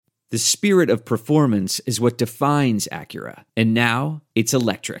The spirit of performance is what defines Acura. And now, it's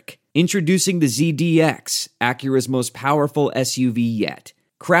electric. Introducing the ZDX, Acura's most powerful SUV yet.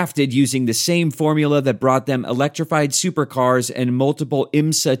 Crafted using the same formula that brought them electrified supercars and multiple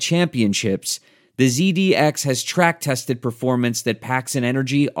IMSA championships, the ZDX has track-tested performance that packs an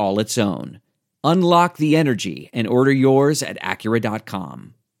energy all its own. Unlock the energy and order yours at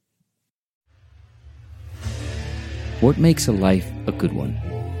Acura.com. What makes a life a good one?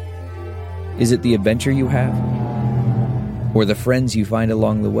 Is it the adventure you have? Or the friends you find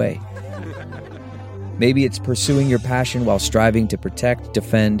along the way? Maybe it's pursuing your passion while striving to protect,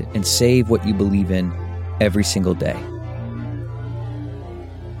 defend, and save what you believe in every single day.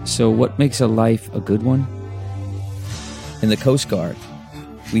 So what makes a life a good one? In the Coast Guard,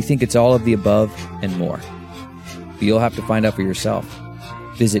 we think it's all of the above and more. But you'll have to find out for yourself.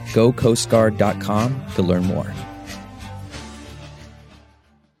 Visit gocoastguard.com to learn more.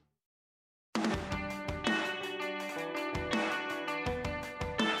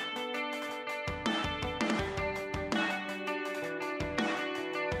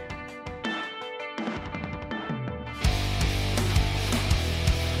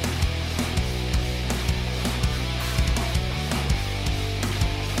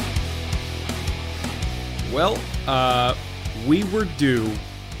 Well, we were due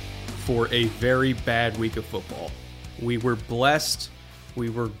for a very bad week of football. We were blessed, we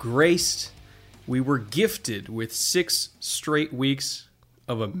were graced, we were gifted with 6 straight weeks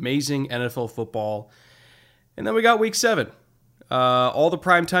of amazing NFL football, and then we got week 7. All the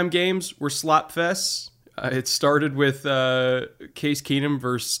primetime games were slop fests. It started with Case Keenum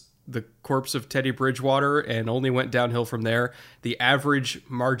versus the corpse of Teddy Bridgewater and only went downhill from there. The average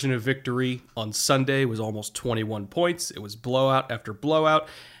margin of victory on Sunday was almost 21 points. It was blowout after blowout.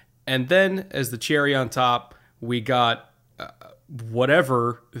 And then, as the cherry on top, we got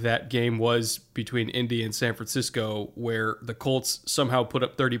whatever that game was between Indy and San Francisco, where the Colts somehow put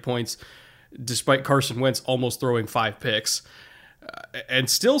up 30 points despite Carson Wentz almost throwing 5 picks. And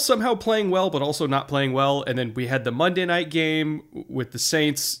still somehow playing well, but also not playing well. And then we had the Monday night game with the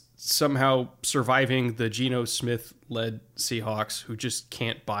Saints somehow surviving the Geno Smith-led Seahawks, who just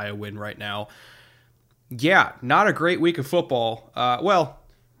can't buy a win right now. Yeah, not a great week of football. Well,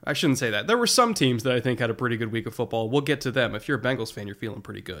 I shouldn't say that. There were some teams that I think had a pretty good week of football. We'll get to them. If you're a Bengals fan, you're feeling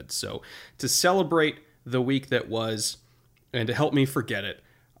pretty good. So to celebrate the week that was, and to help me forget it,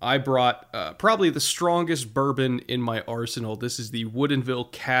 I brought probably the strongest bourbon in my arsenal. This is the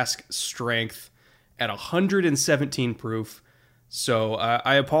Woodinville Cask Strength at 117 proof. So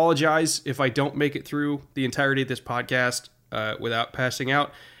I apologize if I don't make it through the entirety of this podcast without passing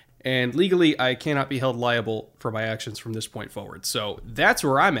out. And legally, I cannot be held liable for my actions from this point forward. So that's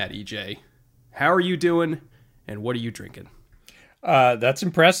where I'm at, EJ. How are you doing, and what are you drinking? That's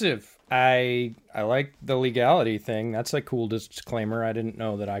impressive. I like the legality thing. That's a cool disclaimer. I didn't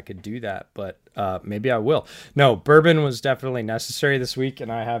know that I could do that, but maybe I will. No, bourbon was definitely necessary this week, and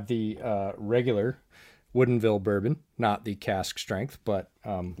I have the regular Woodinville bourbon, not the cask strength, but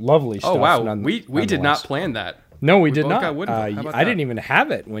lovely stuff. Oh, wow. We did not plan that. No, we did not. I didn't even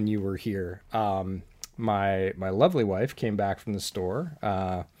have it when you were here. My lovely wife came back from the store.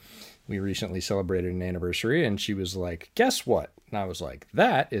 We recently celebrated an anniversary, and she was like, guess what? And I was like,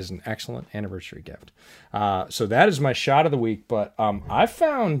 that is an excellent anniversary gift. So that is my shot of the week. But I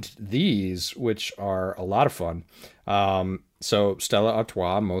found these, which are a lot of fun. So Stella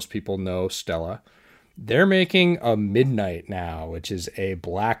Artois, most people know Stella. They're making a Midnight now, which is a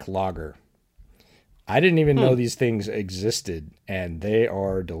black lager. I didn't even know these things existed, and they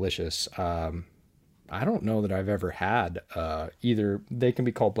are delicious. I don't know that I've ever had either. They can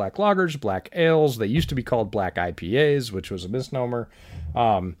be called black lagers, black ales. They used to be called black IPAs, which was a misnomer.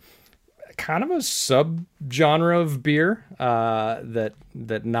 Kind of a subgenre of beer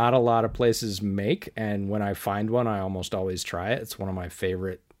that not a lot of places make, and when I find one, I almost always try it. It's one of my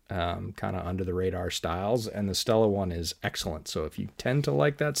favorite kind of under the radar styles, and the Stella one is excellent. So if you tend to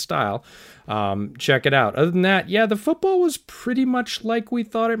like that style, check it out. Other than that, yeah, the football was pretty much like we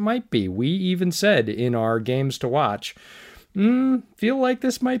thought it might be. We even said in our games to watch, feel like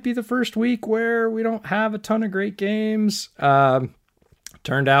this might be the first week where we don't have a ton of great games.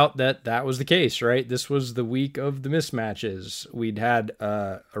 Turned out that was the case, right? This was the week of the mismatches. We'd had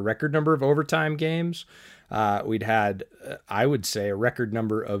a record number of overtime games. We'd had, I would say, a record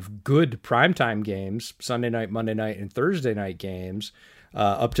number of good primetime games, Sunday night, Monday night, and Thursday night games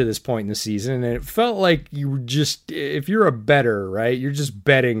up to this point in the season. And it felt like you were just, if you're a bettor, right, you're just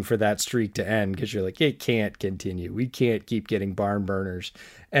betting for that streak to end because you're like, it can't continue. We can't keep getting barn burners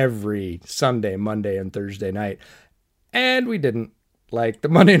every Sunday, Monday, and Thursday night. And we didn't. Like the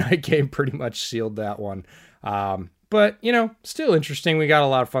Monday night game pretty much sealed that one. But, still interesting. We got a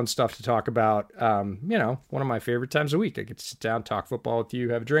lot of fun stuff to talk about. One of my favorite times a week. I get to sit down, talk football with you,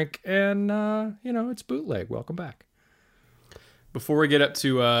 have a drink, and, it's Bootleg. Welcome back. Before we get up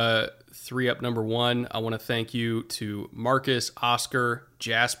to 3 Up number 1, I want to thank you to Marcus, Oscar,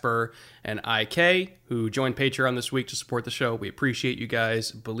 Jasper, and IK, who joined Patreon this week to support the show. We appreciate you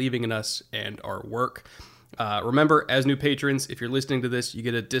guys believing in us and our work. Remember, as new patrons, if you're listening to this, you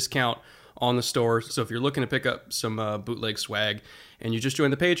get a discount on the store. So if you're looking to pick up some bootleg swag and you just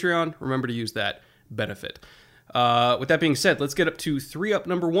joined the Patreon, remember to use that benefit. With that being said, let's get up to 3 Up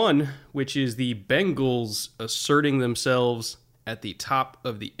number 1, which is the Bengals asserting themselves at the top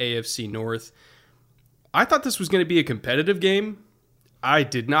of the AFC North. I thought this was going to be a competitive game. I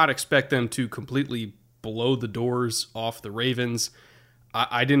did not expect them to completely blow the doors off the Ravens.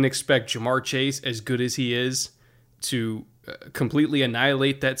 I didn't expect Jamar Chase, as good as he is, to completely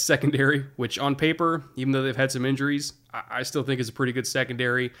annihilate that secondary, which on paper, even though they've had some injuries, I still think is a pretty good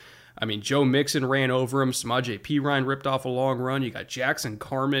secondary. I mean, Joe Mixon ran over him. Samaje Perine ripped off a long run. You got Jackson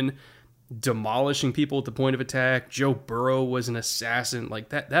Carman demolishing people at the point of attack. Joe Burrow was an assassin. Like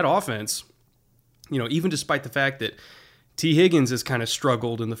that offense, even despite the fact that T. Higgins has kind of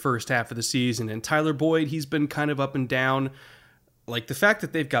struggled in the first half of the season, and Tyler Boyd, he's been kind of up and down. Like the fact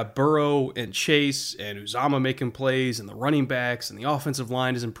that they've got Burrow and Chase and Uzama making plays, and the running backs and the offensive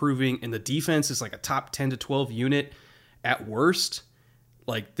line is improving, and the defense is like a top 10 to 12 unit at worst.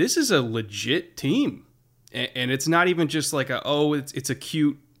 Like, this is a legit team. And it's not even just like it's a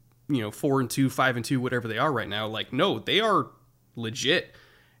cute, 4-2, 5-2, whatever they are right now. Like, no, they are legit.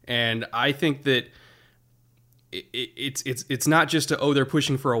 And I think that it's not just they're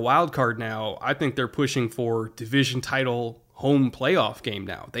pushing for a wild card now. I think they're pushing for division title home playoff game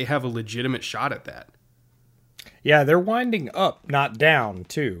now. They have a legitimate shot at that. Yeah, they're winding up, not down,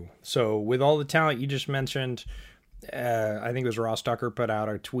 too. So with all the talent you just mentioned, I think it was Ross Tucker put out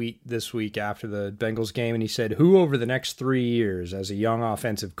a tweet this week after the Bengals game, and he said, who over the next 3 years as a young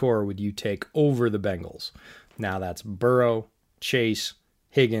offensive core would you take over the Bengals? Now that's Burrow, Chase,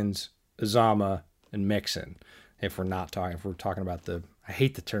 Higgins, Uzama, and Mixon. If we're talking about I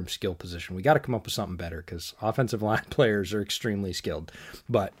hate the term skill position. We got to come up with something better because offensive line players are extremely skilled.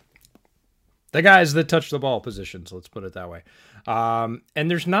 But the guys that touch the ball positions, let's put it that way. And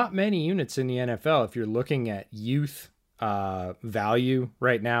there's not many units in the NFL. If you're looking at youth value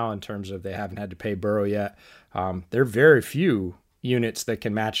right now in terms of they haven't had to pay Burrow yet, there are very few units that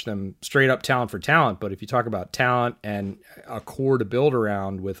can match them straight up talent for talent. But if you talk about talent and a core to build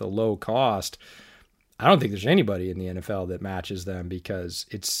around with a low cost, I don't think there's anybody in the NFL that matches them because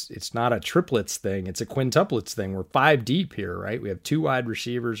it's not a triplets thing. It's a quintuplets thing. We're 5 deep here, right? We have 2 wide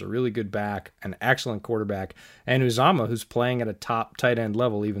receivers, a really good back, an excellent quarterback, and Uzama, who's playing at a top tight end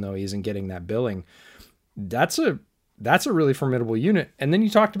level, even though he isn't getting that billing. That's a really formidable unit. And then you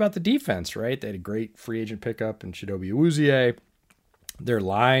talked about the defense, right? They had a great free agent pickup in Chidobe Awuzie. Their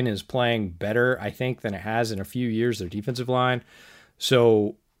line is playing better, I think, than it has in a few years, their defensive line.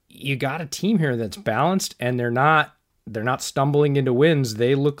 So you got a team here that's balanced, and they're not stumbling into wins.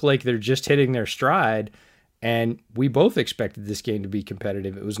 They look like they're just hitting their stride, and we both expected this game to be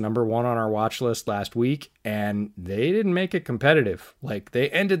competitive. It was number 1 on our watch list last week, and they didn't make it competitive. Like, they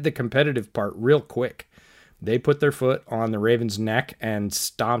ended the competitive part real quick. They put their foot on the Ravens' neck and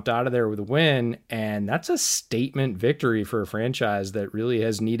stomped out of there with a win, and that's a statement victory for a franchise that really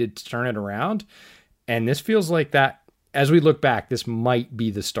has needed to turn it around, and this feels like that. As we look back, this might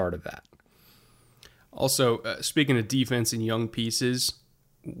be the start of that. Also, speaking of defense and young pieces,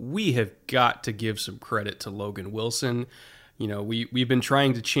 we have got to give some credit to Logan Wilson. We've been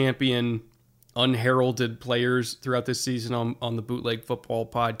trying to champion unheralded players throughout this season on the Bootleg Football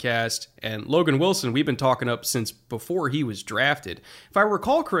podcast. And Logan Wilson, we've been talking up since before he was drafted. If I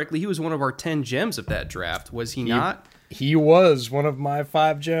recall correctly, he was one of our 10 gems of that draft. Was he not? He was one of my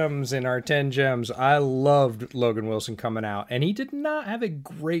 5 gems in our 10 gems. I loved Logan Wilson coming out, and he did not have a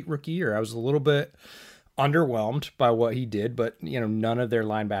great rookie year. I was a little bit underwhelmed by what he did, but none of their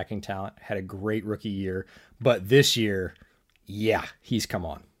linebacking talent had a great rookie year. But this year, yeah, he's come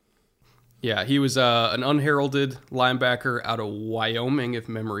on. Yeah, he was an unheralded linebacker out of Wyoming, if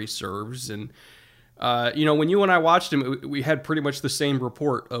memory serves. And, when you and I watched him, we had pretty much the same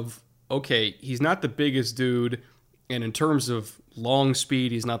report of, okay, he's not the biggest dude, and in terms of long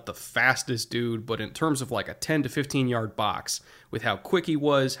speed, he's not the fastest dude, but in terms of like a 10 to 15 yard box, with how quick he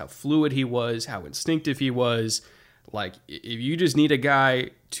was, how fluid he was, how instinctive he was, like if you just need a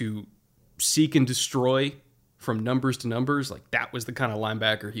guy to seek and destroy from numbers to numbers, like that was the kind of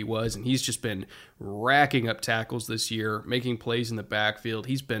linebacker he was, and he's just been racking up tackles this year, making plays in the backfield.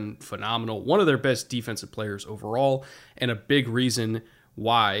 He's been phenomenal. One of their best defensive players overall, and a big reason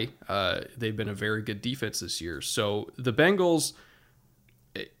why they've been a very good defense this year. So the Bengals,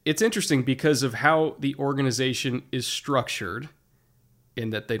 it's interesting because of how the organization is structured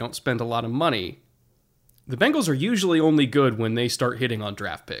in that they don't spend a lot of money. The Bengals are usually only good when they start hitting on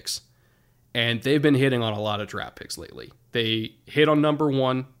draft picks. And they've been hitting on a lot of draft picks lately. They hit on number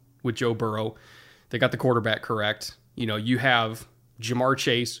 1 with Joe Burrow. They got the quarterback correct. You know, you have Jamar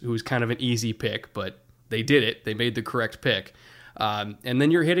Chase, who's kind of an easy pick, but they did it. They made the correct pick. And then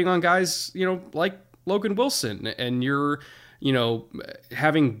you're hitting on guys, you know, like Logan Wilson, and you're, you know,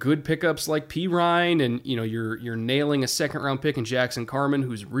 having good pickups like P. Ryan, and, you know, you're nailing a second-round pick in Jackson Carman,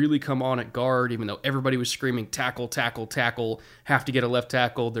 who's really come on at guard, even though everybody was screaming, tackle, tackle, tackle, have to get a left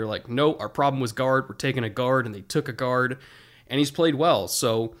tackle. They're like, no, our problem was guard. We're taking a guard, and they took a guard, and he's played well.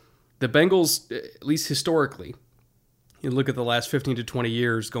 So the Bengals, at least historically, you look at the last 15 to 20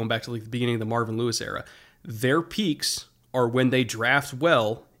 years, going back to like the beginning of the Marvin Lewis era, their peaks are when they draft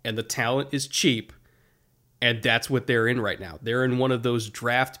well and the talent is cheap. And that's what they're in right now. They're in one of those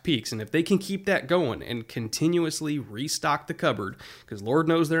draft peaks. And if they can keep that going and continuously restock the cupboard, because Lord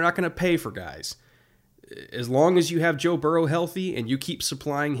knows they're not going to pay for guys, as long as you have Joe Burrow healthy and you keep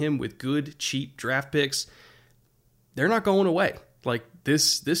supplying him with good, cheap draft picks, they're not going away. Like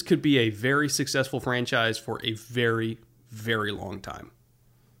this could be a very successful franchise for a very, very long time.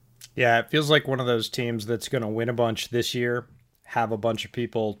 Yeah, it feels like one of those teams that's going to win a bunch this year, have a bunch of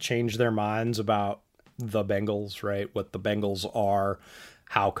people change their minds about the Bengals, right? What the Bengals are,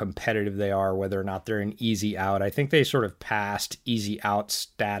 how competitive they are, whether or not they're an easy out. I think they sort of passed easy out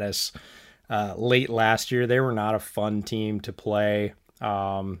status late last year. They were not a fun team to play.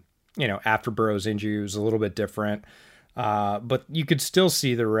 You know, after Burrow's injury, it was a little bit different. But you could still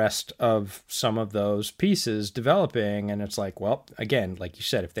see the rest of some of those pieces developing. And it's like, well, again, like you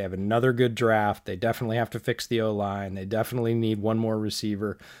said, if they have another good draft, they definitely have to fix the O-line. They definitely need one more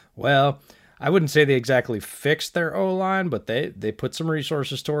receiver. Well, I wouldn't say they exactly fixed their O-line, but they put some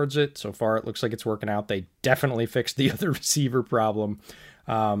resources towards it. So far, it looks like it's working out. They definitely fixed the other receiver problem.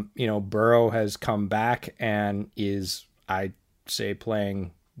 You know, Burrow has come back and is, I'd say,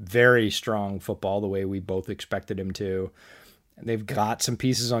 playing very strong football the way we both expected him to. They've got some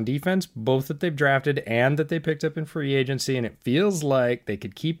pieces on defense, both that they've drafted and that they picked up in free agency, and it feels like they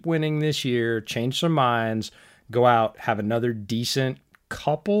could keep winning this year, change some minds, go out, have another decent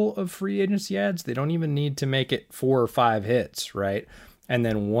couple of free agency ads. They don't even need to make it 4 or 5 hits, right? And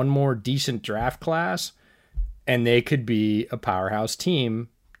then one more decent draft class, and they could be a powerhouse team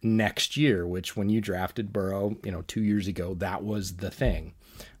next year, which when you drafted Burrow, you know, 2 years ago, that was the thing.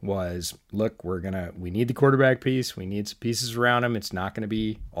 Was, look, we need the quarterback piece. We need some pieces around him. It's not going to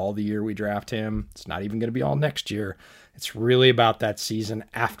be all the year we draft him. It's not even going to be all next year. It's really about that season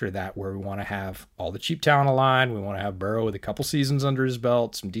after that where we want to have all the cheap talent aligned. We want to have Burrow with a couple seasons under his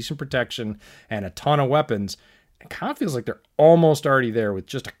belt, some decent protection, and a ton of weapons. It kind of feels like they're almost already there with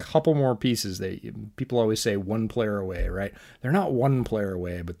just a couple more pieces. People always say one player away, right? They're not one player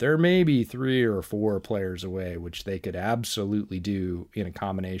away, but they're maybe 3 or 4 players away, which they could absolutely do in a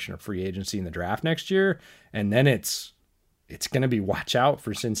combination of free agency and the draft next year. And then it's going to be watch out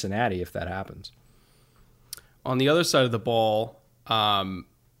for Cincinnati if that happens. On the other side of the ball,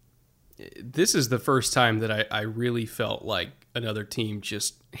 this is the first time that I really felt like another team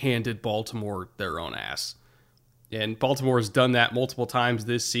just handed Baltimore their own ass. And Baltimore has done that multiple times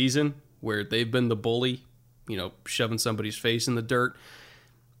this season where they've been the bully, you know, shoving somebody's face in the dirt.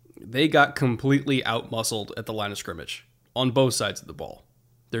 They got completely outmuscled at the line of scrimmage on both sides of the ball.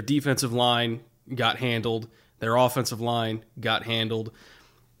 Their defensive line got handled. Their offensive line got handled.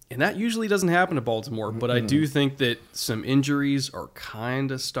 And that usually doesn't happen to Baltimore, but I do think that some injuries are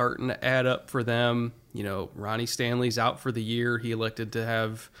kind of starting to add up for them. You know, Ronnie Stanley's out for the year. He elected to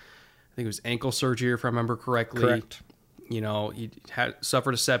have, I think it was ankle surgery, if I remember correctly. Correct. You know, he had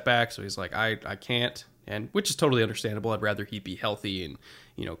suffered a setback, so he's like, I can't, and which is totally understandable. I'd rather he be healthy and,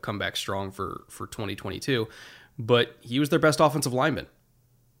 you know, come back strong for 2022. But he was their best offensive lineman,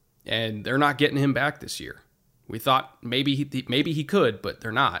 and they're not getting him back this year. We thought maybe he could, but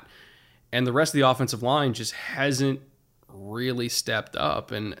they're not. And the rest of the offensive line just hasn't really stepped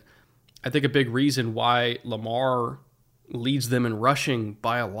up. And I think a big reason why Lamar leads them in rushing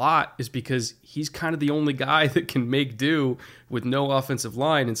by a lot is because he's kind of the only guy that can make do with no offensive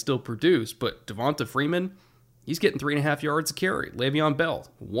line and still produce. But Devonta Freeman, he's getting 3.5 yards a carry. Le'Veon Bell,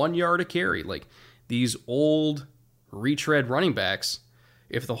 1 yard a carry. Like these old retread running backs,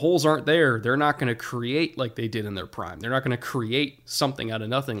 if the holes aren't there, they're not going to create like they did in their prime. They're not going to create something out of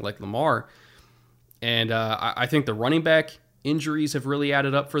nothing like Lamar. And I think the running back injuries have really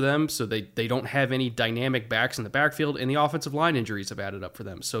added up for them, so they don't have any dynamic backs in the backfield, and the offensive line injuries have added up for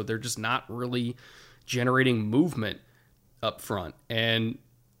them. So they're just not really generating movement up front. And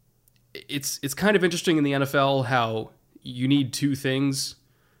it's kind of interesting in the NFL how you need two things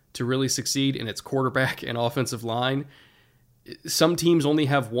to really succeed, and it's quarterback and offensive line. Some teams only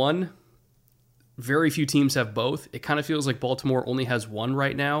have one. Very few teams have both. It kind of feels like Baltimore only has one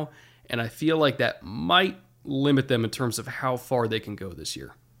right now, and I feel like that might limit them in terms of how far they can go this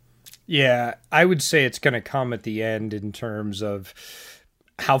year. Yeah, I would say it's going to come at the end in terms of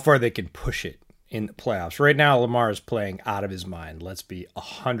how far they can push it in the playoffs. Right now, Lamar is playing out of his mind. Let's be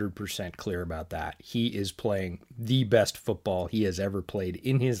 100% clear about that. He is playing the best football he has ever played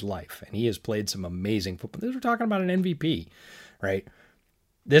in his life, and he has played some amazing football. We're talking about an MVP, right?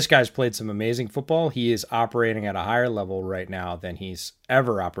 This guy's played some amazing football. He is operating at a higher level right now than he's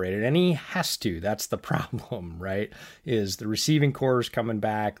ever operated, and he has to. That's the problem, right? Is the receiving core is coming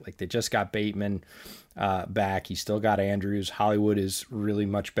back. Like, they just got Bateman back. He still got Andrews. Hollywood is really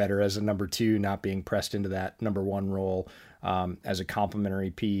much better as a number 2, not being pressed into that number 1 role as a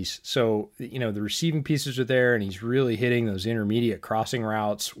complementary piece. So, the receiving pieces are there, and he's really hitting those intermediate crossing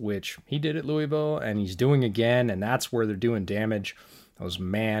routes, which he did at Louisville, and he's doing again, and that's where they're doing damage. Those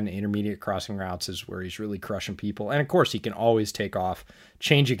intermediate crossing routes is where he's really crushing people. And of course, he can always take off,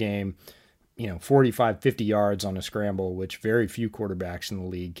 change a game, 45, 50 yards on a scramble, which very few quarterbacks in the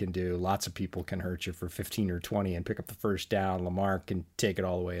league can do. Lots of people can hurt you for 15 or 20 and pick up the first down. Lamar can take it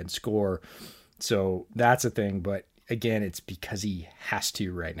all the way and score. So that's a thing. But again, it's because he has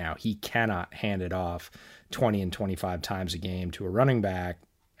to right now. He cannot hand it off 20 and 25 times a game to a running back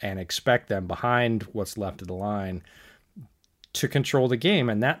and expect them behind what's left of the line to control the game.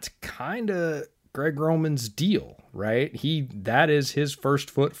 And that's kind of Greg Roman's deal, right? That is his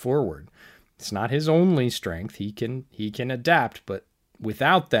first foot forward. It's not his only strength. He can adapt, but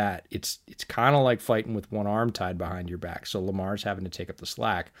without that, it's kind of like fighting with one arm tied behind your back. So Lamar's having to take up the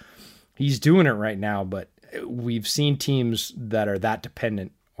slack. He's doing it right now, but we've seen teams that are that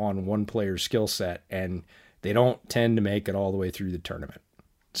dependent on one player's skill set, and they don't tend to make it all the way through the tournament.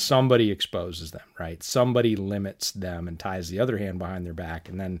 Somebody exposes them, right? Somebody limits them and ties the other hand behind their back,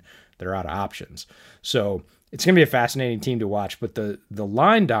 and then they're out of options. So it's going to be a fascinating team to watch, but the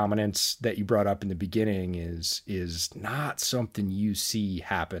line dominance that you brought up in the beginning is not something you see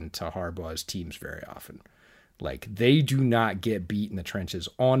happen to Harbaugh's teams very often. Like, they do not get beat in the trenches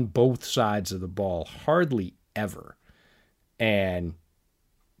on both sides of the ball, hardly ever. And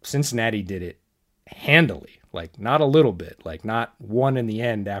Cincinnati did it handily. Like, not a little bit, like not one in the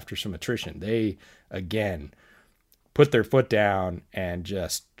end after some attrition. They, again, put their foot down and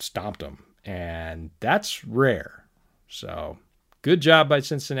just stomped them. And that's rare. So good job by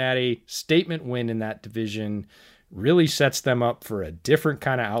Cincinnati. Statement win in that division. Really sets them up for a different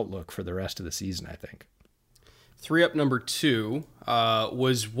kind of outlook for the rest of the season, I think. 3-up number 2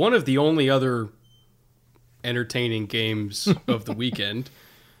 was one of the only other entertaining games of the weekend.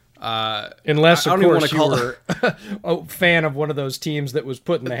 Unless, of course, you were a fan of one of those teams that was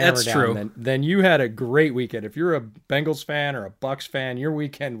putting the hammer down. True. Then you had a great weekend. If you're a Bengals fan or a Bucs fan, your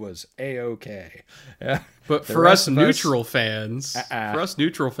weekend was A-okay. Yeah. But for us neutral fans,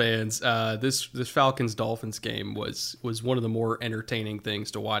 this Falcons Dolphins game was one of the more entertaining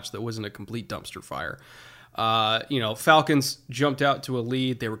things to watch. That wasn't a complete dumpster fire. Falcons jumped out to a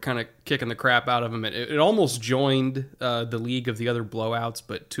lead. They were kind of kicking the crap out of them. It almost joined the league of the other blowouts,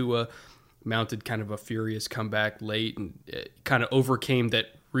 but Tua mounted kind of a furious comeback late and kind of overcame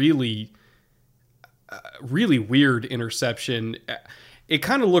that really weird interception. It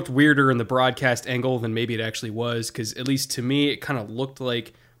kind of looked weirder in the broadcast angle than maybe it actually was, because at least to me, it kind of looked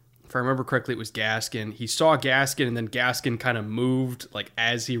like, if I remember correctly, it was Gaskin. He saw Gaskin, and then Gaskin kind of moved like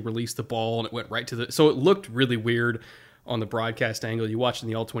as he released the ball, and it went right to the... So it looked really weird on the broadcast angle. You watch in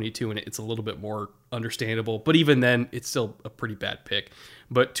the All-22, and it's a little bit more understandable. But even then, it's still a pretty bad pick.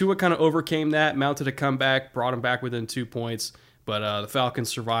 But Tua kind of overcame that, mounted a comeback, brought him back within 2 points. But the Falcons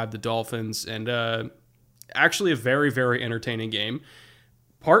survived the Dolphins, and actually a very, very entertaining game.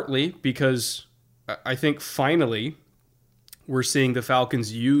 Partly because I think finally we're seeing the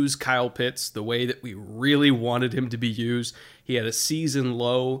Falcons use Kyle Pitts the way that we really wanted him to be used. He had a season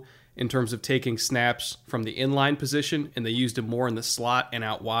low in terms of taking snaps from the inline position, and they used him more in the slot and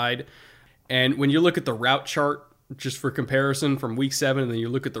out wide. And when you look at the route chart, just for comparison, from week 7, and then you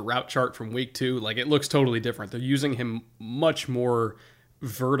look at the route chart from week 2, like, it looks totally different. They're using him much more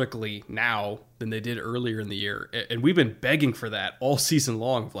vertically now than they did earlier in the year. And we've been begging for that all season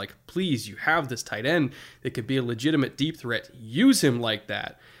long. Of like, please, you have this tight end that could be a legitimate deep threat. Use him like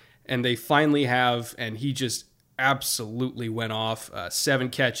that. And they finally have, and he just absolutely went off. 7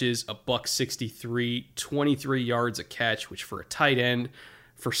 catches, a $163, 23 yards a catch, which for a tight end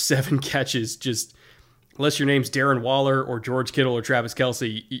for 7 catches, just unless your name's Darren Waller or George Kittle or Travis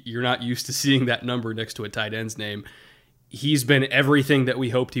Kelce, you're not used to seeing that number next to a tight end's name. He's been everything that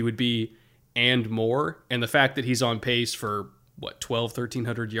we hoped he would be and more. And the fact that he's on pace for,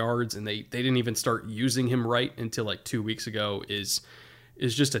 1,300 yards, and they didn't even start using him right until like 2 weeks ago is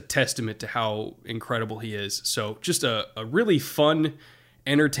just a testament to how incredible he is. So just a really fun,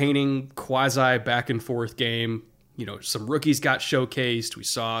 entertaining, quasi back and forth game. Some rookies got showcased. We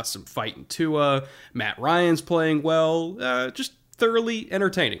saw some fight in Tua. Matt Ryan's playing well. Just thoroughly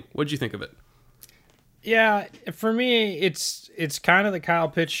entertaining. What'd you think of it? Yeah, for me, it's kind of the Kyle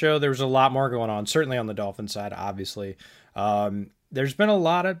Pitts show. There was a lot more going on, certainly on the Dolphins side, obviously. There's been a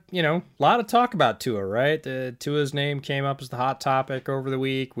lot of talk about Tua, right? Tua's name came up as the hot topic over the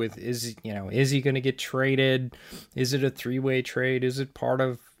week with, is he going to get traded? Is it a 3-way trade? Is it part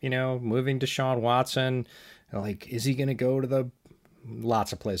of, moving Deshaun Watson? Like, is he going to go to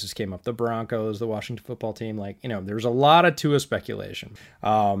lots of places came up, the Broncos, the Washington football team, there's a lot of Tua speculation.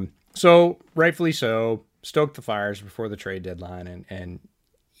 So rightfully so, stoked the fires before the trade deadline. And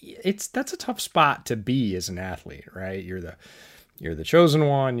that's a tough spot to be as an athlete, right? You're the chosen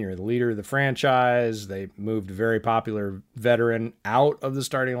one. You're the leader of the franchise. They moved a very popular veteran out of the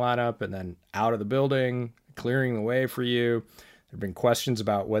starting lineup and then out of the building, clearing the way for you. There have been questions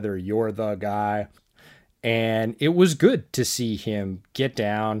about whether you're the guy. And it was good to see him get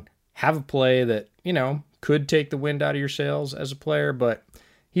down, have a play that, could take the wind out of your sails as a player, but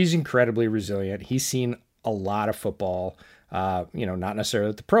he's incredibly resilient. He's seen a lot of football, not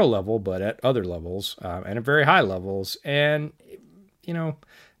necessarily at the pro level, but at other levels and at very high levels. And,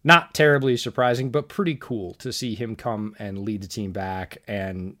 not terribly surprising, but pretty cool to see him come and lead the team back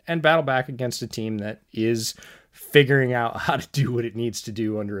and battle back against a team that is figuring out how to do what it needs to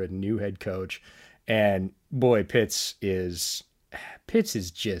do under a new head coach. And boy, Pitts is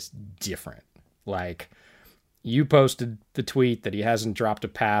just different. Like, you posted the tweet that he hasn't dropped a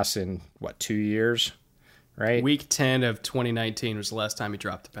pass in 2 years, right? Week 10 of 2019 was the last time he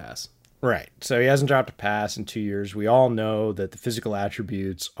dropped a pass. Right. So he hasn't dropped a pass in 2 years. We all know that the physical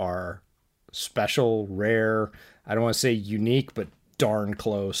attributes are special, rare. I don't want to say unique, but darn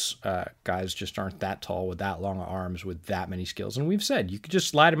close. Guys just aren't that tall with that long arms with that many skills. And we've said you could just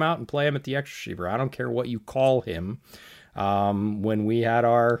slide him out and play him at the X receiver. I don't care what you call him. When we had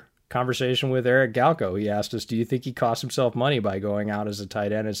our conversation with Eric Galco, he asked us, do you think he cost himself money by going out as a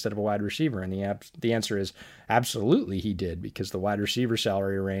tight end instead of a wide receiver? And the answer is absolutely he did, because the wide receiver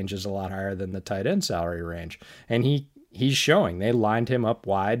salary range is a lot higher than the tight end salary range. And he's showing. They lined him up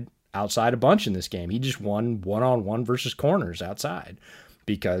wide outside a bunch in this game. He just won one-on-one versus corners outside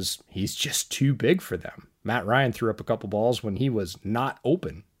because he's just too big for them. Matt Ryan threw up a couple balls when he was not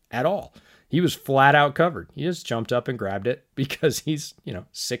open at all. He was flat out covered. He just jumped up and grabbed it because he's,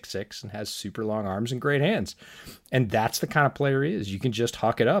 6'6" and has super long arms and great hands. And that's the kind of player he is. You can just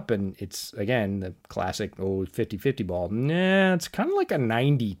huck it up, and it's, again, the classic 50-50 ball. Nah, it's kind of like a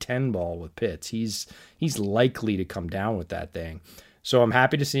 90-10 ball with Pitts. He's likely to come down with that thing. So I'm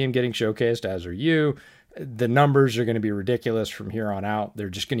happy to see him getting showcased, as are you. The numbers are going to be ridiculous from here on out. They're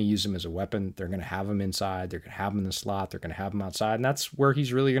just going to use him as a weapon. They're going to have him inside. They're going to have him in the slot. They're going to have him outside. And that's where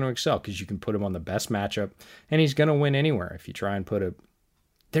he's really going to excel, because you can put him on the best matchup, and he's going to win anywhere. If you try and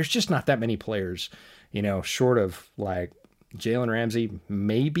there's just not that many players, short of like Jalen Ramsey,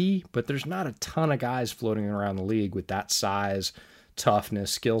 maybe, but there's not a ton of guys floating around the league with that size,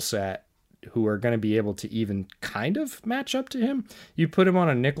 toughness, skill set, who are going to be able to even kind of match up to him. You put him on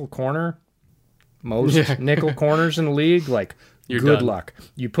a nickel corner, most nickel corners in the league, You're good done. luck.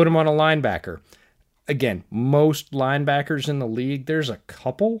 You put him on a linebacker. Again, most linebackers in the league, there's a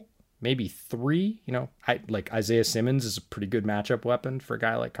couple, maybe 3. Like Isaiah Simmons is a pretty good matchup weapon for a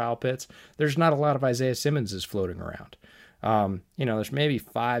guy like Kyle Pitts. There's not a lot of Isaiah Simmonses floating around. There's maybe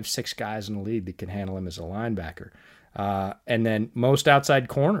 5-6 guys in the league that can handle him as a linebacker. And then most outside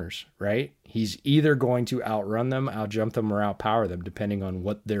corners, right? He's either going to outrun them, outjump them, or outpower them, depending on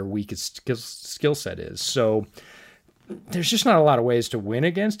what their weakest skill set is. So there's just not a lot of ways to win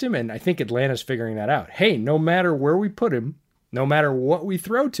against him, and I think Atlanta's figuring that out. Hey, no matter where we put him, no matter what we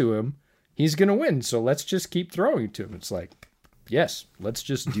throw to him, he's going to win, so let's just keep throwing to him. It's like, yes, let's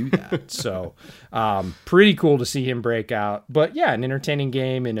just do that. So pretty cool to see him break out. But yeah, an entertaining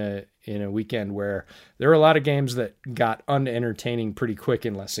game in in a weekend where there were a lot of games that got unentertaining pretty quick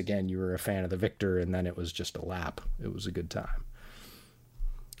unless, again, you were a fan of the victor, and then it was just a lap. It was a good time.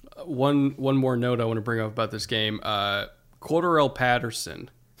 One more note I want to bring up about this game. Cordarrelle Patterson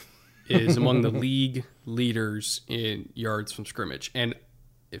is among the league leaders in yards from scrimmage. And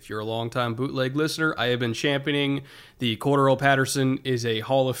if you're a longtime bootleg listener, I have been championing the Cordarrelle Patterson is a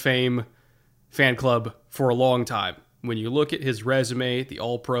Hall of Fame fan club for a long time. When you look at his resume, the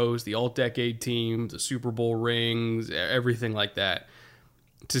All-Pros, the All-Decade team, the Super Bowl rings, everything like that,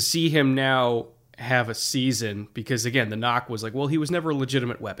 to see him now have a season, because again, the knock was like, well, he was never a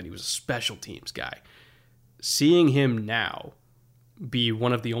legitimate weapon. He was a special teams guy. Seeing him now be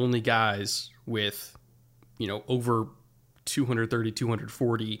one of the only guys with, over 230,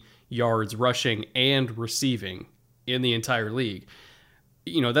 240 yards rushing and receiving in the entire league.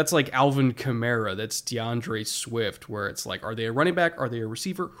 That's like Alvin Kamara. That's DeAndre Swift, where it's like, are they a running back? Are they a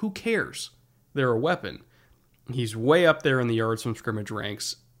receiver? Who cares? They're a weapon. He's way up there in the yards from scrimmage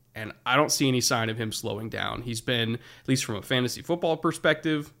ranks, and I don't see any sign of him slowing down. He's been, at least from a fantasy football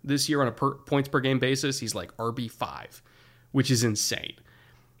perspective, this year on a points per game basis, he's like RB5, which is insane.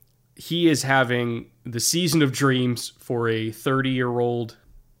 He is having the season of dreams for a 30-year-old,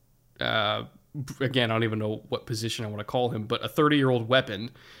 again, I don't even know what position I want to call him, but a 30-year-old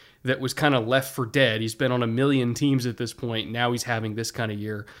weapon that was kind of left for dead. He's been on a million teams at this point. Now he's having this kind of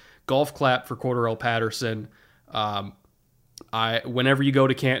year. Golf clap for Cordarrelle Patterson. Whenever you go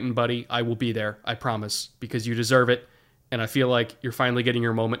to Canton, buddy, I will be there. I promise, because you deserve it. And I feel like you're finally getting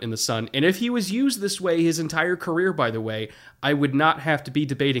your moment in the sun. And if he was used this way his entire career, by the way, I would not have to be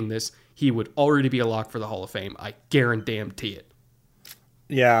debating this. He would already be a lock for the Hall of Fame. I guarantee it.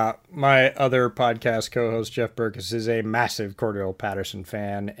 Yeah, my other podcast co-host, Jeff Burkus, is a massive Cordarrelle Patterson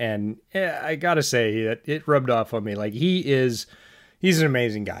fan. And I got to say that it rubbed off on me. Like, he's an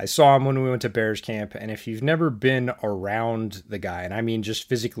amazing guy. I saw him when we went to Bears camp. And if you've never been around the guy, and I mean just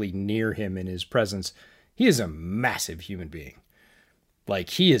physically near him in his presence, he is a massive human being. Like,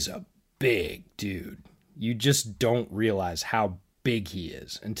 he is a big dude. You just don't realize how big he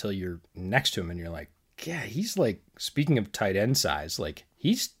is until you're next to him and you're like, yeah, he's like, speaking of tight end size, like,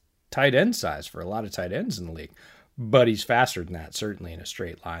 he's tight end size for a lot of tight ends in the league. But he's faster than that, certainly in a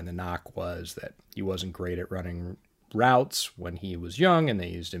straight line. The knock was that he wasn't great at running routes when he was young, and they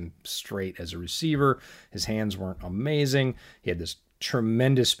used him straight as a receiver. His hands weren't amazing. He had this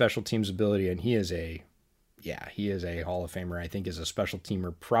tremendous special teams ability, and he is a Hall of Famer. I think is a special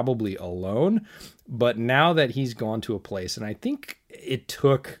teamer probably alone. But now that he's gone to a place, and I think it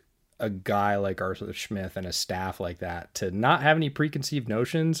took a guy like Arthur Smith and a staff like that to not have any preconceived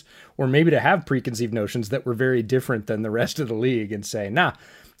notions, or maybe to have preconceived notions that were very different than the rest of the league, and say, nah,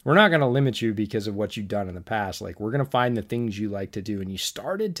 we're not going to limit you because of what you've done in the past. Like, we're going to find the things you like to do. And you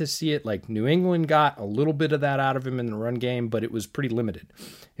started to see it, like New England got a little bit of that out of him in the run game, but it was pretty limited.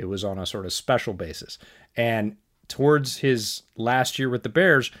 It was on a sort of special basis. And towards his last year with the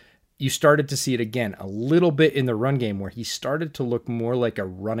Bears, you started to see it again a little bit in the run game, where he started to look more like a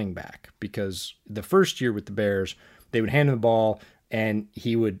running back, because the first year with the Bears, they would hand him the ball and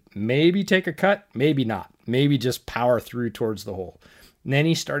he would maybe take a cut, maybe not, maybe just power through towards the hole. And then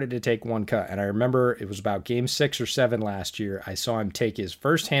he started to take one cut. And I remember it was about game 6 or 7 last year. I saw him take his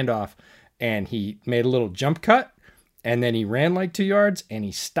first handoff and he made a little jump cut. And then he ran like 2 yards and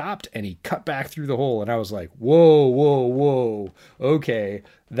he stopped and he cut back through the hole. And I was like, whoa. Okay,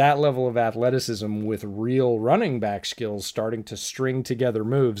 that level of athleticism with real running back skills starting to string together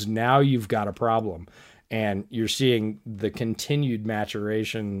moves. Now you've got a problem. And you're seeing the continued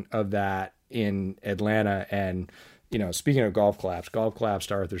maturation of that in Atlanta. And, speaking of golf claps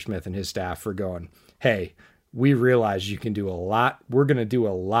to Arthur Smith and his staff for going, hey, we realize you can do a lot. We're going to do a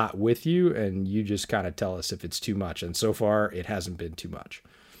lot with you, and you just kind of tell us if it's too much. And so far, it hasn't been too much.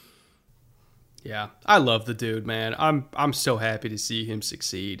 Yeah, I love the dude, man. I'm so happy to see him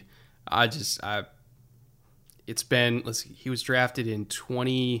succeed. It's been, he was drafted in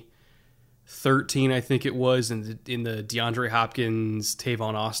 2013, I think it was, in the DeAndre Hopkins,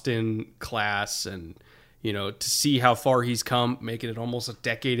 Tavon Austin class, and to see how far he's come, making it almost a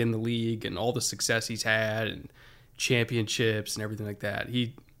decade in the league, and all the success he's had, and championships and everything like that.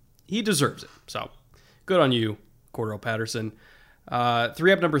 He deserves it. So good on you, Cordarrelle Patterson.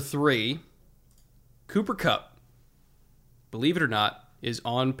 3 up number 3, Cooper Kupp, believe it or not, is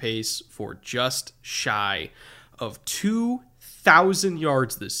on pace for just shy of 2,000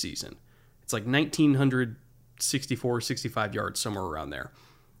 yards this season. It's like 1,964, 65 yards, somewhere around there.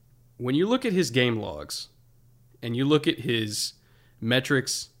 When you look at his game logs and you look at his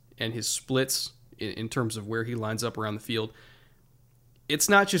metrics and his splits in terms of where he lines up around the field, it's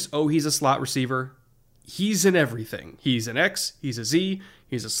not just, oh, he's a slot receiver. He's in everything. He's an X, he's a Z,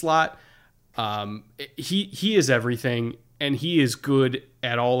 he's a slot. He is everything, and he is good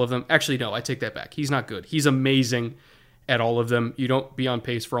at all of them. Actually, no, I take that back. He's not good. He's amazing at all of them. You don't be on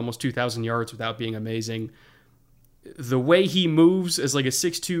pace for almost 2,000 yards without being amazing. The way he moves as like a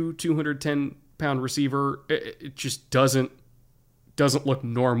 6'2", 210-pound receiver, it just doesn't look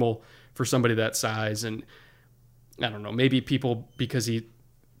normal for somebody that size. And I don't know, maybe people, because he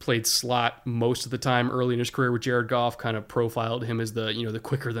played slot most of the time early in his career with Jared Goff, kind of profiled him as the, the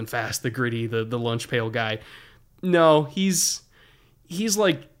quicker than fast, the gritty, the lunch pail guy. No, he's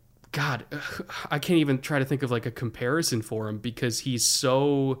like, God, I can't even try to think of like a comparison for him, because he's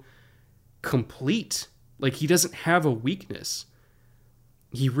so complete. Like, he doesn't have a weakness.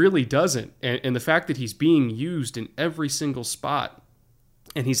 He really doesn't. And the fact that he's being used in every single spot,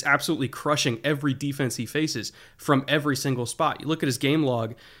 and he's absolutely crushing every defense he faces from every single spot. You look at his game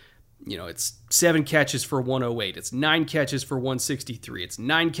log, it's 7 catches for 108. It's 9 catches for 163. It's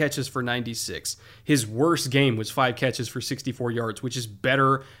 9 catches for 96. His worst game was 5 catches for 64 yards, which is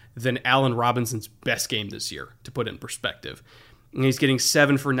better than Allen Robinson's best game this year, to put it in perspective. And he's getting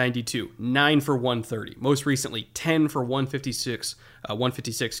 7 for 92, 9 for 130. Most recently, 10 for 156,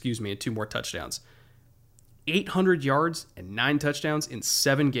 and 2 more touchdowns. 800 yards and 9 touchdowns in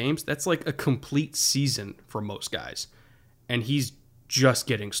 7 games. That's like a complete season for most guys. And he's just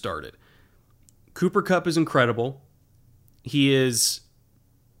getting started. Cooper Kupp is incredible. He is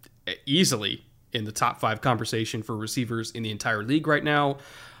easily in the top 5 conversation for receivers in the entire league right now.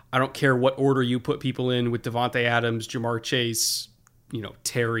 I don't care what order you put people in, with Devontae Adams, Jamar Chase,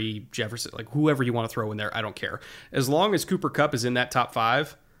 Terry, Jefferson, like whoever you want to throw in there. I don't care. As long as Cooper Kupp is in that top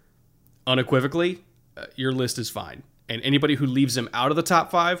 5, unequivocally, your list is fine. And anybody who leaves him out of the top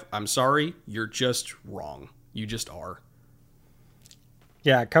 5, I'm sorry, you're just wrong. You just are.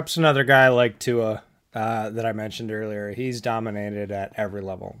 Yeah, Kupp's another guy like Tua that I mentioned earlier. He's dominated at every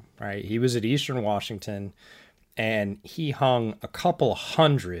level, right? He was at Eastern Washington, and he hung a couple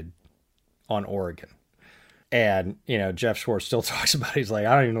hundred on Oregon. And, Jeff Schwartz still talks about it. He's like,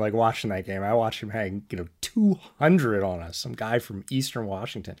 I don't even like watching that game. I watched him hang, 200 on us, some guy from Eastern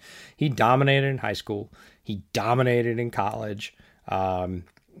Washington. He dominated in high school. He dominated in college.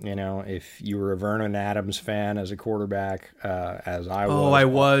 If you were a Vernon Adams fan as a quarterback, as I was. Oh, I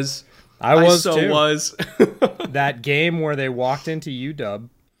was. I was so too. was. That game where they walked into UW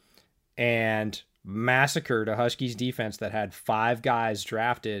and massacred a Huskies defense that had 5 guys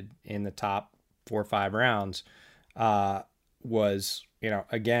drafted in the top 4 or 5 rounds, was,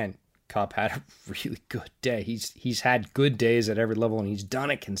 again, Kupp had a really good day. He's had good days at every level, and he's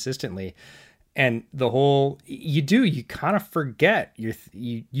done it consistently. And the whole, you kind of forget, you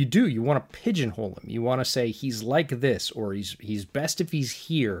want to pigeonhole him. You want to say he's like this, or he's best if he's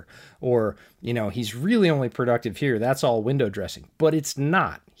here, or, he's really only productive here. That's all window dressing, but it's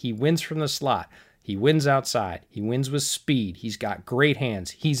not. He wins from the slot. He wins outside. He wins with speed. He's got great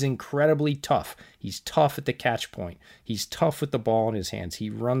hands. He's incredibly tough. He's tough at the catch point. He's tough with the ball in his hands. He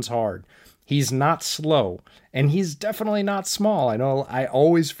runs hard. He's not slow, and he's definitely not small. I know I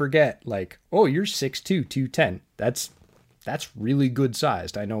always forget, like, oh, you're 6'2", 210. That's really good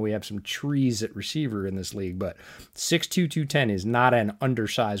sized. I know we have some trees at receiver in this league, but 6'2", 210 is not an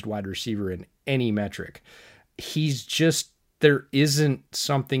undersized wide receiver in any metric. He's just, there isn't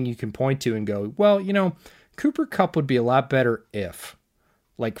something you can point to and go, well, Cooper Kupp would be a lot better if.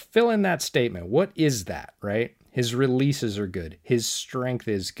 Like, fill in that statement. What is that, right? His releases are good. His strength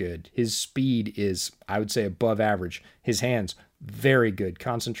is good. His speed is, I would say, above average. His hands, very good.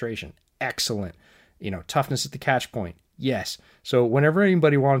 Concentration, excellent. Toughness at the catch point, yes. So whenever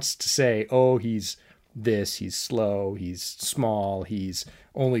anybody wants to say, oh, he's this, he's slow, he's small, he's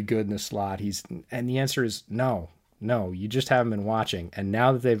only good in the slot, and the answer is no, you just haven't been watching. And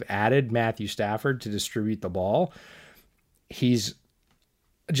now that they've added Matthew Stafford to distribute the ball, he's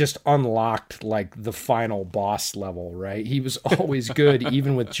just unlocked like the final boss level, right? He was always good,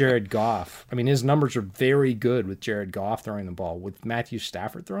 even with Jared Goff. I mean, his numbers are very good with Jared Goff throwing the ball. With Matthew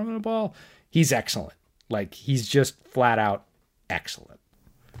Stafford throwing the ball, he's excellent. Like, he's just flat out excellent.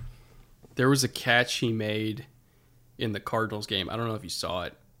 There was a catch he made in the Cardinals game. I don't know if you saw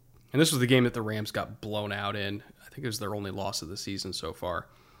it. And this was the game that the Rams got blown out in. I think it was their only loss of the season so far.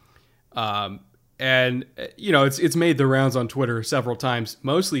 And, it's made the rounds on Twitter several times,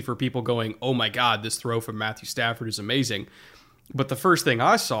 mostly for people going, oh my God, this throw from Matthew Stafford is amazing. But the first thing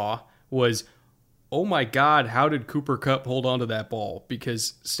I saw was, oh my God, how did Cooper Kupp hold on to that ball?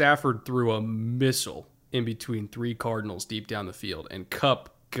 Because Stafford threw a missile in between 3 Cardinals deep down the field, and Kupp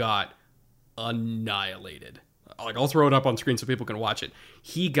got annihilated. I'll throw it up on screen so people can watch it.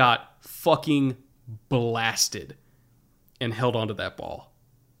 He got fucking blasted and held onto that ball.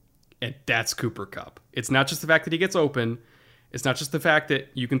 And that's Cooper Kupp. It's not just the fact that he gets open. It's not just the fact that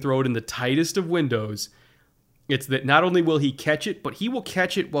you can throw it in the tightest of windows. It's that not only will he catch it, but he will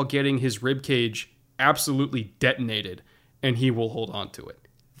catch it while getting his rib cage absolutely detonated, and he will hold on to it.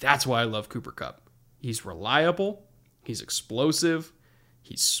 That's why I love Cooper Kupp. He's reliable. He's explosive.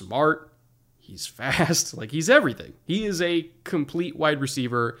 He's smart. He's fast. Like, he's everything. He is a complete wide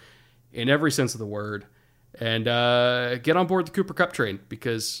receiver in every sense of the word. And get on board the Cooper Kupp train,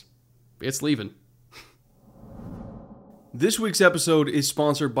 because it's leaving. This week's episode is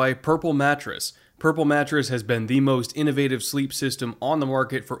sponsored by Purple Mattress. Purple Mattress has been the most innovative sleep system on the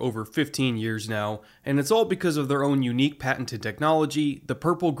market for over 15 years now, and it's all because of their own unique patented technology, the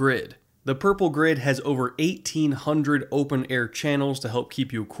Purple Grid. The Purple Grid has over 1,800 open air channels to help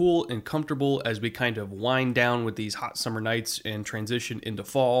keep you cool and comfortable as we kind of wind down with these hot summer nights and transition into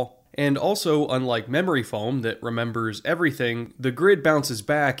fall. And also, unlike memory foam that remembers everything, the grid bounces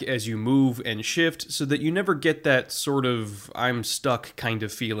back as you move and shift so that you never get that sort of I'm stuck kind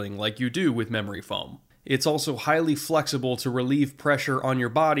of feeling like you do with memory foam. It's also highly flexible to relieve pressure on your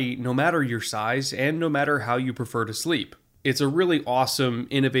body no matter your size and no matter how you prefer to sleep. It's a really awesome,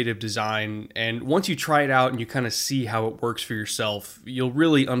 innovative design, and once you try it out and you kind of see how it works for yourself, you'll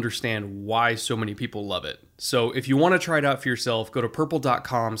really understand why so many people love it. So if you want to try it out for yourself, go to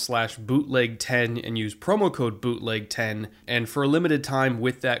purple.com/bootleg10 and use promo code bootleg10, and for a limited time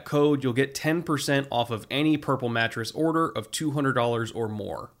with that code, you'll get 10% off of any Purple mattress order of $200 or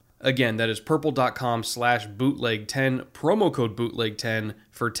more. Again, that is purple.com/bootleg10, promo code bootleg10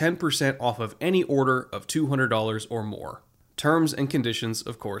 for 10% off of any order of $200 or more. Terms and conditions,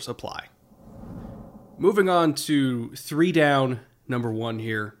 of course, apply. Moving on to 3 down, number 1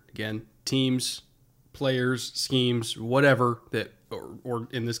 here. Again, teams, players, schemes, whatever that, or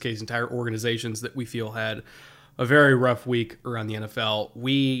in this case, entire organizations that we feel had a very rough week around the NFL.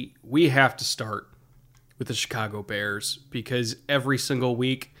 We have to start with the Chicago Bears, because every single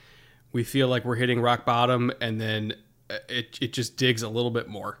week we feel like we're hitting rock bottom, and then it just digs a little bit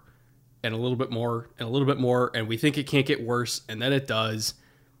more and a little bit more and a little bit more, and we think it can't get worse, and then it does.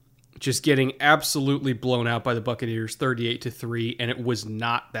 Just getting absolutely blown out by the Buccaneers 38-3, and it was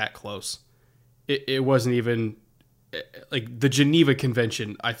not that close. It wasn't even like the Geneva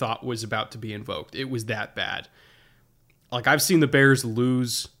Convention I thought was about to be invoked. It was that bad. Like, I've seen the Bears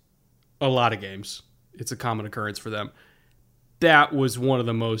lose a lot of games. It's a common occurrence for them. That was one of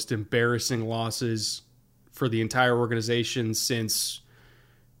the most embarrassing losses for the entire organization since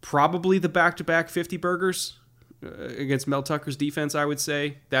probably the back-to-back 50 burgers against Mel Tucker's defense, I would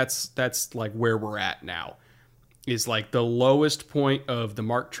say. That's like where we're at now. Is like the lowest point of the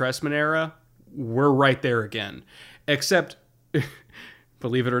Mark Trestman era. We're right there again. Except,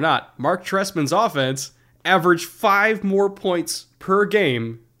 believe it or not, Mark Trestman's offense averaged 5 more points per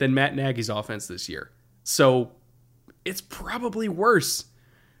game than Matt Nagy's offense this year. So it's probably worse.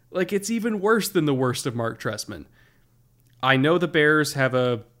 Like, it's even worse than the worst of Mark Trestman. I know the Bears have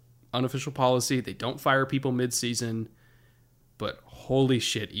a unofficial policy. They don't fire people mid-season. But holy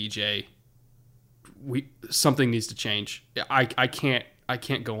shit, EJ. Something needs to change. I can't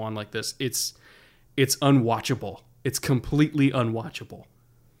go on like this. It's unwatchable. It's completely unwatchable.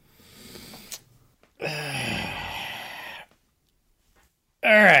 All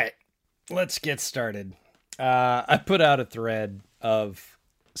right, let's get started. I put out a thread of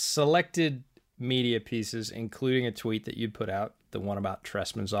selected media pieces, including a tweet that you'd put out, the one about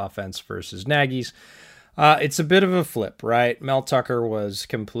Trestman's offense versus Nagy's. It's a bit of a flip, right? Mel Tucker was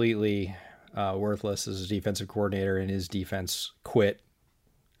completely worthless as a defensive coordinator, and his defense quit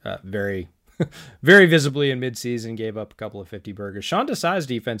very very visibly in midseason, gave up a couple of 50 burgers. Sean Desai's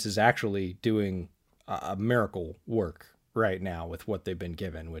defense is actually doing a miracle work right now with what they've been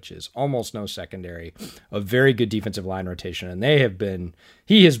given, which is almost no secondary, a very good defensive line rotation, and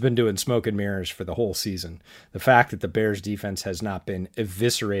he has been doing smoke and mirrors for the whole season. The fact that the Bears defense has not been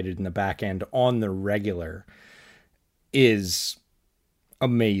eviscerated in the back end on the regular is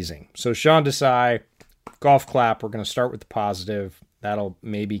amazing. So Sean Desai, golf clap. We're going to start with the positive. That'll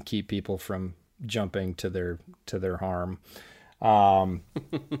maybe keep people from jumping to their harm.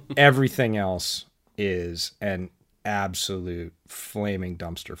 Everything else is an absolute flaming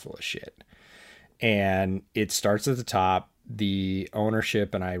dumpster full of shit. And it starts at the top. The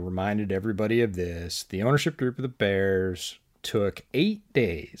ownership, and I reminded everybody of this, the ownership group of the Bears took 8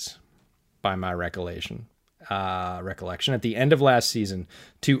 days, by my recollection, at the end of last season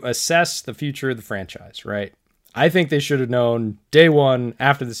to assess the future of the franchise, right? I think they should have known day one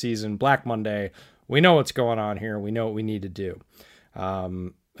after the season, Black Monday, we know what's going on here. We know what we need to do.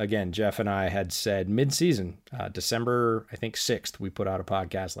 Again, Jeff and I had said mid-season, December, I think 6th, we put out a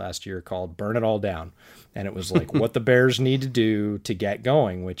podcast last year called Burn It All Down. And it was like what the Bears need to do to get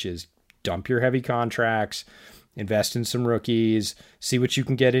going, which is dump your heavy contracts, invest in some rookies, see what you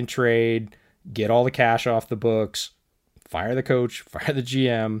can get in trade, get all the cash off the books, fire the coach, fire the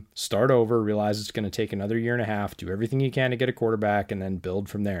GM, start over, realize it's going to take another year and a half, do everything you can to get a quarterback, and then build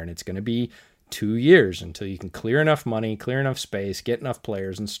from there. And it's going to be 2 years until you can clear enough money, clear enough space, get enough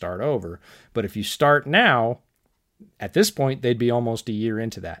players, and start over. But if you start now, at this point, they'd be almost a year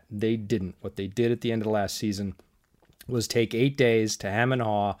into that. They didn't. What they did at the end of the last season was take 8 days to hem and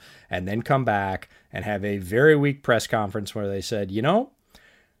haw and then come back and have a very weak press conference where they said,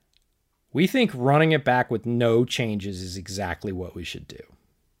 we think running it back with no changes is exactly what we should do.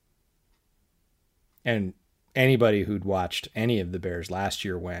 And anybody who'd watched any of the Bears last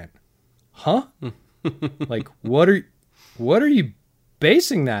year went, huh? Like, what are you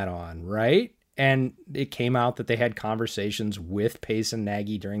basing that on, right? And it came out that they had conversations with Pace and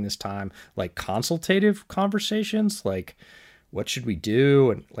Nagy during this time, like consultative conversations, like, what should we do?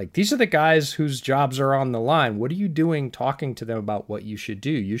 And like, these are the guys whose jobs are on the line. What are you doing talking to them about what you should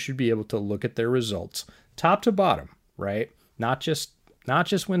do? You should be able to look at their results top to bottom, right? Not just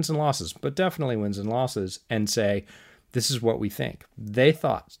wins and losses, but definitely wins and losses, and say, this is what we think. They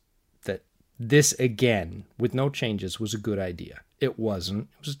thought that this, again, with no changes, was a good idea. It wasn't.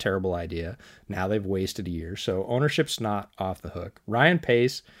 It was a terrible idea. Now they've wasted a year, so ownership's not off the hook. Ryan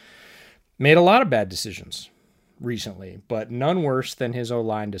Pace made a lot of bad decisions recently, but none worse than his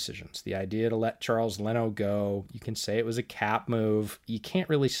O-line decisions. The idea to let Charles Leno go, you can say it was a cap move. You can't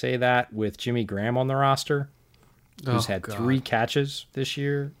really say that with Jimmy Graham on the roster, who's had 3 catches this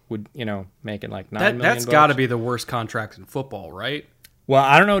year, making like $9 million. That's got to be the worst contract in football, right? Well,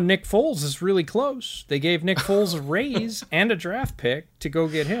 I don't know. Nick Foles is really close. They gave Nick Foles a raise and a draft pick to go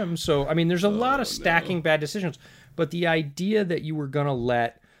get him. So, I mean, there's a lot of stacking bad decisions. But the idea that you were going to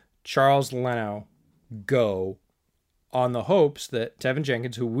let Charles Leno go on the hopes that Tevin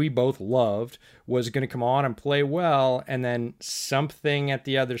Jenkins, who we both loved, was going to come on and play well, and then something at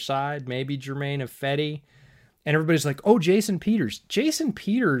the other side, maybe Jermaine Ifedi, and everybody's like, oh, Jason Peters. Jason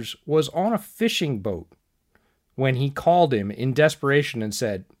Peters was on a fishing boat when he called him in desperation and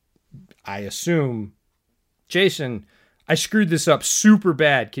said, I assume, Jason, I screwed this up super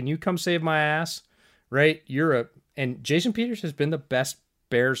bad. Can you come save my ass? Right? And Jason Peters has been the best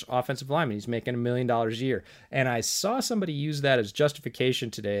Bears offensive lineman. He's making $1 million a year. And I saw somebody use that as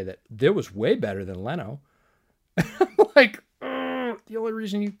justification today that there was way better than Leno. I'm like, the only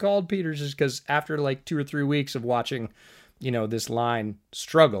reason you called Peters is because after like 2 or 3 weeks of watching, this line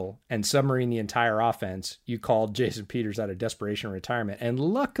struggle and submarine the entire offense, you called Jason Peters out of desperation and retirement. And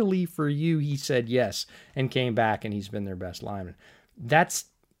luckily for you, he said yes and came back, and he's been their best lineman.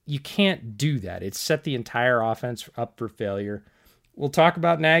 You can't do that. It's set the entire offense up for failure. We'll talk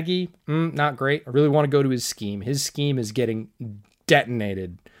about Nagy. Not great. I really want to go to his scheme. His scheme is getting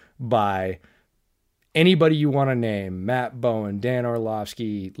detonated by anybody you want to name. Matt Bowen, Dan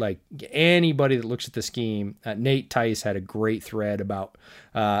Orlovsky, like anybody that looks at the scheme. Nate Tice had a great thread about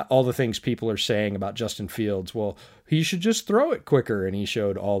all the things people are saying about Justin Fields. Well, he should just throw it quicker. And he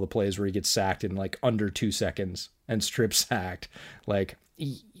showed all the plays where he gets sacked in like under 2 seconds and strip sacked. Like,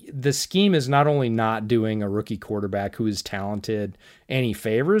 the scheme is not only not doing a rookie quarterback who is talented any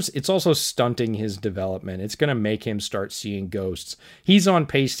favors, it's also stunting his development. It's going to make him start seeing ghosts. He's on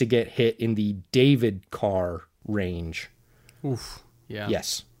pace to get hit in the David Carr range. Oof. Yeah.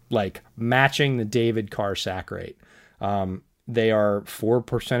 Yes. Like matching the David Carr sack rate. They are 4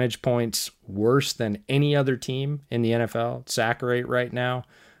 percentage points worse than any other team in the NFL sack rate right now.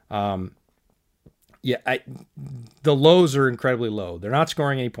 The lows are incredibly low. They're not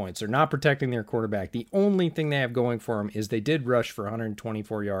scoring any points. They're not protecting their quarterback. The only thing they have going for them is they did rush for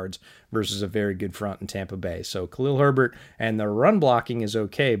 124 yards versus a very good front in Tampa Bay. So Khalil Herbert and the run blocking is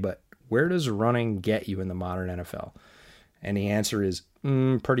okay, but where does running get you in the modern NFL? And the answer is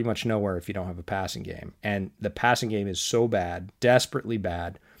pretty much nowhere if you don't have a passing game. And the passing game is so bad, desperately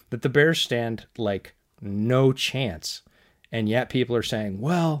bad, that the Bears stand like no chance. And yet people are saying,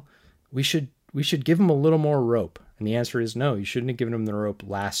 well, we should give him a little more rope. And the answer is no, you shouldn't have given him the rope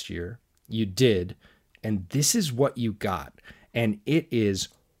last year. You did. And this is what you got. And it is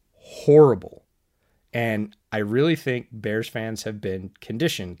horrible. And I really think Bears fans have been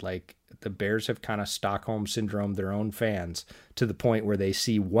conditioned. Like the Bears have kind of Stockholm syndrome their own fans to the point where they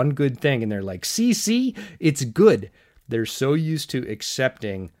see one good thing and they're like, see, it's good. They're so used to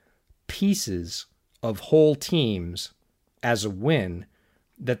accepting pieces of whole teams as a win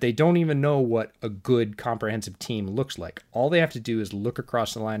that they don't even know what a good comprehensive team looks like. All they have to do is look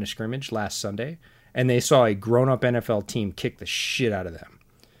across the line of scrimmage last Sunday, and they saw a grown-up NFL team kick the shit out of them.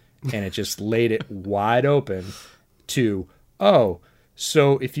 And it just laid it wide open to,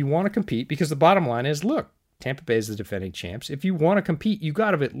 so if you want to compete, because the bottom line is, look, Tampa Bay is the defending champs. If you want to compete, you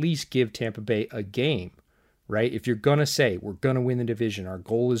got to at least give Tampa Bay a game, right? If you're going to say, we're going to win the division, our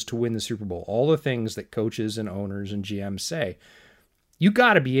goal is to win the Super Bowl, all the things that coaches and owners and GMs say, you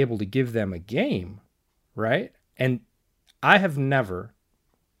got to be able to give them a game, right? And I have never,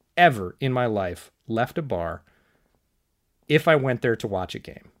 ever in my life left a bar if I went there to watch a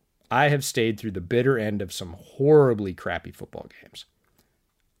game. I have stayed through the bitter end of some horribly crappy football games.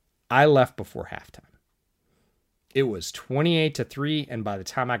 I left before halftime. It was 28-3, and by the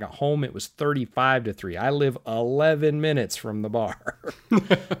time I got home, it was 35-3. I live 11 minutes from the bar,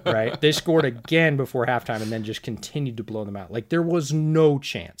 right? They scored again before halftime and then just continued to blow them out. Like, there was no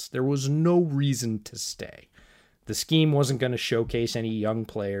chance. There was no reason to stay. The scheme wasn't going to showcase any young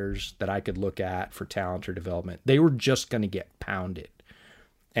players that I could look at for talent or development. They were just going to get pounded,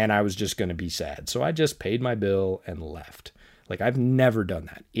 and I was just going to be sad. So I just paid my bill and left. Like, I've never done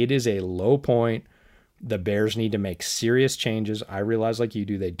that. It is a low point. The Bears need to make serious changes. I realize, like you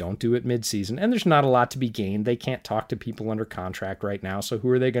do, they don't do it midseason, and there's not a lot to be gained. They can't talk to people under contract right now, so who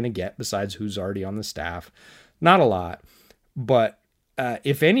are they going to get besides who's already on the staff? Not a lot. But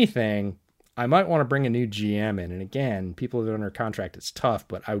if anything, I might want to bring a new GM in. And again, people that are under contract, it's tough,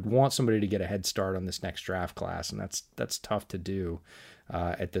 but I would want somebody to get a head start on this next draft class, and that's tough to do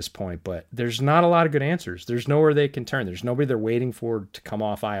at this point. But there's not a lot of good answers. There's nowhere they can turn. There's nobody they're waiting for to come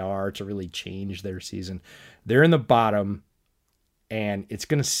off IR to really change their season. They're in the bottom, and it's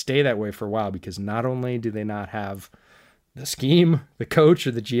going to stay that way for a while because not only do they not have the scheme, the coach,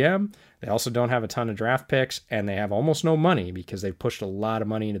 or the GM, they also don't have a ton of draft picks, and they have almost no money because they've pushed a lot of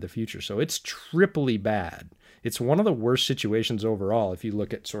money into the future. So it's triply bad. It's one of the worst situations overall if you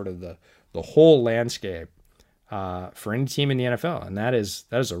look at sort of the whole landscape for any team in the NFL. And that is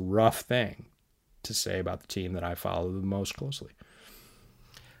a rough thing to say about the team that I follow the most closely.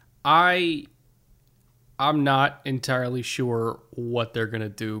 I'm not entirely sure what they're going to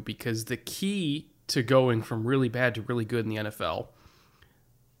do because the key to going from really bad to really good in the NFL,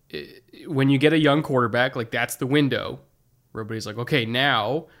 when you get a young quarterback, like that's the window. Everybody's like, okay,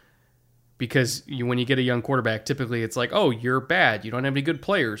 now, because when you get a young quarterback, typically it's like, oh, you're bad. You don't have any good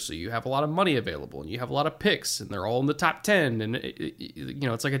players, so you have a lot of money available, and you have a lot of picks, and they're all in the top 10, and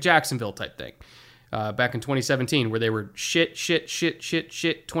it's like a Jacksonville type thing. Back in 2017, where they were shit,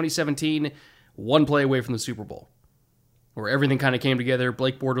 2017, one play away from the Super Bowl, where everything kind of came together.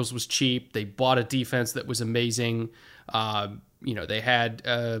 Blake Bortles was cheap. They bought a defense that was amazing. They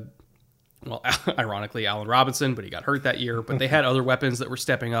had... ironically, Allen Robinson, but he got hurt that year. But they had other weapons that were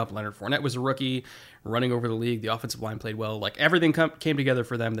stepping up. Leonard Fournette was a rookie, running over the league. The offensive line played well. Like, everything came together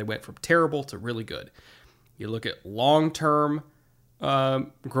for them. They went from terrible to really good. You look at long-term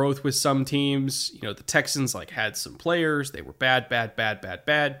growth with some teams. The Texans, had some players. They were bad.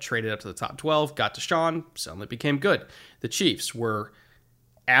 Traded up to the top 12. Got Deshaun. Suddenly became good. The Chiefs were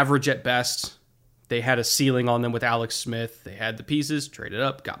average at best. They had a ceiling on them with Alex Smith. They had the pieces, traded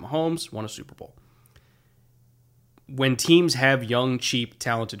up, got Mahomes, won a Super Bowl. When teams have young, cheap,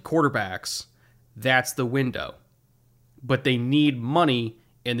 talented quarterbacks, that's the window. But they need money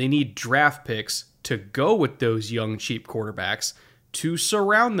and they need draft picks to go with those young, cheap quarterbacks to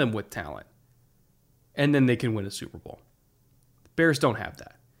surround them with talent. And then they can win a Super Bowl. The Bears don't have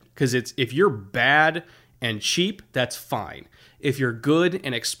that. Because if you're bad and cheap, that's fine. If you're good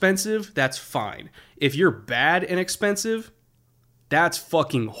and expensive, that's fine. If you're bad and expensive, that's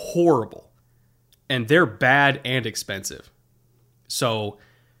fucking horrible. And they're bad and expensive. So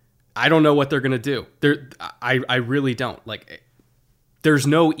I don't know what they're going to do. I really don't. There's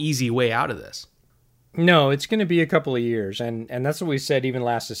no easy way out of this. No, it's going to be a couple of years. And that's what we said even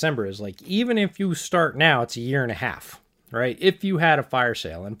last December is even if you start now, it's a year and a half. Right? If you had a fire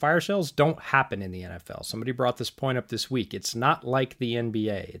sale, and fire sales don't happen in the NFL. Somebody brought this point up this week. It's not like the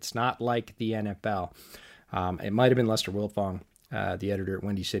NBA. It's not like the NFL. It might have been Lester Wiltfong, the editor at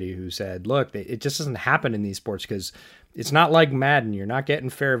Windy City, who said, look, it just doesn't happen in these sports because it's not like Madden. You're not getting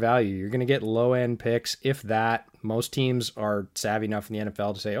fair value. You're going to get low-end picks, if that. Most teams are savvy enough in the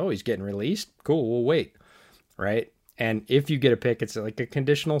NFL to say, oh, he's getting released? Cool, we'll wait. Right? And if you get a pick, it's like a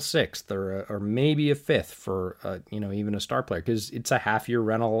conditional sixth or maybe a fifth for, even a star player because it's a half-year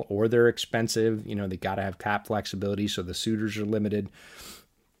rental or they're expensive. They got to have cap flexibility, so the suitors are limited.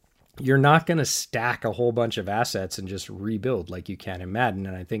 You're not going to stack a whole bunch of assets and just rebuild like you can in Madden,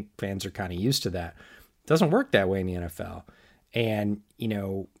 and I think fans are kind of used to that. It doesn't work that way in the NFL. And,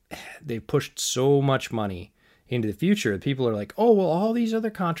 they've pushed so much money into the future. People are like, oh, well, all these other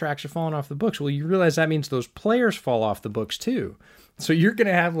contracts are falling off the books. Well, you realize that means those players fall off the books too. So you're going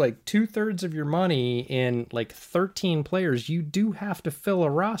to have like 2/3 of your money in like 13 players. You do have to fill a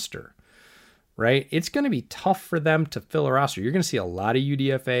roster, right? It's going to be tough for them to fill a roster. You're going to see a lot of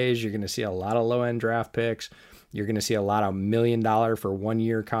UDFAs. You're going to see a lot of low-end draft picks. You're going to see a lot of $1 million for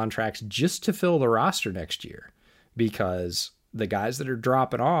 1-year contracts just to fill the roster next year, because the guys that are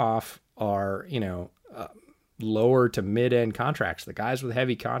dropping off are, lower to mid-end contracts. The guys with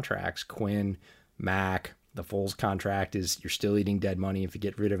heavy contracts, Quinn, Mack, the Foles contract you're still eating dead money if you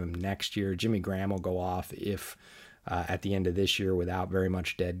get rid of him next year. Jimmy Graham will go off if at the end of this year without very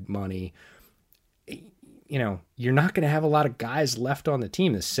much dead money. You're not going to have a lot of guys left on the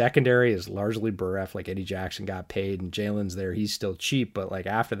team. The secondary is largely bereft. Like Eddie Jackson got paid and Jalen's there. He's still cheap. But like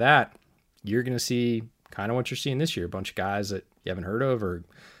after that, you're going to see kind of what you're seeing this year. A bunch of guys that you haven't heard of or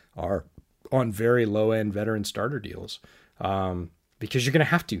are on very low end veteran starter deals. Because you're going to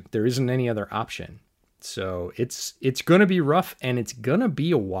have to. There isn't any other option. So it's going to be rough, and it's going to be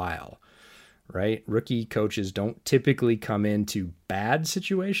a while, right? Rookie coaches don't typically come into bad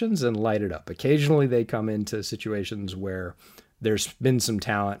situations and light it up. Occasionally they come into situations where there's been some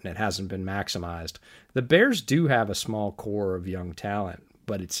talent and it hasn't been maximized. The Bears do have a small core of young talent,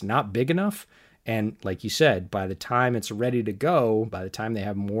 but it's not big enough. And like you said, by the time it's ready to go, by the time they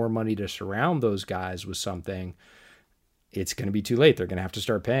have more money to surround those guys with something, it's going to be too late. They're going to have to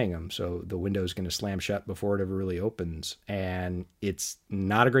start paying them. So the window is going to slam shut before it ever really opens. And it's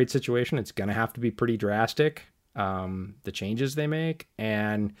not a great situation. It's going to have to be pretty drastic, the changes they make.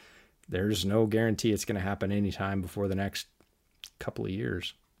 And there's no guarantee it's going to happen anytime before the next couple of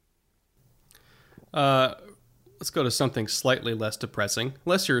years. Let's go to something slightly less depressing.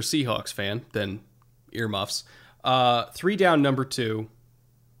 Unless you're a Seahawks fan, then earmuffs. 3 down, number 2.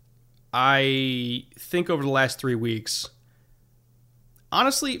 I think over the last 3 weeks,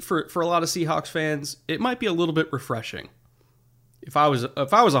 honestly, for a lot of Seahawks fans, it might be a little bit refreshing. If I was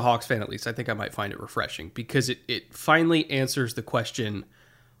a Hawks fan, at least, I think I might find it refreshing because it finally answers the question,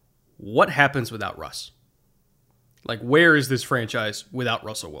 what happens without Russ? Like, where is this franchise without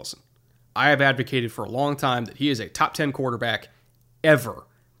Russell Wilson? I have advocated for a long time that he is a top 10 quarterback ever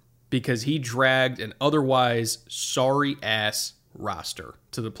because he dragged an otherwise sorry-ass roster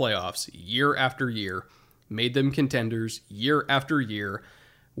to the playoffs year after year, made them contenders year after year,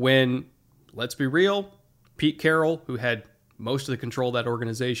 when, let's be real, Pete Carroll, who had most of the control of that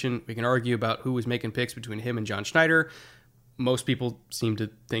organization, we can argue about who was making picks between him and John Schneider. Most people seem to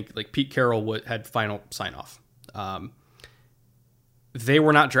think like Pete Carroll had final sign-off. They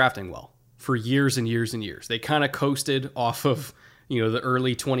were not drafting well for years and years and years. They kind of coasted off of, the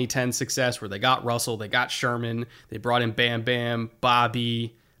early 2010 success where they got Russell, they got Sherman, they brought in Bam Bam,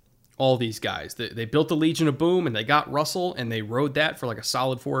 Bobby, all these guys. They built the Legion of Boom and they got Russell and they rode that for like a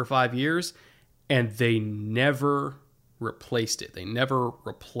solid 4 or 5 years and they never replaced it. They never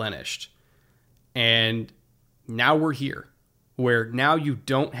replenished. And now we're here where now you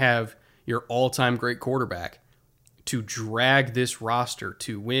don't have your all-time great quarterback to drag this roster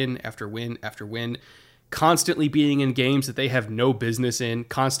to win after win after win, constantly being in games that they have no business in,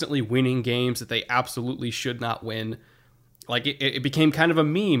 constantly winning games that they absolutely should not win. Like, it became kind of a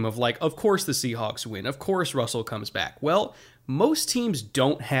meme of like, of course the Seahawks win, of course Russell comes back. Well, most teams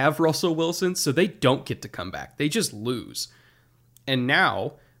don't have Russell Wilson, so they don't get to come back. They just lose. And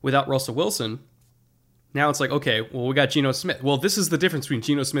now, without Russell Wilson, now it's like, okay, well, we got Geno Smith. Well, this is the difference between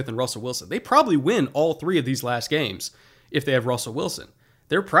Geno Smith and Russell Wilson. They probably win all 3 of these last games if they have Russell Wilson.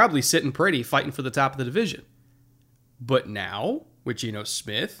 They're probably sitting pretty, fighting for the top of the division. But now, with Geno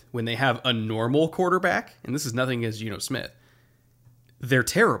Smith, when they have a normal quarterback, and this is nothing against Geno Smith, they're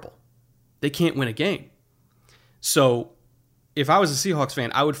terrible. They can't win a game. So, if I was a Seahawks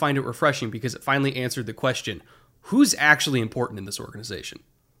fan, I would find it refreshing because it finally answered the question, who's actually important in this organization?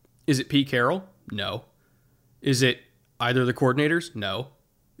 Is it Pete Carroll? No. Is it either of the coordinators? No.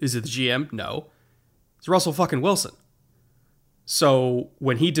 Is it the GM? No. It's Russell fucking Wilson. So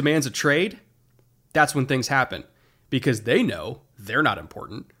when he demands a trade, that's when things happen because they know they're not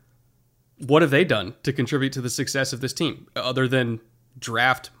important. What have they done to contribute to the success of this team other than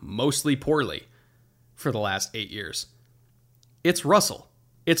draft mostly poorly for the last 8 years? It's Russell.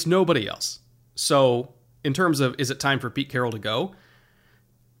 It's nobody else. So in terms of, is it time for Pete Carroll to go?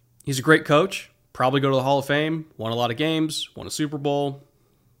 He's a great coach. Probably go to the Hall of Fame. Won a lot of games. Won a Super Bowl.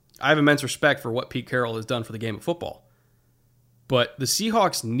 I have immense respect for what Pete Carroll has done for the game of football. But the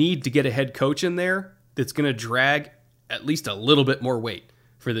Seahawks need to get a head coach in there that's going to drag at least a little bit more weight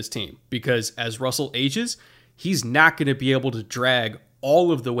for this team. Because as Russell ages, he's not going to be able to drag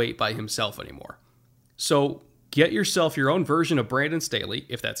all of the weight by himself anymore. So get yourself your own version of Brandon Staley,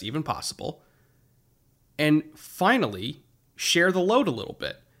 if that's even possible. And finally, share the load a little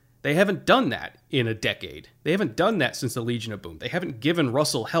bit. They haven't done that in a decade. They haven't done that since the Legion of Boom. They haven't given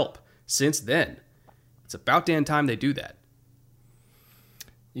Russell help since then. It's about damn time they do that.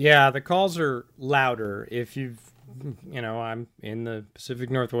 Yeah, the calls are louder. If I'm in the Pacific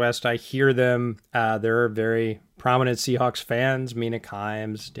Northwest, I hear them. There are very prominent Seahawks fans, Mina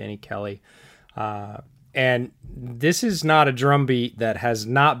Kimes, Danny Kelly. And this is not a drumbeat that has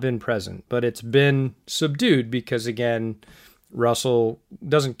not been present, but it's been subdued because, again, Russell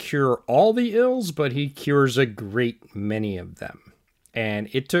doesn't cure all the ills, but he cures a great many of them. And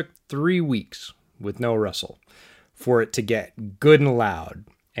it took 3 weeks with no Russell for it to get good and loud.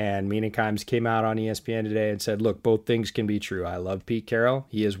 And Mina Kimes came out on ESPN today and said, look, both things can be true. I love Pete Carroll.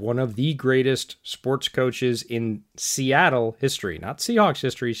 He is one of the greatest sports coaches in Seattle history, not Seahawks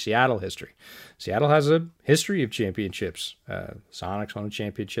history, Seattle history. Seattle has a history of championships. Sonics won a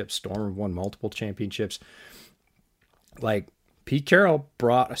championship. Storm won multiple championships. Like, Pete Carroll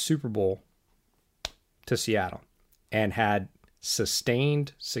brought a Super Bowl to Seattle and had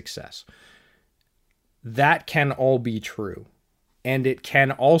sustained success. That can all be true. And it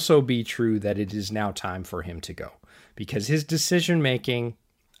can also be true that it is now time for him to go, because his decision-making,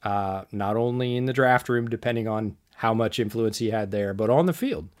 not only in the draft room, depending on how much influence he had there, but on the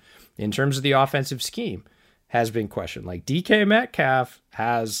field, in terms of the offensive scheme, has been questioned. Like, DK Metcalf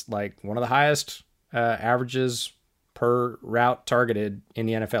has like one of the highest averages per route targeted in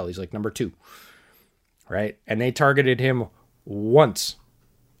the NFL. He's like number 2, right? And they targeted him once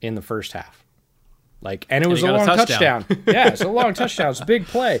in the first half. Like, and it was a long touchdown. Yeah, it's a long touchdown. It's a big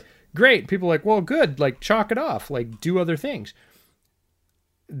play. Great. People are like, well, good. Like, chalk it off. Like, do other things.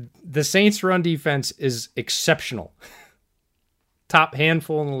 The Saints' run defense is exceptional. Top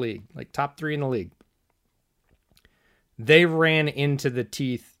handful in the league. Like, top 3 in the league. They ran into the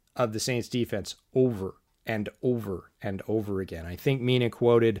teeth of the Saints' defense over and over and over again. I think Mina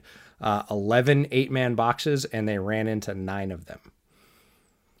quoted 11 8-man boxes, and they ran into 9 of them,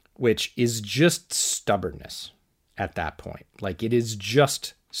 which is just stubbornness at that point. Like, it is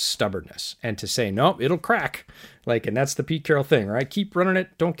just stubbornness. And to say, nope, it'll crack. Like, and that's the Pete Carroll thing, right? Keep running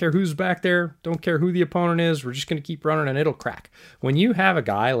it. Don't care who's back there. Don't care who the opponent is. We're just going to keep running and it'll crack. When you have a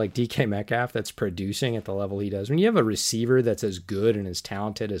guy like DK Metcalf that's producing at the level he does, when you have a receiver that's as good and as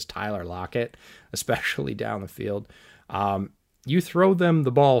talented as Tyler Lockett, especially down the field, you throw them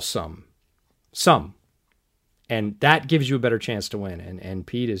the ball some. And that gives you a better chance to win. And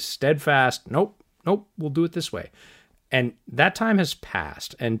Pete is steadfast. Nope, we'll do it this way. And that time has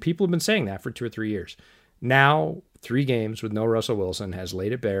passed. And people have been saying that for 2 or 3 years. Now, 3 games with no Russell Wilson has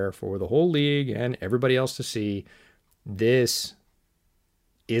laid it bare for the whole league and everybody else to see. This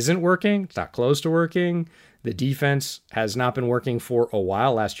isn't working. It's not close to working. The defense has not been working for a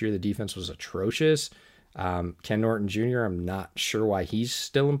while. Last year, the defense was atrocious. Ken Norton Jr., I'm not sure why he's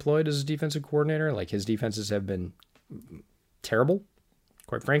still employed as a defensive coordinator. Like, his defenses have been terrible,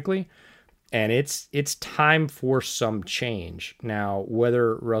 quite frankly. And it's time for some change. Now,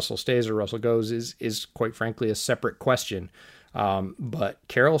 whether Russell stays or Russell goes is quite frankly a separate question. But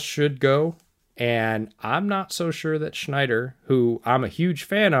Carroll should go. And I'm not so sure that Schneider, who I'm a huge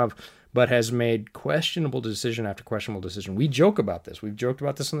fan of, but has made questionable decision after questionable decision. We joke about this. We've joked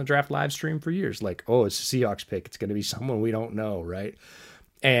about this on the draft live stream for years. Like, oh, it's a Seahawks pick. It's going to be someone we don't know, right?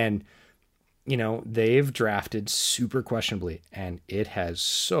 And, you know, they've drafted super questionably, and it has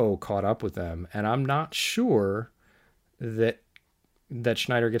so caught up with them. And I'm not sure that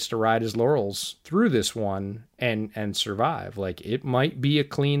Schneider gets to ride his laurels through this one and survive. Like, it might be a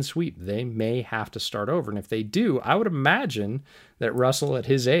clean sweep. They may have to start over. And if they do, I would imagine that Russell at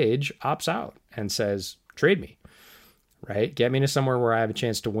his age opts out and says, trade me, right? Get me to somewhere where I have a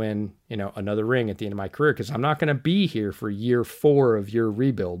chance to win, you know, another ring at the end of my career. Cause I'm not going to be here for year 4 of your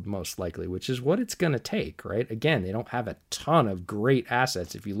rebuild, most likely, which is what it's going to take, right? Again, they don't have a ton of great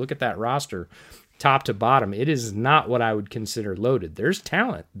assets. If you look at that roster, top to bottom, it is not what I would consider loaded. There's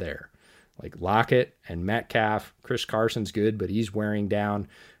talent there, like Lockett and Metcalf. Chris Carson's good, but he's wearing down.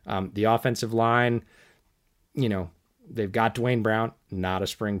 The offensive line, you know, they've got Dwayne Brown, not a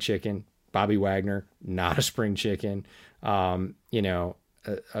spring chicken. Bobby Wagner, not a spring chicken. You know,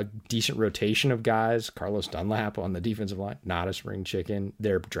 a decent rotation of guys. Carlos Dunlap on the defensive line, not a spring chicken.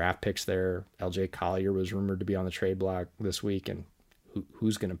 Their draft picks there. LJ Collier was rumored to be on the trade block this week, and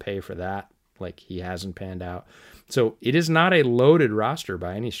who's going to pay for that? Like, he hasn't panned out. So it is not a loaded roster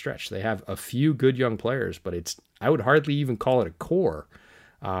by any stretch. They have a few good young players, but I would hardly even call it a core.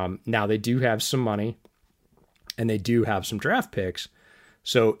 Now they do have some money. and they do have some draft picks.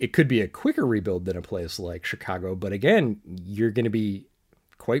 So it could be a quicker rebuild than a place like Chicago. But again, you're going to be,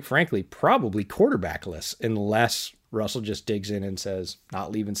 quite frankly, probably quarterbackless unless Russell just digs in and says,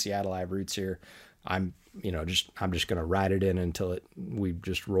 not leaving Seattle, I have roots here. I'm just going to ride it in until we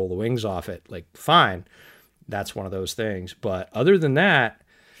just roll the wings off it. Like, fine. That's one of those things. But other than that,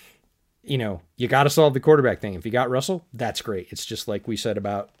 you got to solve the quarterback thing. If you got Russell, that's great. It's just like we said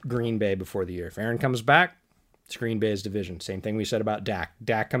about Green Bay before the year. If Aaron comes back, it's Green Bay's division. Same thing we said about Dak.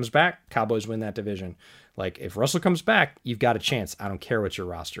 Dak comes back, Cowboys win that division. Like, if Russell comes back, you've got a chance. I don't care what your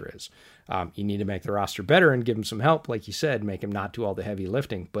roster is. You need to make the roster better and give him some help, like you said, make him not do all the heavy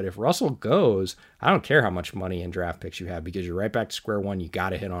lifting. But if Russell goes, I don't care how much money and draft picks you have, because you're right back to square one. You got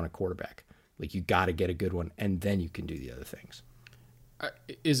to hit on a quarterback. Like, you got to get a good one, and then you can do the other things.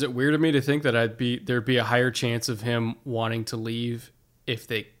 Is it weird of me to think that there'd be a higher chance of him wanting to leave if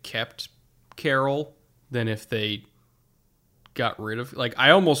they kept Carroll than if they got rid of? Like,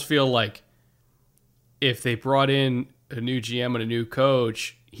 I almost feel like if they brought in a new GM and a new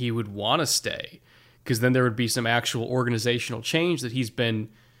coach, he would want to stay, because then there would be some actual organizational change that he's been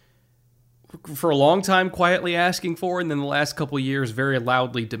for a long time quietly asking for, and then the last couple of years very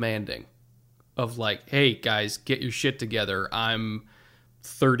loudly demanding of, like, hey guys, get your shit together. I'm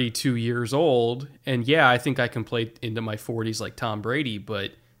 32 years old, and yeah, I think I can play into my 40s like Tom Brady,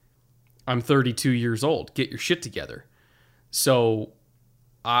 but I'm 32 years old. Get your shit together. So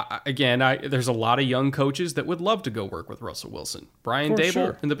there's a lot of young coaches that would love to go work with Russell Wilson. Brian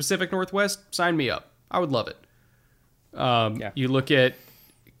Daboll in the Pacific Northwest, sign me up. I would love it. You look at,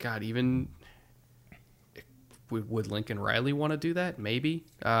 God, even would Lincoln Riley want to do that? Maybe.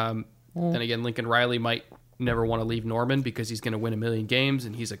 Then again, Lincoln Riley might never want to leave Norman because he's going to win a million games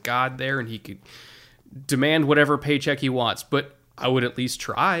and he's a god there and he could demand whatever paycheck he wants. But I would at least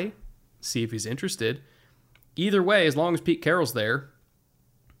try, see if he's interested. Either way, as long as Pete Carroll's there,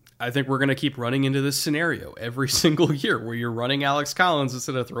 I think we're going to keep running into this scenario every single year where you're running Alex Collins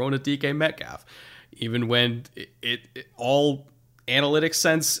instead of throwing a DK Metcalf, even when it all analytics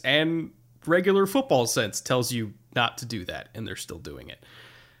sense and regular football sense tells you not to do that, and they're still doing it.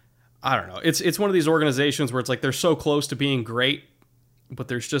 I don't know. It's one of these organizations where it's like they're so close to being great, but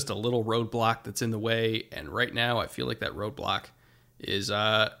there's just a little roadblock that's in the way, and right now I feel like that roadblock is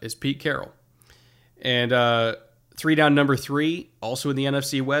Pete Carroll. And 3 down, number 3, also in the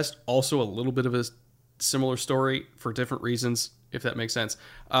NFC West, also a little bit of a similar story for different reasons, if that makes sense.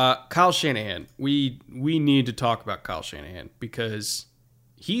 Kyle Shanahan. We need to talk about Kyle Shanahan because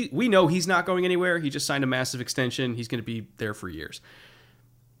we know he's not going anywhere. He just signed a massive extension. He's going to be there for years.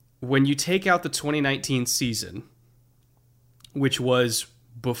 When you take out the 2019 season, which was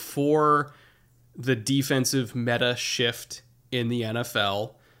before the defensive meta shift in the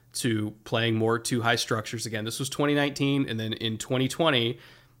NFL to playing more two high structures again. This was 2019, and then in 2020,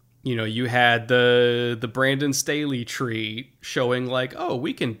 you had the Brandon Staley tree showing like, oh,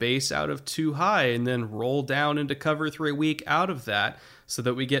 we can base out of too high and then roll down into cover 3 week out of that so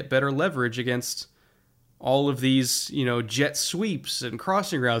that we get better leverage against all of these, jet sweeps and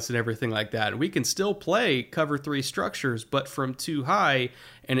crossing routes and everything like that. And we can still play cover 3 structures, but from too high,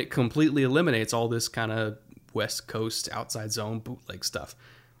 and it completely eliminates all this kind of West Coast outside zone bootleg stuff.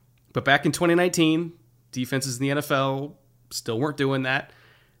 But back in 2019, defenses in the NFL still weren't doing that,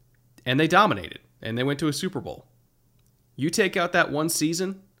 and they dominated, and they went to a Super Bowl. You take out that one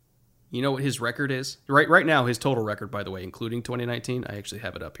season, you know what his record is? Right now, his total record, by the way, including 2019, I actually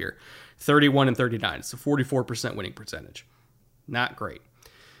have it up here, 31-39. It's a 44% winning percentage. Not great.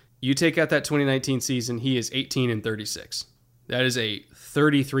 You take out that 2019 season, he is 18-36. That is a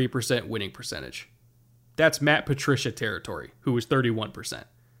 33% winning percentage. That's Matt Patricia territory, who was 31%.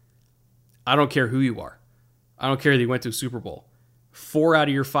 I don't care who you are. I don't care that you went to a Super Bowl. 4 out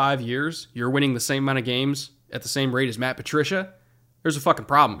of your 5 years, you're winning the same amount of games at the same rate as Matt Patricia. There's a fucking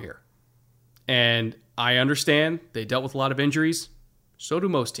problem here. And I understand they dealt with a lot of injuries. So do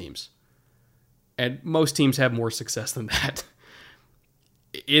most teams. And most teams have more success than that.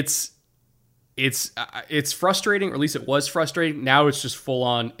 It's frustrating, or at least it was frustrating. Now it's just full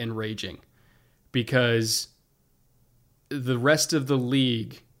on enraging because the rest of the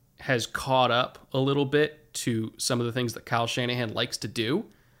league has caught up a little bit to some of the things that Kyle Shanahan likes to do,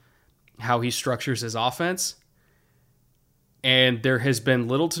 how he structures his offense. And there has been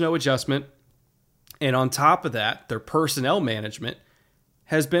little to no adjustment. And on top of that, their personnel management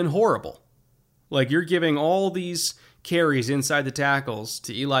has been horrible. Like, you're giving all these carries inside the tackles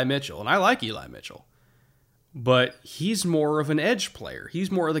to Eli Mitchell. And I like Eli Mitchell. But he's more of an edge player.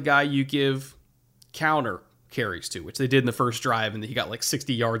 He's more of the guy you give counter carries to, which they did in the first drive, and he got like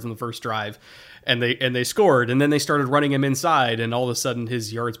 60 yards in the first drive, and they scored, and then they started running him inside, and all of a sudden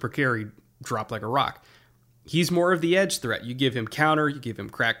his yards per carry dropped like a rock. He's more of the edge threat. You give him counter, you give him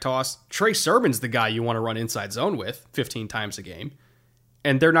crack toss. Trey Sermon's the guy you want to run inside zone with 15 times a game,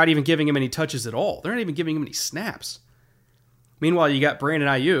 and they're not even giving him any touches at all. They're not even giving him any snaps. Meanwhile, you got Brandon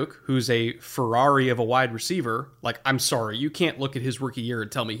Ayuk, who's a Ferrari of a wide receiver. Like, I'm sorry, you can't look at his rookie year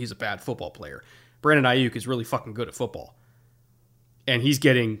and tell me he's a bad football player. Brandon Ayuk is really fucking good at football. And he's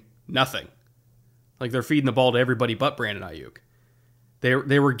getting nothing. Like, they're feeding the ball to everybody but Brandon Ayuk.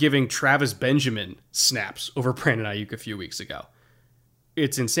 They were giving Travis Benjamin snaps over Brandon Ayuk a few weeks ago.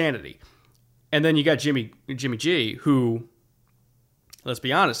 It's insanity. And then you got Jimmy G, who, let's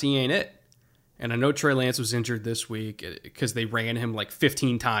be honest, he ain't it. And I know Trey Lance was injured this week because they ran him like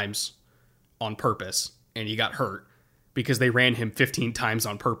 15 times on purpose, and he got hurt because they ran him 15 times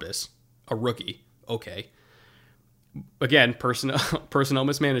on purpose. A rookie. Okay. Again, personnel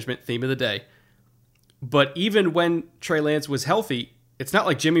mismanagement, theme of the day. But even when Trey Lance was healthy, it's not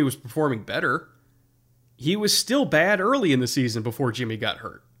like Jimmy was performing better. He was still bad early in the season before Jimmy got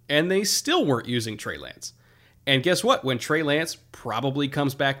hurt, and they still weren't using Trey Lance. And guess what? When Trey Lance probably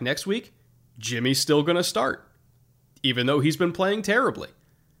comes back next week, Jimmy's still going to start, even though he's been playing terribly.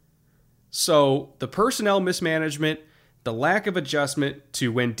 So the personnel mismanagement, the lack of adjustment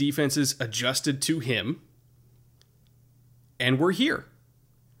to when defenses adjusted to him, and we're here.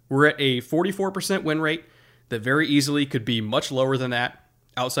 We're at a 44% win rate that very easily could be much lower than that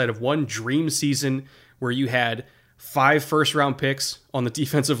outside of one dream season where you had 5 first-round picks on the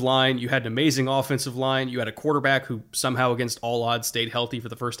defensive line, you had an amazing offensive line, you had a quarterback who somehow against all odds stayed healthy for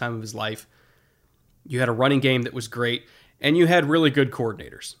the first time of his life, you had a running game that was great, and you had really good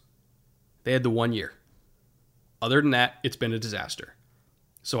coordinators. They had the 1 year. Other than that, it's been a disaster.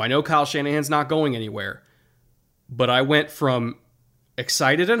 So I know Kyle Shanahan's not going anywhere, but I went from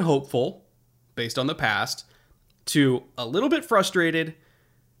excited and hopeful, based on the past, to a little bit frustrated,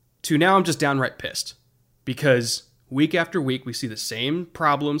 to now I'm just downright pissed. Because week after week, we see the same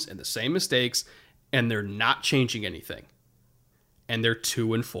problems and the same mistakes, and they're not changing anything. And they're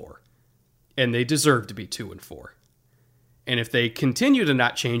 2-4. And they deserve to be 2-4. And if they continue to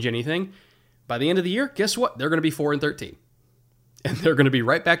not change anything, by the end of the year, guess what? They're going to be 4-13. And they're going to be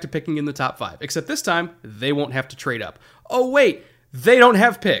right back to picking in the top 5. Except this time, they won't have to trade up. Oh, wait, they don't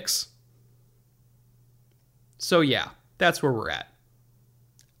have picks. So yeah, that's where we're at.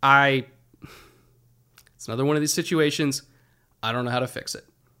 It's another one of these situations. I don't know how to fix it.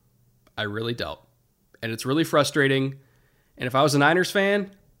 I really don't. And it's really frustrating. And if I was a Niners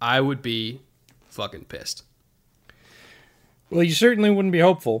fan, I would be fucking pissed. Well, you certainly wouldn't be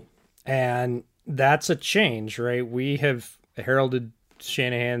hopeful. And that's a change, right? We have heralded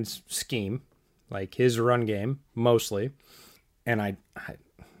Shanahan's scheme, like his run game, mostly. And I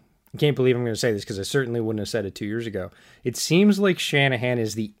can't believe I'm going to say this because I certainly wouldn't have said it 2 years ago. It seems like Shanahan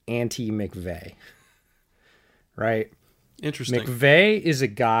is the anti-McVay, right? Interesting. McVay is a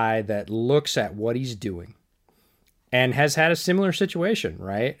guy that looks at what he's doing and has had a similar situation,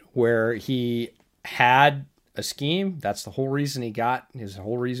 right? Where he had a scheme. That's the whole reason he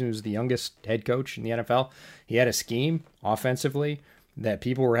was the youngest head coach in the NFL. He had a scheme offensively that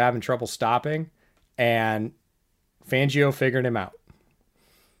people were having trouble stopping, and Fangio figured him out,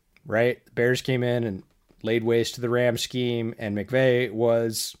 right? The Bears came in and laid waste to the Rams scheme, and McVay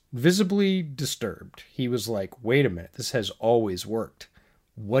was visibly disturbed. He was like, wait a minute, this has always worked.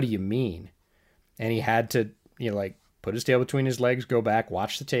 What do you mean? And he had to, put his tail between his legs, go back,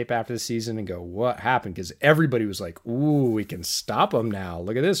 watch the tape after the season, and go, what happened? Because everybody was like, ooh, we can stop him now.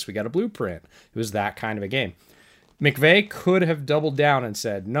 Look at this. We got a blueprint. It was that kind of a game. McVay could have doubled down and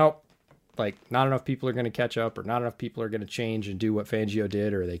said, nope, not enough people are going to catch up, or not enough people are going to change and do what Fangio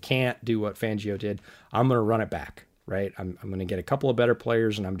did, or they can't do what Fangio did. I'm going to run it back, right? I'm going to get a couple of better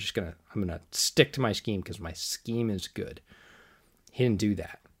players, and I'm going to stick to my scheme because my scheme is good. He didn't do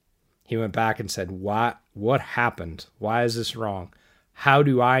that. He went back and said, what happened? Why is this wrong? How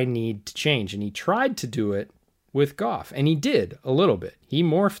do I need to change? And he tried to do it with Goff, and he did a little bit. He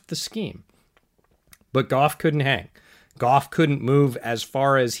morphed the scheme, but Goff couldn't hang. Goff couldn't move as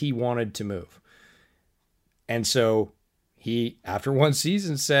far as he wanted to move. And so he, after one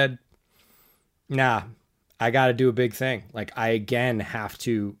season, said, nah, I got to do a big thing. I again have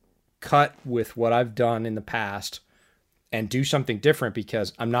to cut with what I've done in the past and do something different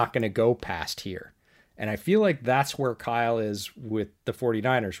because I'm not going to go past here. And I feel like that's where Kyle is with the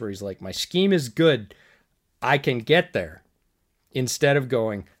 49ers, where he's like, my scheme is good. I can get there. Instead of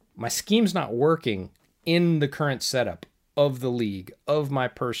going, my scheme's not working in the current setup. of the league, of my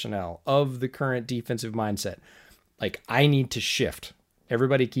personnel, of the current defensive mindset. Like, I need to shift.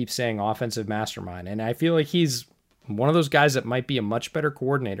 Everybody keeps saying offensive mastermind, and I feel like he's one of those guys that might be a much better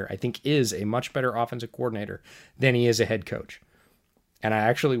coordinator. I think is a much better offensive coordinator than he is a head coach. And I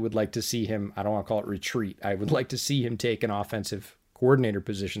actually would like to see him, I don't want to call it retreat. I would like to see him take an offensive coordinator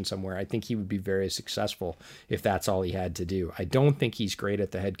position somewhere. I think he would be very successful if that's all he had to do. I don't think he's great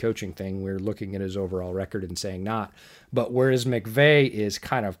at the head coaching thing. We're looking at his overall record and saying not. But whereas McVay is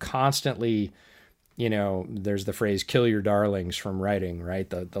kind of constantly, there's the phrase, kill your darlings from writing, right?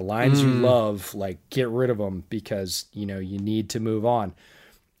 The lines you love, like, get rid of them because, you need to move on.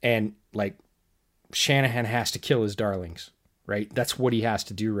 And, like, Shanahan has to kill his darlings. Right? That's what he has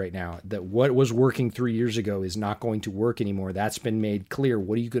to do right now. That what was working 3 years ago is not going to work anymore. That's been made clear.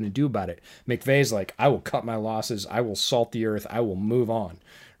 What are you going to do about it? McVay's like, I will cut my losses. I will salt the earth. I will move on,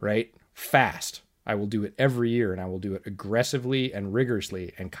 right? Fast. I will do it every year, and I will do it aggressively and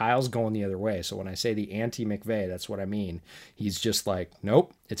rigorously. And Kyle's going the other way. So when I say the anti-McVay, that's what I mean. He's just like,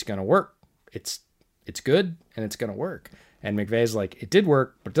 nope, it's going to work. It's good, and it's going to work. And McVay's like, it did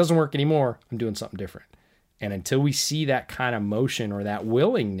work, but it doesn't work anymore. I'm doing something different. And until we see that kind of motion or that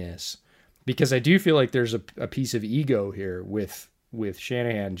willingness, because I do feel like there's a piece of ego here with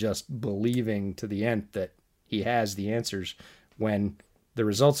Shanahan just believing to the end that he has the answers when the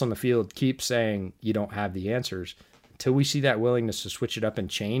results on the field keep saying you don't have the answers. Until we see that willingness to switch it up and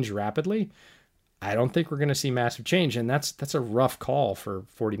change rapidly, I don't think we're going to see massive change. And that's a rough call for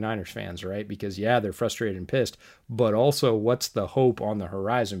 49ers fans, right? Because, yeah, they're frustrated and pissed, but also what's the hope on the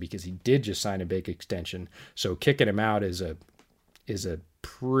horizon? Because he did just sign a big extension. So kicking him out is a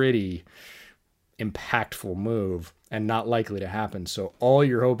pretty impactful move and not likely to happen. So all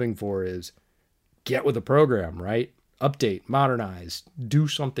you're hoping for is get with the program, right? Update, modernize, do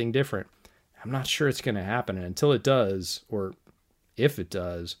something different. I'm not sure it's going to happen. And until it does, or if it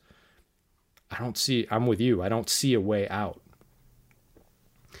does, I'm with you. I don't see a way out.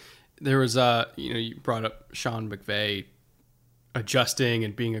 There was, you brought up Sean McVay adjusting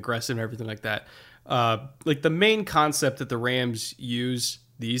and being aggressive and everything like that. Like the main concept that the Rams use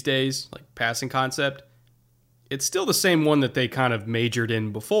these days, like passing concept, it's still the same one that they kind of majored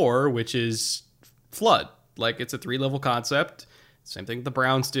in before, which is flood. Like it's a 3-level concept. Same thing the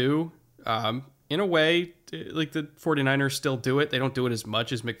Browns do. In a way, like the 49ers still do it. They don't do it as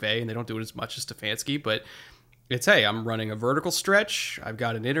much as McVay, and they don't do it as much as Stefanski, but it's, hey, I'm running a vertical stretch. I've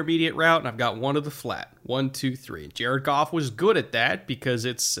got an intermediate route, and I've got one of the flat. 1, 2, 3. Jared Goff was good at that because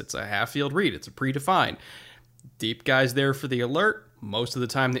it's a half-field read. It's a predefined. Deep guys there for the alert. Most of the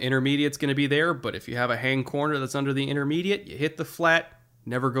time, the intermediate's going to be there, but if you have a hang corner that's under the intermediate, you hit the flat,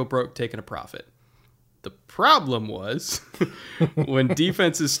 never go broke taking a profit. The problem was when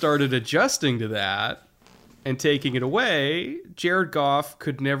defenses started adjusting to that and taking it away, Jared Goff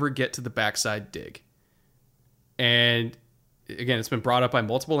could never get to the backside dig. And again, it's been brought up by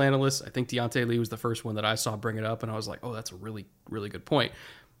multiple analysts. I think Deontay Lee was the first one that I saw bring it up, and I was like, oh, that's a really, really good point.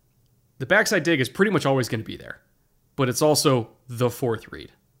 The backside dig is pretty much always going to be there, but it's also the fourth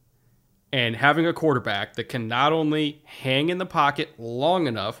read. And having a quarterback that can not only hang in the pocket long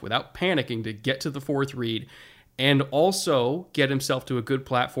enough without panicking to get to the fourth read, and also get himself to a good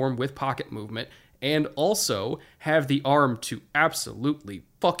platform with pocket movement, and also have the arm to absolutely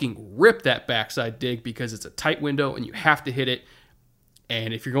fucking rip that backside dig because it's a tight window and you have to hit it.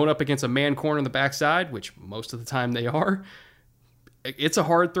 And if you're going up against a man corner on the backside, which most of the time they are, it's a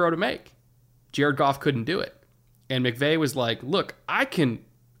hard throw to make. Jared Goff couldn't do it. And McVay was like, look, I can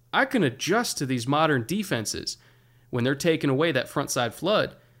adjust to these modern defenses when they're taking away that front side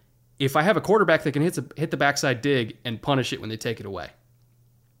flood if I have a quarterback that can hit the backside dig and punish it when they take it away.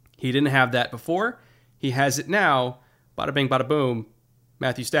 He didn't have that before. He has it now. Bada bing, bada boom.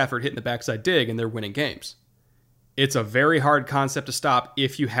 Matthew Stafford hitting the backside dig, and they're winning games. It's a very hard concept to stop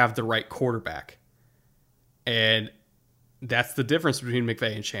if you have the right quarterback. And that's the difference between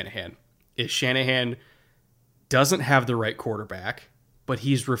McVay and Shanahan. Is Shanahan doesn't have the right quarterback, but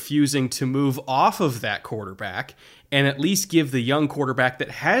he's refusing to move off of that quarterback and at least give the young quarterback that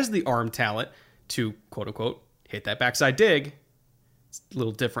has the arm talent to, quote unquote, hit that backside dig. It's a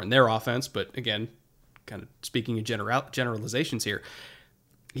little different in their offense, but again, kind of speaking in generalizations here,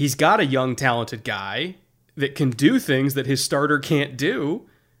 he's got a young, talented guy that can do things that his starter can't do,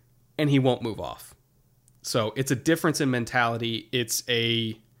 and he won't move off. So it's a difference in mentality. It's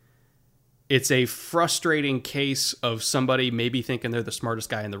a frustrating case of somebody maybe thinking they're the smartest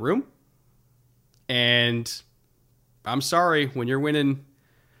guy in the room. And I'm sorry, when you're winning,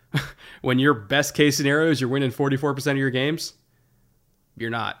 when your best case scenario is you're winning 44% of your games, you're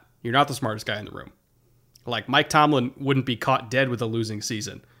not the smartest guy in the room. Like, Mike Tomlin wouldn't be caught dead with a losing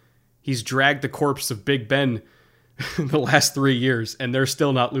season. He's dragged the corpse of Big Ben the last 3 years, and they're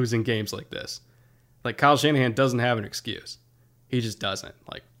still not losing games like this. Like, Kyle Shanahan doesn't have an excuse. He just doesn't.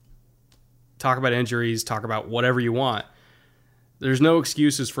 Like, talk about injuries, talk about whatever you want. There's no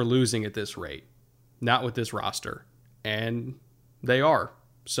excuses for losing at this rate. Not with this roster. And they are.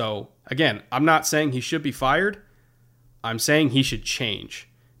 So, again, I'm not saying he should be fired. I'm saying he should change.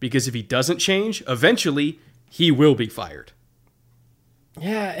 Because if he doesn't change, eventually he will be fired.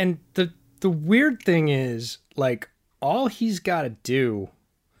 Yeah, and the weird thing is, like, all he's got to do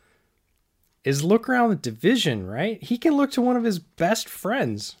is look around the division, right? He can look to one of his best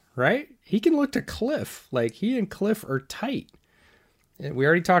friends, right? He can look to Cliff. Like, he and Cliff are tight. We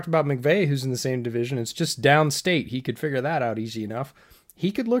already talked about McVay, who's in the same division. It's just downstate. He could figure that out easy enough.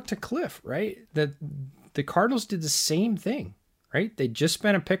 He could look to Cliff, right? The Cardinals did the same thing, right? They just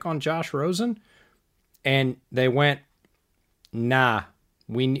spent a pick on Josh Rosen, and they went, nah,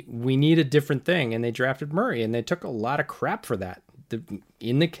 we need a different thing, and they drafted Murray, and they took a lot of crap for that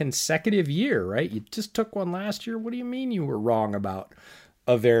in the consecutive year, right? You just took one last year. What do you mean you were wrong about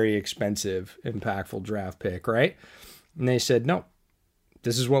a very expensive, impactful draft pick, right? And they said, no,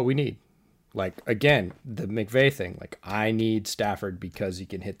 this is what we need. Like, again, the McVay thing, like, I need Stafford because he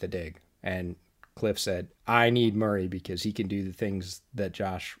can hit the dig. And Cliff said, I need Murray because he can do the things that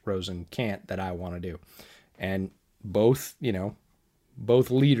Josh Rosen can't, that I want to do. And both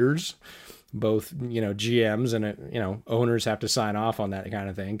leaders, both, GMs and, owners have to sign off on that kind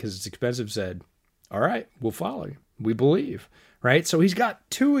of thing because it's expensive, said, all right, we'll follow you. We believe, right? So he's got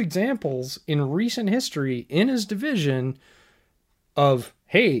two examples in recent history in his division of,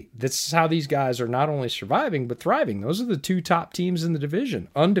 hey, this is how these guys are not only surviving, but thriving. Those are the two top teams in the division,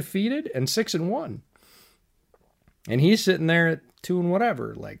 undefeated and 6-1. And he's sitting there at 2 and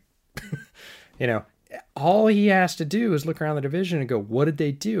whatever. Like, all he has to do is look around the division and go, what did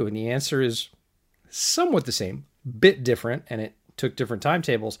they do? And the answer is somewhat the same, bit different, and it took different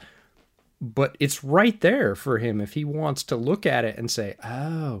timetables. But it's right there for him if he wants to look at it and say,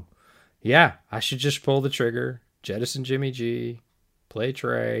 oh, yeah, I should just pull the trigger, jettison Jimmy G, play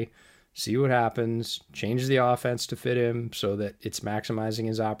Trey, see what happens, change the offense to fit him so that it's maximizing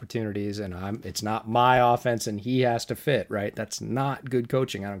his opportunities, and it's not my offense and he has to fit, right? That's not good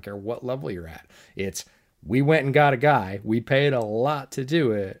coaching. I don't care what level you're at. It's, we went and got a guy. We paid a lot to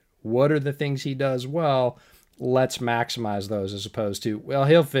do it. What are the things he does well? Let's maximize those, as opposed to, well,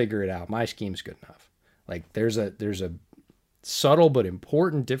 he'll figure it out. My scheme's good enough. Like, there's a subtle but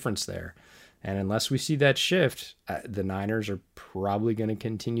important difference there. And unless we see that shift, the Niners are probably going to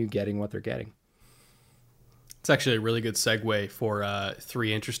continue getting what they're getting. It's actually a really good segue for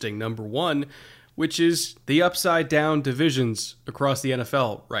three interesting. Number one, which is the upside down divisions across the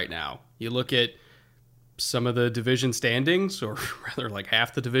NFL right now. You look at some of the division standings, or rather like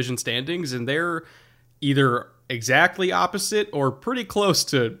half the division standings, and they're either exactly opposite or pretty close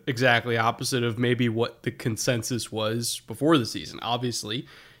to exactly opposite of maybe what the consensus was before the season. Obviously,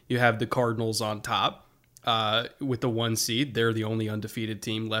 you have the Cardinals on top with the 1 seed. They're the only undefeated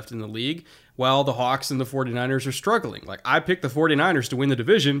team left in the league, while the Hawks and the 49ers are struggling. Like, I picked the 49ers to win the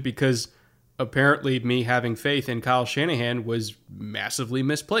division because apparently me having faith in Kyle Shanahan was massively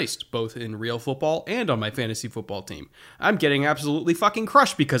misplaced, both in real football and on my fantasy football team. I'm getting absolutely fucking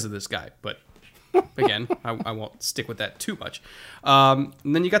crushed because of this guy, but again, I won't stick with that too much. And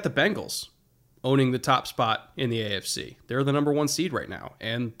then you got the Bengals owning the top spot in the AFC. They're the number 1 seed right now,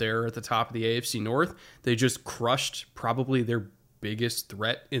 and they're at the top of the AFC North. They just crushed probably their biggest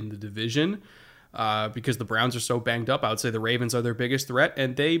threat in the division because the Browns are so banged up. I would say the Ravens are their biggest threat,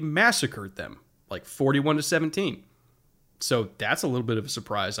 and they massacred them, like 41-17. So that's a little bit of a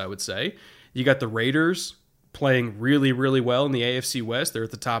surprise, I would say. You got the Raiders playing really, really well in the AFC West. They're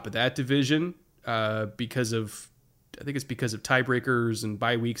at the top of that division because of tiebreakers and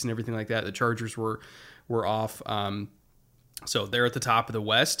bye weeks and everything like that. The Chargers were off. So they're at the top of the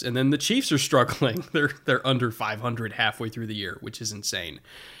West. And then the Chiefs are struggling. They're under 500 halfway through the year, which is insane.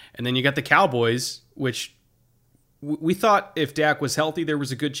 And then you got the Cowboys, which we thought if Dak was healthy, there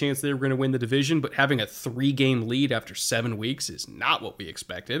was a good chance they were going to win the division. But having a 3-game lead after 7 weeks is not what we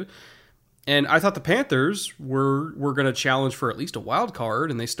expected. And I thought the Panthers were going to challenge for at least a wild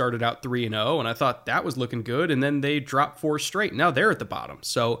card, and they started out 3-0, and I thought that was looking good, and then they dropped 4 straight. Now they're at the bottom.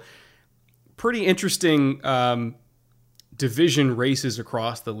 So pretty interesting division races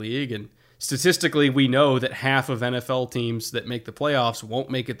across the league, and statistically we know that half of NFL teams that make the playoffs won't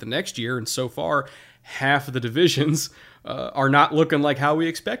make it the next year, and so far half of the divisions are not looking like how we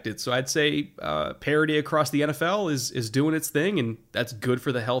expected. So I'd say parity across the NFL is doing its thing, and that's good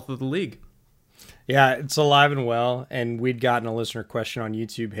for the health of the league. Yeah, it's alive and well. And we'd gotten a listener question on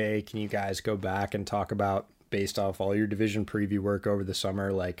YouTube. Hey, can you guys go back and talk about, based off all your division preview work over the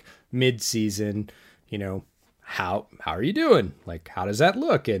summer, like mid-season, how are you doing? Like, how does that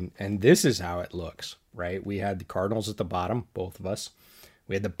look? And this is how it looks, right? We had the Cardinals at the bottom, both of us.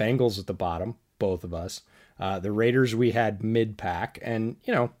 We had the Bengals at the bottom, both of us. The Raiders we had mid-pack. And,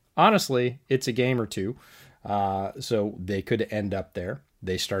 honestly, it's a game or two. So they could end up there.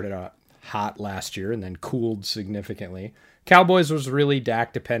 They started out hot last year and then cooled significantly. Cowboys was really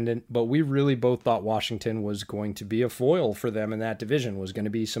Dak dependent, but we really both thought Washington was going to be a foil for them in that division, was going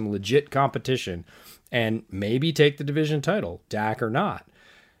to be some legit competition and maybe take the division title, Dak or not.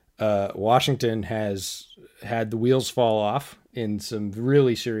 Washington has had the wheels fall off in some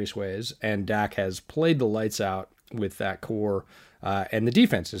really serious ways, and Dak has played the lights out with that core, and the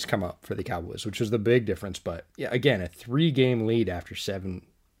defense has come up for the Cowboys, which was the big difference. But yeah, again, a 3-game lead after 7.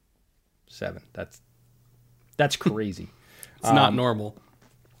 That's crazy. It's not normal.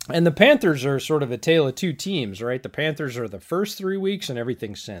 And the Panthers are sort of a tale of two teams, right? The Panthers are the first 3 weeks and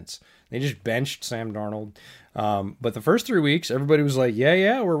everything since. They just benched Sam Darnold. But the first 3 weeks, everybody was like,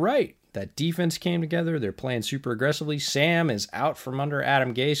 yeah, we're right. That defense came together. They're playing super aggressively. Sam is out from under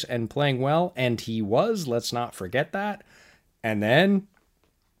Adam Gase and playing well, and he was. Let's not forget that. And then,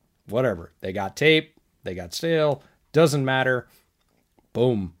 whatever. They got tape. They got stale. Doesn't matter.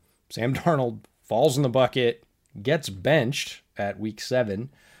 Boom. Sam Darnold falls in the bucket, gets benched at week 7,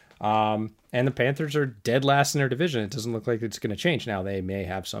 and the Panthers are dead last in their division. It doesn't look like it's going to change. Now, they may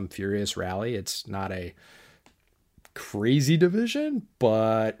have some furious rally. It's not a crazy division,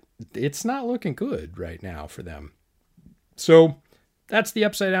 but it's not looking good right now for them. So that's the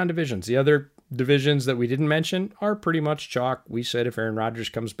upside down divisions. The other divisions that we didn't mention are pretty much chalk. We said if Aaron Rodgers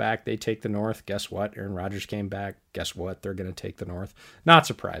comes back, they take the North. Guess what? Aaron Rodgers came back. Guess what? They're going to take the North. Not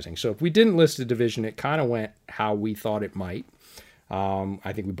surprising. So if we didn't list a division, it kind of went how we thought it might.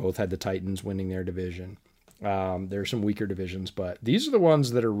 I think we both had the Titans winning their division. There are some weaker divisions, but these are the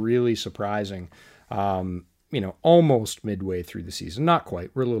ones that are really surprising. Almost midway through the season. Not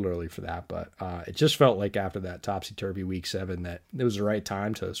quite. We're a little early for that, but it just felt like after that topsy-turvy week 7 that it was the right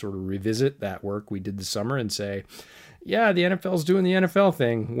time to sort of revisit that work we did this summer and say, yeah, the NFL's doing the NFL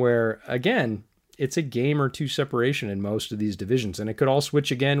thing where, again, it's a game or two separation in most of these divisions, and it could all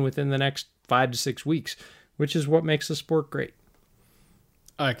switch again within the next 5 to 6 weeks, which is what makes the sport great.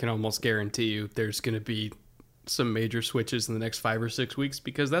 I can almost guarantee you there's going to be some major switches in the next 5 or 6 weeks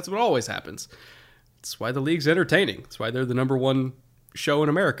because that's what always happens. That's why the league's entertaining. That's why they're the number one show in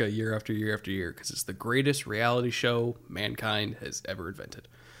America year after year after year, because it's the greatest reality show mankind has ever invented.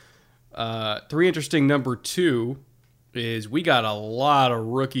 3 interesting number 2 is we got a lot of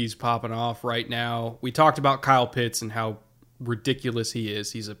rookies popping off right now. We talked about Kyle Pitts and how ridiculous he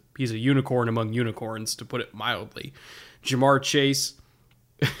is. He's a unicorn among unicorns, to put it mildly. Jamar Chase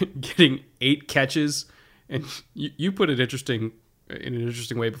getting 8 catches, and you put it in an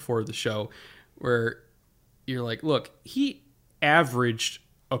interesting way before the show, where you're like, look, he averaged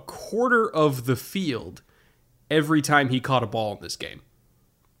a quarter of the field every time he caught a ball in this game.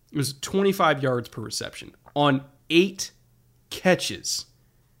 It was 25 yards per reception on 8 catches.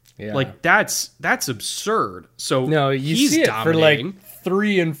 Yeah. Like, that's absurd. So no, you see it dominating for like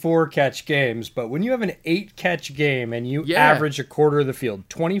 3 and 4 catch games, but when you have an 8 catch game and you average a quarter of the field,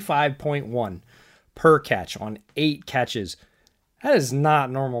 25.1 per catch on 8 catches, that is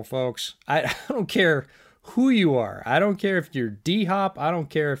not normal, folks. I don't care who you are. I don't care if you're D-Hop. I don't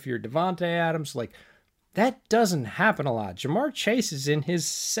care if you're Devontae Adams. Like, that doesn't happen a lot. Jamar Chase is in his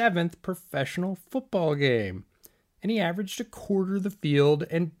 7th professional football game, and he averaged a quarter of the field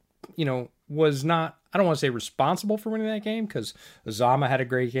and, was not, I don't want to say responsible for winning that game because Uzomah had a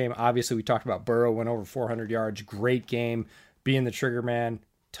great game. Obviously, we talked about Burrow, went over 400 yards. Great game, being the trigger man.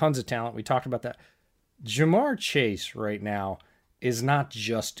 Tons of talent. We talked about that. Jamar Chase right now is not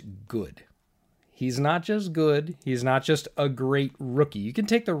just good. He's not just good. He's not just a great rookie. You can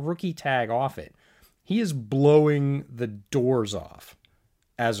take the rookie tag off it. He is blowing the doors off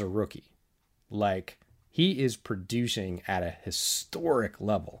as a rookie. Like, he is producing at a historic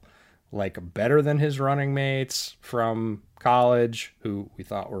level. Like, better than his running mates from college, who we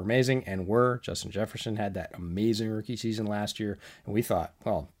thought were amazing and were. Justin Jefferson had that amazing rookie season last year. And we thought,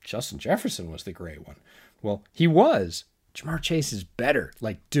 well, Justin Jefferson was the great one. Well, he was. Jamar Chase is better,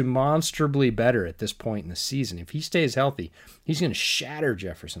 like demonstrably better at this point in the season. If he stays healthy, he's going to shatter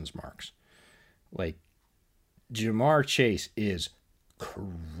Jefferson's marks. Like, Jamar Chase is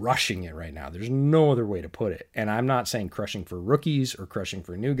crushing it right now. There's no other way to put it. And I'm not saying crushing for rookies or crushing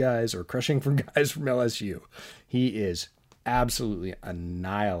for new guys or crushing for guys from LSU. He is absolutely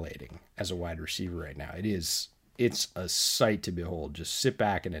annihilating as a wide receiver right now. It's a sight to behold. Just sit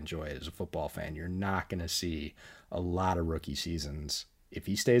back and enjoy it as a football fan. You're not going to see a lot of rookie seasons, if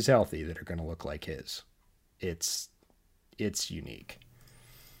he stays healthy, that are going to look like his. It's unique.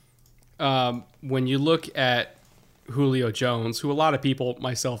 When you look at Julio Jones, who a lot of people,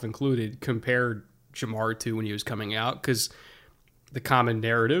 myself included, compared Ja'Marr to when he was coming out, because the common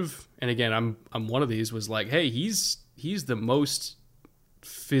narrative, and again, I'm one of these, was like, hey, he's the most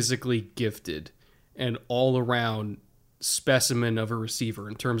physically gifted and all around specimen of a receiver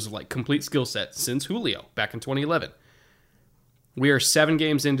in terms of like complete skill set since Julio back in 2011. We are 7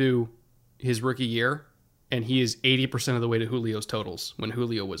 games into his rookie year, and he is 80% of the way to Julio's totals when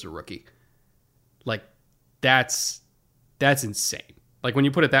Julio was a rookie. Like, that's insane. Like, when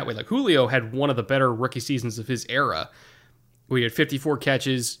you put it that way, like, Julio had one of the better rookie seasons of his era, where he had 54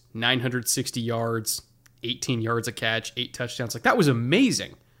 catches, 960 yards, 18 yards a catch, 8 touchdowns. Like, that was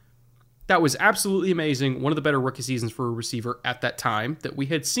amazing. That was absolutely amazing. One of the better rookie seasons for a receiver at that time that we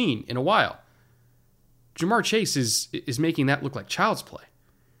had seen in a while. Ja'Marr Chase is making that look like child's play.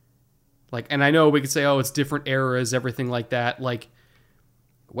 Like, and I know we could say, oh, it's different eras, everything like that. Like,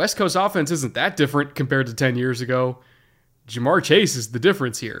 West Coast offense isn't that different compared to 10 years ago. Ja'Marr Chase is the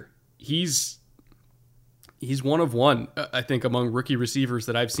difference here. He's one of one, I think, among rookie receivers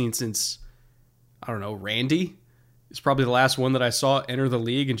that I've seen since, I don't know, Randy is probably the last one that I saw enter the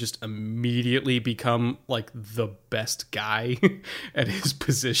league and just immediately become like the best guy at his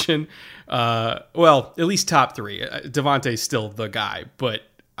position. Well, at least top 3. Devontae's still the guy, but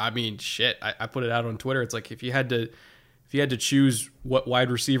I mean, shit. I put it out on Twitter. It's like if you had to choose what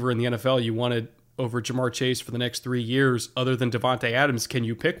wide receiver in the NFL you wanted over Ja'Marr Chase for the next 3 years, other than Davante Adams, can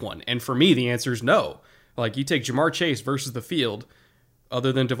you pick one? And for me, the answer is no. Like, you take Ja'Marr Chase versus the field,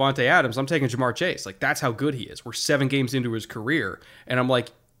 other than Davante Adams, I'm taking Ja'Marr Chase. Like, that's how good he is. We're 7 games into his career, and I'm like,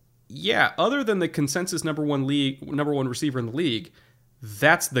 yeah, other than the consensus number one receiver in the league,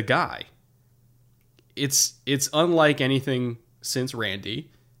 that's the guy. It's unlike anything since Randy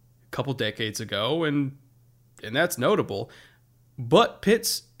a couple decades ago, and that's notable. But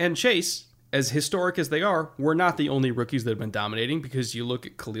Pitts and Chase, as historic as they are, were not the only rookies that have been dominating, because you look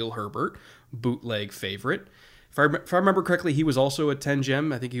at Khalil Herbert, bootleg favorite. If I remember correctly, he was also a 10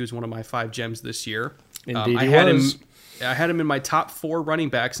 gem. I think he was one of my 5 gems this year. Indeed, I had him in my top 4 running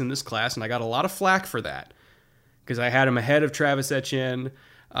backs in this class, and I got a lot of flack for that because I had him ahead of Travis Etienne.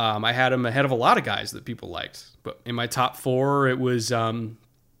 I had him ahead of a lot of guys that people liked. But in my top 4, it was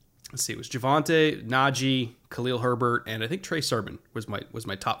it was Javonte, Najee, Khalil Herbert, and I think Trey Sermon was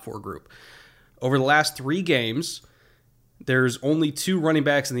my top 4 group. Over the last 3 games, there's only 2 running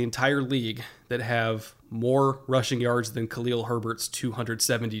backs in the entire league that have more rushing yards than Khalil Herbert's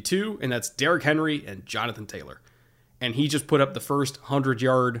 272, and that's Derrick Henry and Jonathan Taylor. And he just put up the first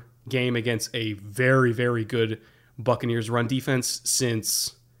 100-yard game against a very, very good Buccaneers run defense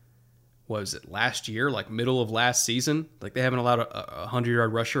since, what was it, last year, like middle of last season? Like, they haven't allowed a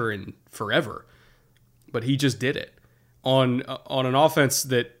 100-yard rusher in forever. But he just did it on an offense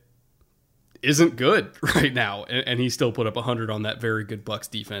that isn't good right now, and he still put up 100 on that very good Bucs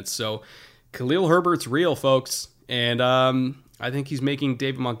defense. So Khalil Herbert's real, folks, and I think he's making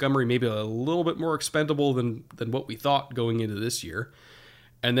David Montgomery maybe a little bit more expendable than what we thought going into this year.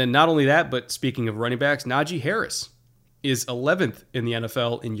 And then not only that, but speaking of running backs, Najee Harris is 11th in the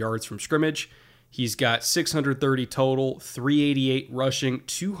NFL in yards from scrimmage. He's got 630 total, 388 rushing,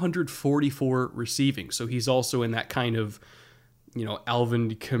 244 receiving. So he's also in that kind of, you know,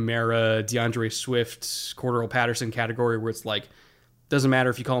 Alvin Kamara, DeAndre Swift, Cordero Patterson category where it's like, doesn't matter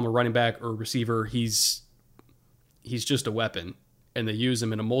if you call him a running back or a receiver, he's just a weapon, and they use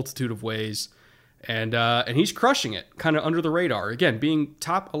him in a multitude of ways, and he's crushing it, kind of under the radar. Again, being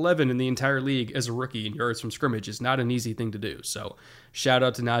top 11 in the entire league as a rookie in yards from scrimmage is not an easy thing to do. So, shout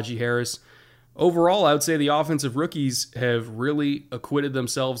out to Najee Harris. Overall, I would say the offensive rookies have really acquitted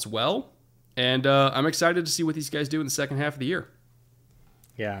themselves well, and I'm excited to see what these guys do in the second half of the year.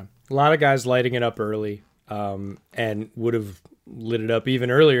 Yeah, a lot of guys lighting it up early, and would have lit it up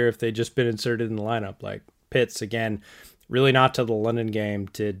even earlier if they'd just been inserted in the lineup. Like Pitts, again, really not till the London game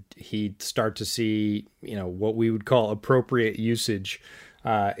did he start to see, you know, what we would call appropriate usage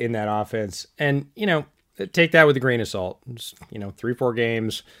in that offense. And, you know, take that with a grain of salt. Just, 3-4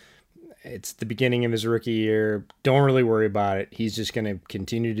 games. It's the beginning of his rookie year. Don't really worry about it. He's just going to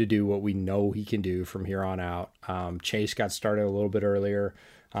continue to do what we know he can do from here on out. Chase got started a little bit earlier.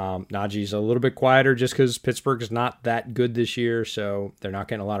 Najee's a little bit quieter just because Pittsburgh is not that good this year, so they're not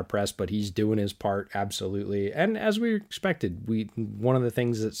getting a lot of press, but he's doing his part, absolutely. And as we expected, one of the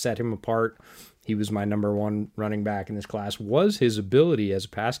things that set him apart, he was my number one running back in this class, was his ability as a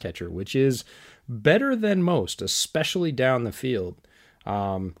pass catcher, which is better than most, especially down the field.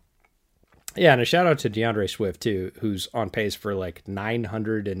 Yeah, and a shout out to DeAndre Swift too, who's on pace for like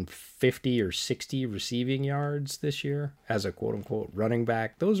 950 or 60 receiving yards this year as a quote unquote running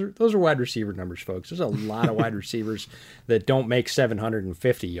back. Those are wide receiver numbers, folks. There's a lot of wide receivers that don't make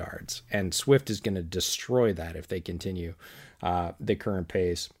 750 yards, and Swift is going to destroy that if they continue the current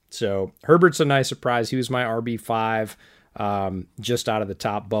pace. So Herbert's a nice surprise. He was my RB5. Just out of the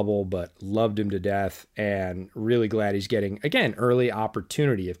top bubble, but loved him to death and really glad he's getting, again, early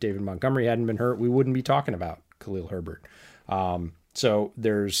opportunity. If David Montgomery hadn't been hurt, we wouldn't be talking about Khalil Herbert. So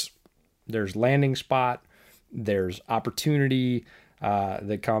there's landing spot, there's opportunity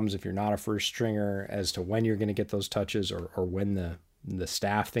that comes if you're not a first stringer as to when you're going to get those touches or when the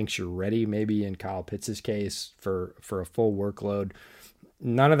staff thinks you're ready, maybe in Kyle Pitts' case for a full workload.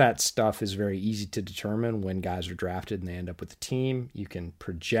 None of that stuff is very easy to determine when guys are drafted and they end up with the team. You can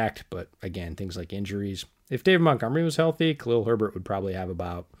project, but again, things like injuries. If David Montgomery was healthy, Khalil Herbert would probably have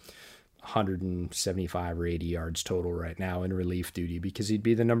about 175 or 80 yards total right now in relief duty because he'd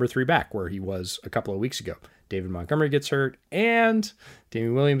be the number 3 back where he was a couple of weeks ago. David Montgomery gets hurt and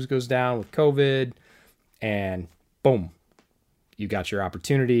Damian Williams goes down with COVID and boom, you got your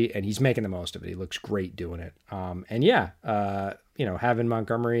opportunity, and he's making the most of it. He looks great doing it. Having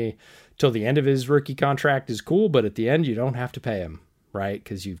Montgomery till the end of his rookie contract is cool, but at the end, you don't have to pay him, right?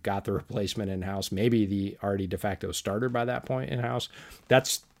 Because you've got the replacement in-house, maybe the already de facto starter by that point in-house.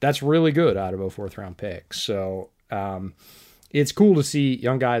 That's really good out of a 4th-round pick. So it's cool to see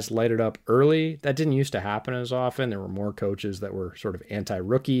young guys light it up early. That didn't used to happen as often. There were more coaches that were sort of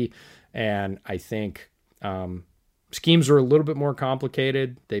anti-rookie, and I think schemes were a little bit more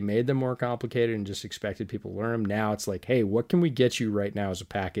complicated. They made them more complicated and just expected people to learn them. Now it's like, hey, what can we get you right now as a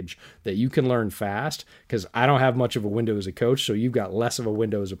package that you can learn fast? Because I don't have much of a window as a coach, so you've got less of a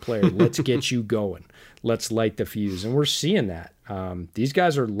window as a player. Let's get you going. Let's light the fuse. And we're seeing that. These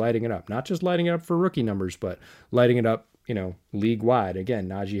guys are lighting it up, not just lighting it up for rookie numbers, but lighting it up, league wide. Again,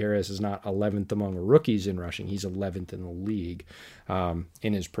 Najee Harris is not 11th among rookies in rushing. He's 11th in the league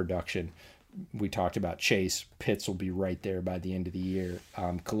in his production. We talked about Chase. Pitts will be right there by the end of the year.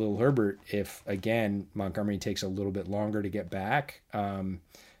 Khalil Herbert, if, again, Montgomery takes a little bit longer to get back,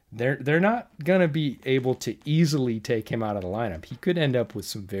 they're not going to be able to easily take him out of the lineup. He could end up with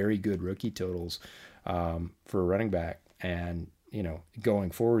some very good rookie totals for a running back. And,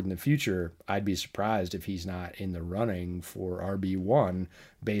 going forward in the future, I'd be surprised if he's not in the running for RB1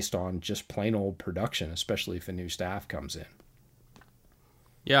 based on just plain old production, especially if a new staff comes in.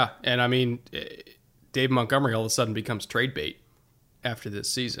 Yeah, and I mean, Dave Montgomery all of a sudden becomes trade bait after this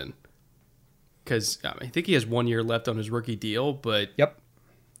season because I think he has 1 year left on his rookie deal. But yep,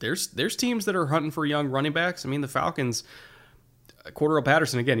 there's teams that are hunting for young running backs. I mean, the Falcons, Cordero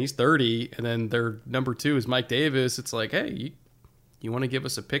Patterson again, he's 30, and then their number 2 is Mike Davis. It's like, hey, you want to give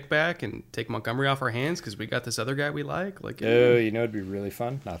us a pick back and take Montgomery off our hands because we got this other guy we like? Like, it'd be really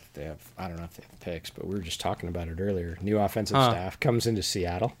fun. Not that they have, I don't know if they have picks, but we were just talking about it earlier. New offensive staff comes into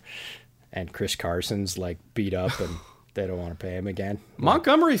Seattle, and Chris Carson's like beat up, and they don't want to pay him again.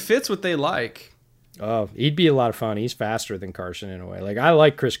 Montgomery fits what they like. Oh, he'd be a lot of fun. He's faster than Carson in a way. Like, I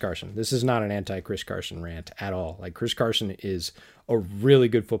like Chris Carson. This is not an anti-Chris Carson rant at all. Like, Chris Carson is a really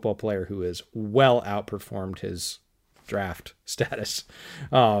good football player who has well outperformed his draft status.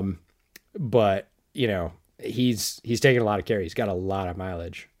 But he's taking a lot of carries. He's got a lot of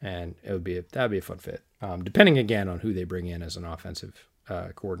mileage, and that'd be a fun fit. Depending again on who they bring in as an offensive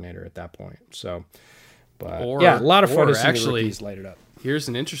coordinator at that point. So, but a lot of fun to see the rookies light it up. Here's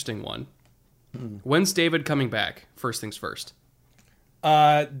an interesting one. When's David coming back? First things first.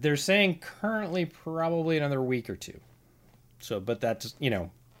 They're saying currently probably another week or two. So, but that's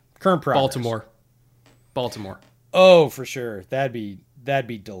current progress. Baltimore. Oh, for sure. That'd be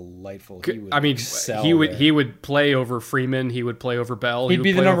delightful. He would play over Freeman. He would play over Bell. He'd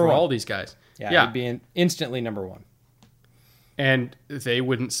be the number one. All these guys. Yeah. He'd be instantly number 1. And they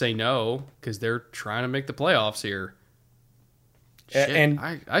wouldn't say no because they're trying to make the playoffs here. Shit, and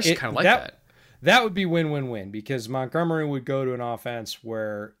I just kind of like that. That would be win-win-win because Montgomery would go to an offense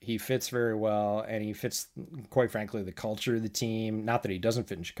where he fits very well and he fits, quite frankly, the culture of the team. Not that he doesn't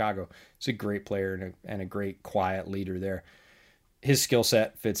fit in Chicago. He's a great player and a great quiet leader there. His skill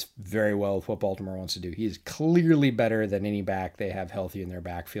set fits very well with what Baltimore wants to do. He is clearly better than any back they have healthy in their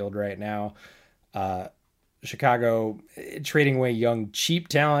backfield right now. Chicago trading away young, cheap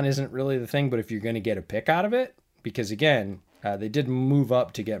talent isn't really the thing, but if you're going to get a pick out of it, because again, they did move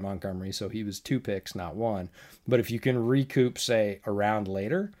up to get Montgomery, so he was 2 picks, not 1. But if you can recoup, say, a round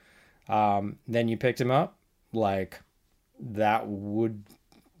later, then you picked him up, like, that would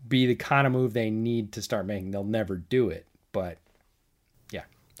be the kind of move they need to start making. They'll never do it, but yeah.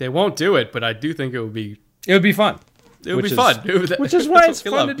 They won't do it, but I do think it would be fun. It would be fun. Which is why it's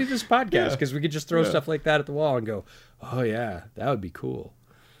fun to do this podcast, because we could just throw stuff like that at the wall and go, oh, yeah, that would be cool.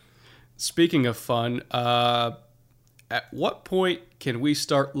 Speaking of fun, at what point can we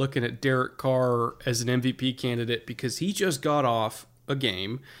start looking at Derek Carr as an MVP candidate? Because he just got off a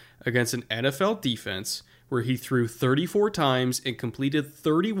game against an NFL defense where he threw 34 times and completed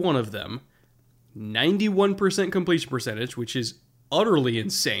 31 of them, 91% completion percentage, which is utterly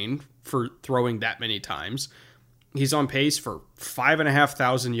insane for throwing that many times. He's on pace for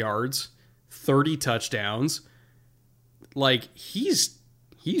 5,500 yards, 30 touchdowns. Like, he's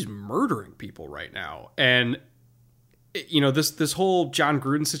murdering people right now. And, you know, this whole John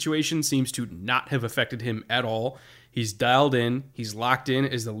Gruden situation seems to not have affected him at all. He's dialed in. He's locked in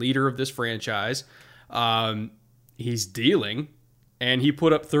as the leader of this franchise. He's dealing, and he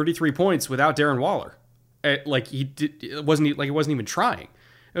put up 33 points without Darren Waller. It wasn't even trying.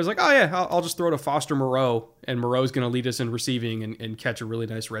 It was like, oh yeah, I'll just throw to Foster Moreau, and Moreau's going to lead us in receiving and catch a really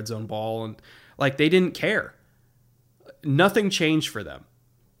nice red zone ball. And like, they didn't care. Nothing changed for them.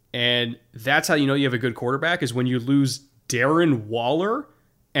 And that's how you know you have a good quarterback, is when you lose Darren Waller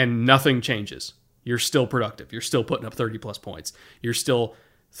and nothing changes. You're still productive. You're still putting up 30 plus points. You're still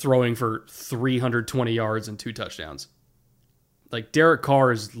throwing for 320 yards and 2 touchdowns. Like, Derek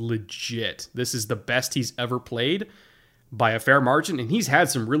Carr is legit. This is the best he's ever played by a fair margin. And he's had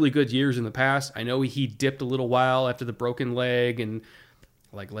some really good years in the past. I know he dipped a little while after the broken leg. And,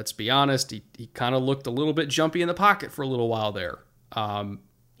 like, let's be honest, he kind of looked a little bit jumpy in the pocket for a little while there.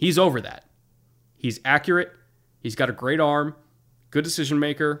 He's over that. He's accurate. He's got a great arm. Good decision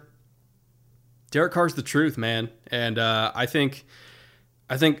maker. Derek Carr's the truth, man. And I think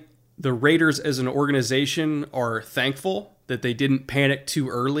the Raiders as an organization are thankful that they didn't panic too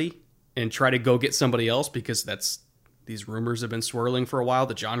early and try to go get somebody else, because these rumors have been swirling for a while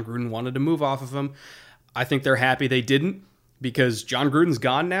that John Gruden wanted to move off of him. I think they're happy they didn't, because John Gruden's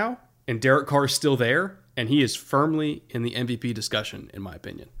gone now and Derek Carr's still there, and he is firmly in the MVP discussion, in my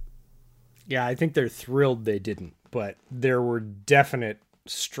opinion. Yeah, I think they're thrilled they didn't, but there were definite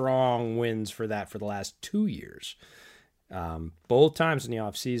strong wins for that for the last 2 years. Both times in the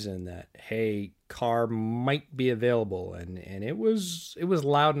offseason that, hey, Carr might be available, and it was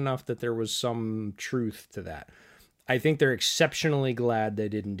loud enough that there was some truth to that. I think they're exceptionally glad they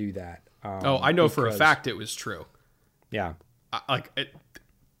didn't do that. I know for a fact it was true. Yeah.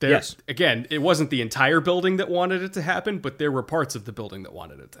 Yes. Again, it wasn't the entire building that wanted it to happen, but there were parts of the building that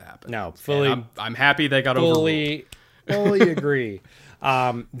wanted it to happen. No, fully. I'm happy they got overruled. Fully agree.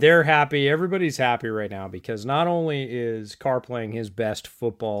 They're happy. Everybody's happy right now, because not only is Carr playing his best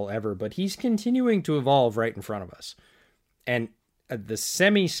football ever, but he's continuing to evolve right in front of us. And the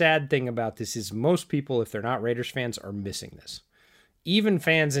semi-sad thing about this is most people, if they're not Raiders fans, are missing this. Even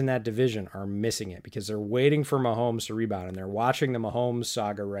fans in that division are missing it, because they're waiting for Mahomes to rebound, and they're watching the Mahomes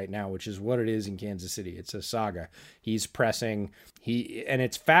saga right now, which is what it is in Kansas City. It's a saga. He's pressing, and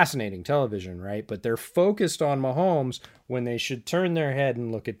it's fascinating television, right? But they're focused on Mahomes when they should turn their head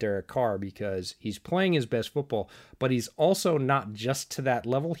and look at Derek Carr, because he's playing his best football, but he's also not just to that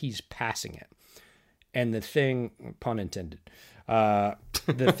level, he's passing it. And the thing, pun intended,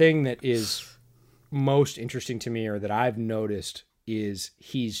 the thing that is most interesting to me, or that I've noticed, is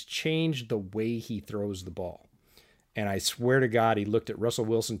he's changed the way he throws the ball. And I swear to God, he looked at Russell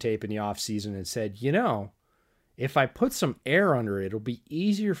Wilson tape in the offseason and said, you know, if I put some air under it, it'll be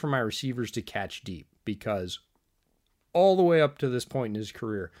easier for my receivers to catch deep, because all the way up to this point in his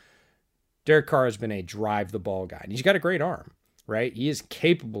career, Derek Carr has been a drive the ball guy. And he's got a great arm, right? He is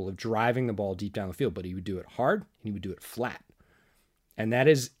capable of driving the ball deep down the field, but he would do it hard and he would do it flat. And that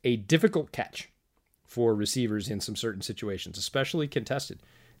is a difficult catch for receivers in some certain situations, especially contested.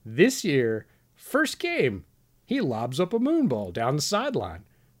 This year, first game, he lobs up a moon ball down the sideline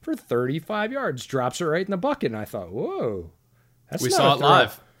for 35 yards, drops it right in the bucket. And I thought, whoa, we saw it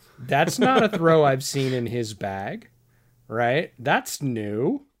live. That's not a throw I've seen in his bag, right? That's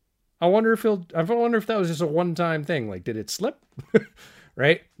new. I wonder if that was just a one-time thing. Like, did it slip?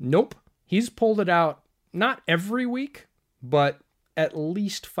 Right? Nope. He's pulled it out, not every week, but at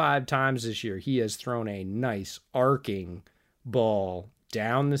least 5 times this year. He has thrown a nice arcing ball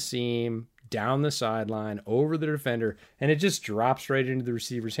down the seam, down the sideline, over the defender, and it just drops right into the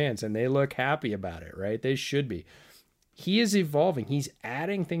receiver's hands, and they look happy about it, right? They should be. He is evolving. He's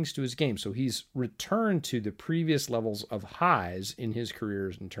adding things to his game. So he's returned to the previous levels of highs in his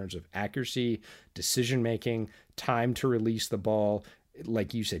career in terms of accuracy, decision-making, time to release the ball.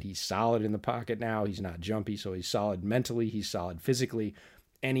 Like you said, he's solid in the pocket now. He's not jumpy, so he's solid mentally. He's solid physically.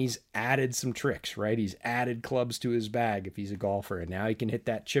 And he's added some tricks, right? He's added clubs to his bag if he's a golfer. And now he can hit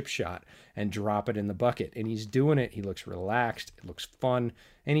that chip shot and drop it in the bucket. And he's doing it. He looks relaxed. It looks fun.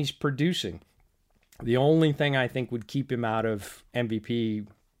 And he's producing. The only thing I think would keep him out of MVP,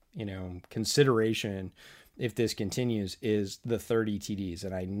 consideration if this continues is the 30 TDs.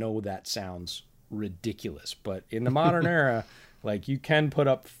 And I know that sounds ridiculous, but in the modern era, like, you can put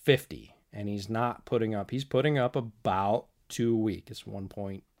up 50, and he's putting up about 2 a week. It's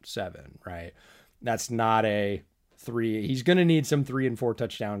 1.7, right? That's not a 3. He's going to need some 3 and 4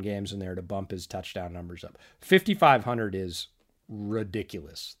 touchdown games in there to bump his touchdown numbers up. 5,500 is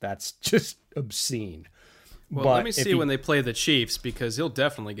ridiculous. That's just obscene. Well, let me see when they play the Chiefs, because he'll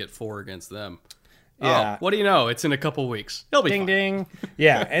definitely get 4 against them. Yeah. Oh, what do you know? It's in a couple weeks. He'll be ding fine. ding.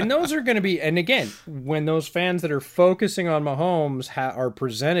 Yeah, and those are going to be. And again, when those fans that are focusing on Mahomes are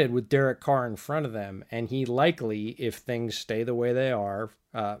presented with Derek Carr in front of them, and he likely, if things stay the way they are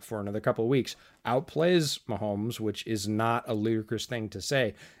for another couple of weeks, outplays Mahomes, which is not a ludicrous thing to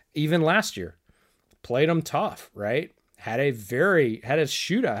say. Even last year, played him tough, right? Had a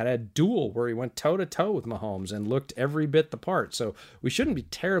shootout, had a duel where he went toe-to-toe with Mahomes and looked every bit the part. So we shouldn't be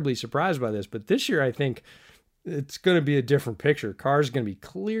terribly surprised by this. But this year, I think it's going to be a different picture. Carr's going to be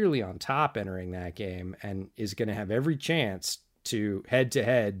clearly on top entering that game and is going to have every chance to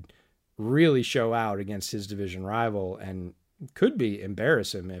head-to-head really show out against his division rival and could be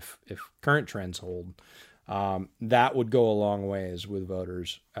embarrass him if current trends hold. That would go a long ways with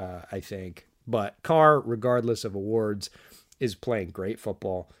voters, I think. But Carr, regardless of awards, is playing great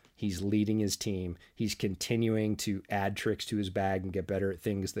football. He's leading his team. He's continuing to add tricks to his bag and get better at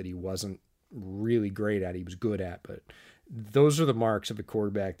things that he wasn't really great at. He was good at. But those are the marks of a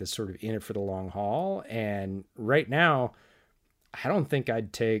quarterback that's sort of in it for the long haul. And right now, I don't think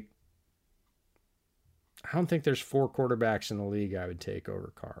there's 4 quarterbacks in the league I would take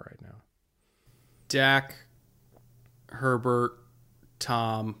over Carr right now. Dak, Herbert,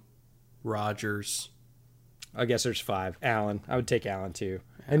 Tom, Rodgers. I guess there's 5. Allen. I would take Allen too.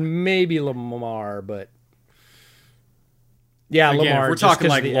 And maybe Lamar, but yeah, again, Lamar. If we're talking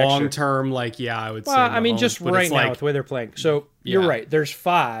like long term, I would say. Well, I mean, Mahomes, just right now with the way they're playing. So you're right. There's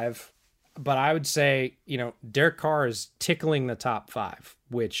 5, but I would say, Derek Carr is tickling the top 5,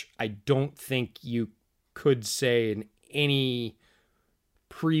 which I don't think you could say in any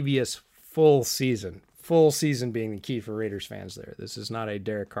previous full season. Full season being the key for Raiders fans there. This is not a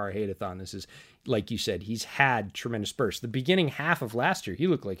Derek Carr hate-a-thon. This is, like you said, he's had tremendous bursts. The beginning half of last year, he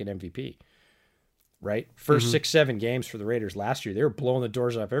looked like an MVP, right? First 6-7 games for the Raiders last year, they were blowing the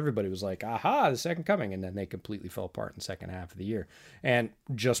doors off. Everybody was like, aha, the second coming. And then they completely fell apart in the second half of the year. And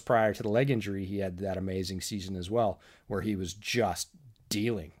just prior to the leg injury, he had that amazing season as well, where he was just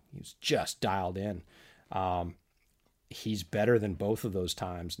dealing. He was just dialed in. He's better than both of those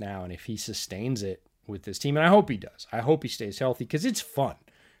times now. And if he sustains it with this team, and I hope he does. I hope he stays healthy because it's fun.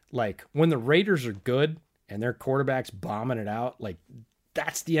 Like, when the Raiders are good and their quarterback's bombing it out, like,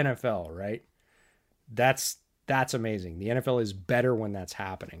 that's the NFL, right? That's amazing. The NFL is better when that's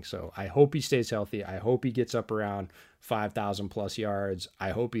happening. So I hope he stays healthy. I hope he gets up around 5,000 plus yards. I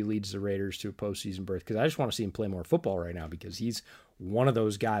hope he leads the Raiders to a postseason berth, because I just want to see him play more football right now, because he's one of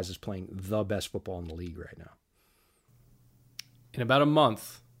those guys that's playing the best football in the league right now. In about a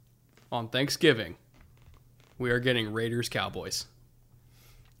month, on Thanksgiving, we are getting Raiders Cowboys.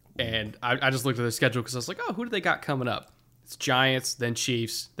 And I just looked at the schedule because I was like, oh, who do they got coming up? It's Giants, then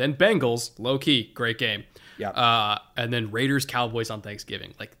Chiefs, then Bengals. Low key, great game. Yeah. And then Raiders Cowboys on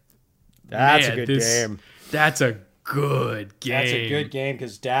Thanksgiving. Like, that's a good game. That's a good game. That's a good game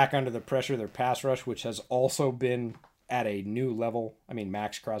because Dak, under the pressure of their pass rush, which has also been at a new level. I mean,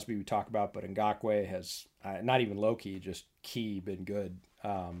 Max Crosby we talk about, but Ngakoue has not even low key, just key been good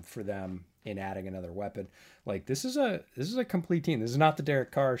for them in adding another weapon. Like, this is a complete team. This is not the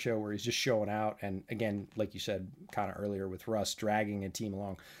Derek Carr show where he's just showing out. And again, like you said kind of earlier with Russ, dragging a team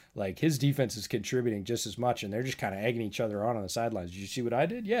along. Like, his defense is contributing just as much, and they're just kind of egging each other on the sidelines. Did you see what I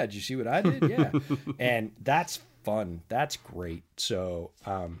did? Yeah. Did you see what I did? Yeah. And that's fun. That's great. So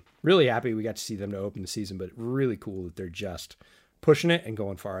really happy we got to see them to open the season, but really cool that they're just pushing it and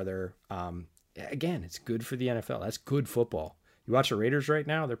going farther. Again, it's good for the NFL. That's good football. You watch the Raiders right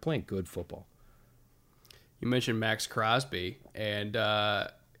now, they're playing good football. You mentioned Max Crosby, and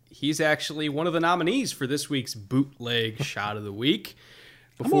he's actually one of the nominees for this week's bootleg shot of the week.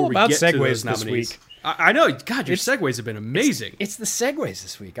 I'm all about segues this week. I know. God, your segues have been amazing. It's the segues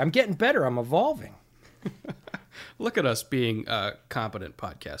this week. I'm getting better. I'm evolving. Look at us being competent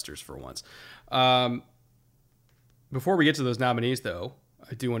podcasters for once. Before we get to those nominees, though,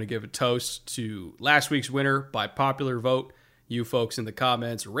 I do want to give a toast to last week's winner by popular vote. You folks in the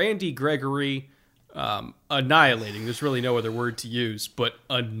comments, Randy Gregory, annihilating. There's really no other word to use, but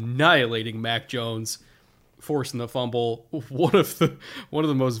annihilating Mac Jones, forcing the fumble. One of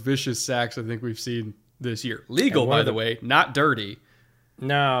the most vicious sacks I think we've seen this year. Legal, by the way, not dirty.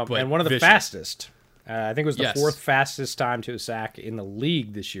 No, but and one of the vicious. fastest. I think it was the Yes. fourth fastest time to a sack in the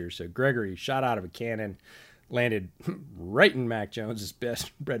league this year. So Gregory shot out of a cannon, landed right in Mac Jones's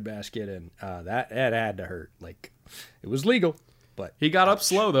best breadbasket, and that had to hurt. Like, it was legal, but He got up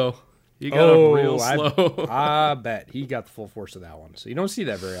slow, though. He got up real slow. I bet he got the full force of that one. So you don't see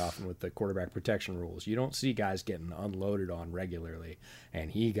that very often with the quarterback protection rules. You don't see guys getting unloaded on regularly,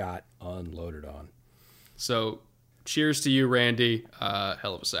 and he got unloaded on. So, cheers to you, Randy.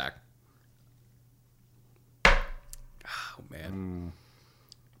 Hell of a sack. Oh, man.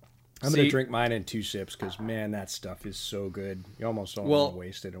 I'm going to drink mine in 2 sips because, man, that stuff is so good. You almost don't want to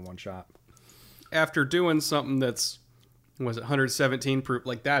waste it in one shot. After doing something that's, was it 117 proof?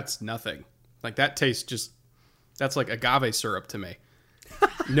 Like, that's nothing. Like, that tastes just, that's like agave syrup to me.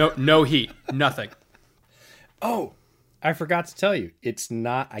 No heat. Nothing. Oh, I forgot to tell you. It's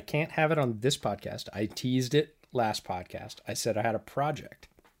not, I can't have it on this podcast. I teased it last podcast. I said I had a project.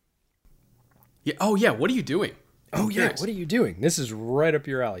 Yeah. Oh, yeah. What are you doing? Oh, yeah. What are you doing? This is right up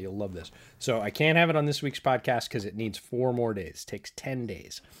your alley. You'll love this. So I can't have it on this week's podcast because it needs 4 more days. It takes 10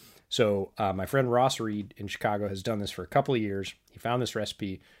 days. So my friend Ross Reed in Chicago has done this for a couple of years. He found this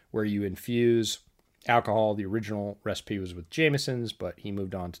recipe where you infuse alcohol. The original recipe was with Jameson's, but he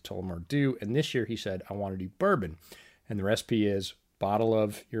moved on to Tullamore Dew. And this year he said, I want to do bourbon. And the recipe is bottle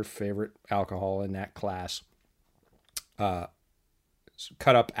of your favorite alcohol in that class.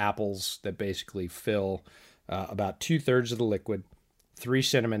 Cut up apples that basically fill about 2/3 of the liquid, 3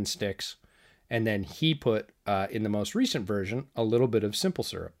 cinnamon sticks, and then he put in the most recent version a little bit of simple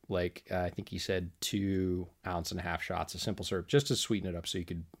syrup, like I think he said 2.5 ounce shots of simple syrup, just to sweeten it up so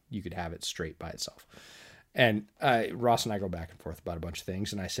you could have it straight by itself. And Ross and I go back and forth about a bunch of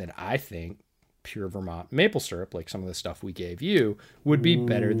things, and I said I think pure Vermont maple syrup, like some of the stuff we gave you, would be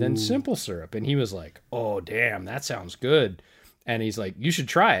better than simple syrup. And he was like, "Oh damn, that sounds good." And he's like, "You should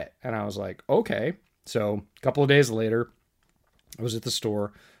try it." And I was like, "Okay." So a couple of days later, I was at the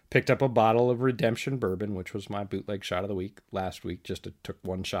store, picked up a bottle of Redemption bourbon, which was my bootleg shot of the week last week. Just took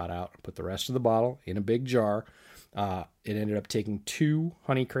 1 shot out, put the rest of the bottle in a big jar. It ended up taking 2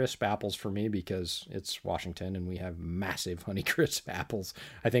 Honeycrisp apples for me because it's Washington and we have massive Honeycrisp apples.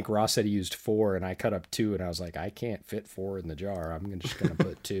 I think Ross said he used 4 and I cut up 2 and I was like, I can't fit 4 in the jar. I'm just going to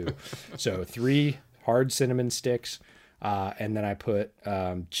put 2. So 3 hard cinnamon sticks. And then I put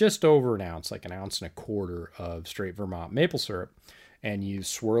just over 1 ounce, like 1.25 ounces of straight Vermont maple syrup. And you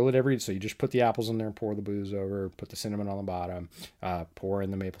swirl it so you just put the apples in there, pour the booze over, put the cinnamon on the bottom, pour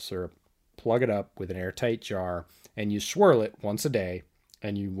in the maple syrup, plug it up with an airtight jar, and you swirl it once a day,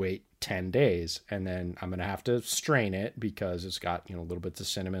 and you wait 10 days. And then I'm going to have to strain it because it's got, little bits of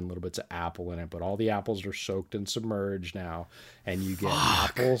cinnamon, little bits of apple in it, but all the apples are soaked and submerged now. And you get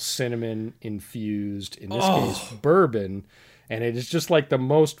apple cinnamon infused, in this case, bourbon. And it is just like the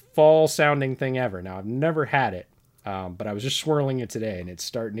most fall sounding thing ever. Now I've never had it. But I was just swirling it today, and it's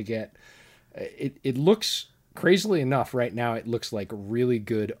starting to get. It looks, crazily enough, right now it looks like really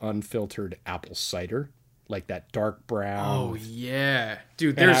good unfiltered apple cider, like that dark brown. Oh yeah,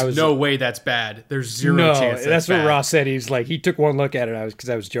 dude. There's no way that's bad. There's zero chance. That's what bad. Ross said. He's like, he took one look at it. Because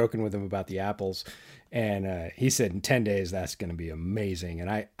I was joking with him about the apples, and he said in 10 days that's going to be amazing.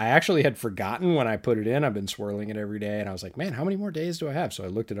 And I actually had forgotten when I put it in. I've been swirling it every day, and I was like, man, how many more days do I have? So I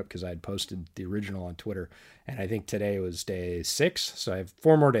looked it up because I had posted the original on Twitter, and I think today was day 6, so I have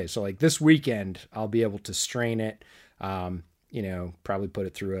 4 more days. So like this weekend, I'll be able to strain it. Probably put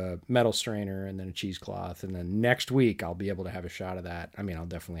it through a metal strainer and then a cheesecloth, and then next week I'll be able to have a shot of that. I mean, I'll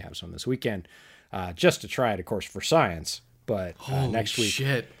definitely have some this weekend, just to try it, of course, for science. But next week.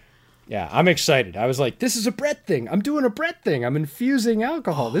 Shit. Yeah, I'm excited. I was like, this is a Brett thing. I'm doing a Brett thing. I'm infusing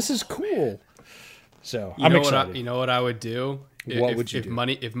alcohol. This is cool. So I'm excited. You know what I would do? What would you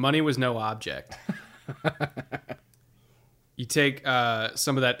do? If money was no object, you take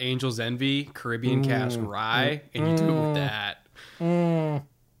some of that Angel's Envy Caribbean cask rye and you do it with that.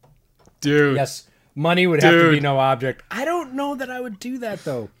 Dude. Yes, money would have to be no object. I don't know that I would do that,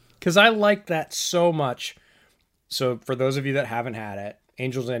 though, because I like that so much. So for those of you that haven't had it,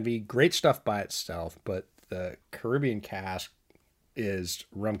 Angel's Envy, great stuff by itself, but the Caribbean cask is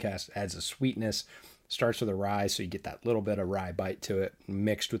rum cask, adds a sweetness, starts with a rye, so you get that little bit of rye bite to it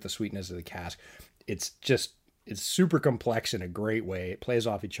mixed with the sweetness of the cask. It's super complex in a great way. It plays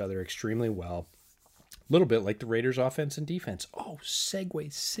off each other extremely well. A little bit like the Raiders offense and defense. Oh,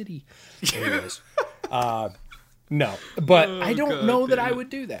 Segway City. Anyways. No, but I don't know that I would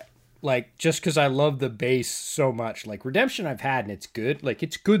do that. Like, just because I love the base so much. Like, Redemption I've had and it's good. Like,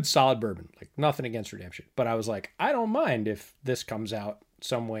 it's good, solid bourbon. Like, nothing against Redemption. But I was like, I don't mind if this comes out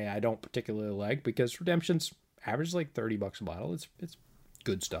some way I don't particularly like, because Redemption's average like $30 a bottle. It's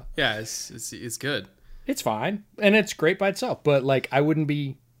good stuff. Yeah, it's good. It's fine. And it's great by itself. But, like, I wouldn't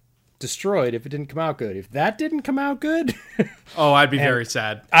be destroyed if it didn't come out good. If that didn't come out good, oh, I'd be very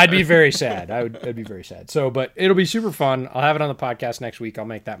sad. I'd be very sad. I'd be very sad. So, but it'll be super fun. I'll have it on the podcast next week. I'll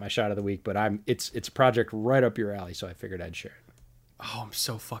make that my shot of the week. But it's a project right up your alley, so I figured I'd share it. Oh, I'm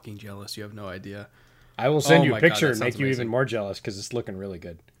so fucking jealous. You have no idea. I will send you a my picture God, and make you amazing. even more jealous because it's looking really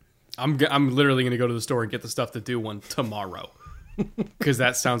good. I'm literally going to go to the store and get the stuff to do one tomorrow because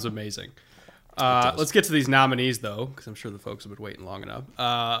that sounds amazing. Let's get to these nominees, though, because I'm sure the folks have been waiting long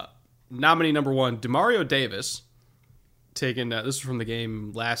enough. Nominee number 1, Demario Davis, taking this is from the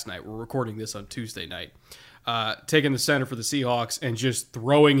game last night. We're recording this on Tuesday night. Taking the center for the Seahawks and just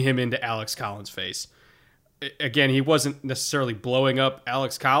throwing him into Alex Collins' face. Again, he wasn't necessarily blowing up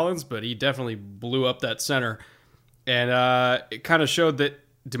Alex Collins, but he definitely blew up that center. And it kind of showed that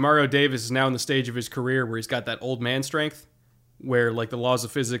Demario Davis is now in the stage of his career where he's got that old man strength, where like the laws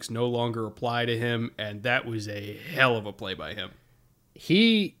of physics no longer apply to him, and that was a hell of a play by him.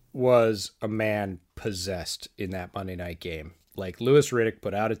 He was a man possessed in that Monday night game. Like, Louis Riddick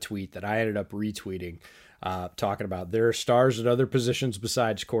put out a tweet that I ended up retweeting, talking about there are stars at other positions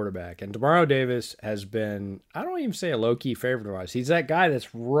besides quarterback. And Demario Davis has been, I don't even say a low-key favorite of ours. He's that guy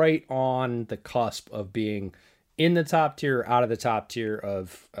that's right on the cusp of being in the top tier, out of the top tier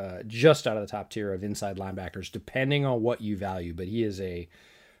of, just out of the top tier of inside linebackers, depending on what you value. But he is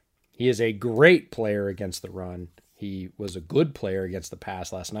a great player against the run. He was a good player against the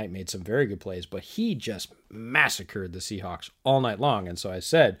pass last night, made some very good plays, but he just massacred the Seahawks all night long. And so I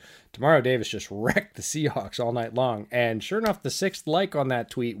said, Demario Davis just wrecked the Seahawks all night long. And sure enough, the 6th like on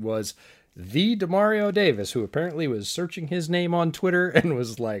that tweet was the Demario Davis, who apparently was searching his name on Twitter and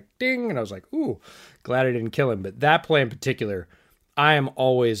was like, ding. And I was like, ooh, glad I didn't kill him. But that play in particular, I am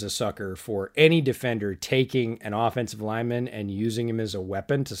always a sucker for any defender taking an offensive lineman and using him as a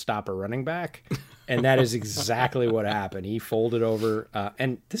weapon to stop a running back. And that is exactly what happened. He folded over.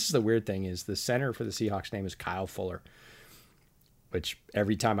 And this is the weird thing is the center for the Seahawks name is Kyle Fuller, which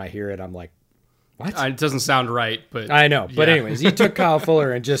every time I hear it, I'm like, what? It doesn't sound right, but I know. But yeah. anyways, he took Kyle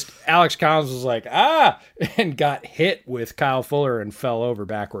Fuller and just Alex Collins was like, and got hit with Kyle Fuller and fell over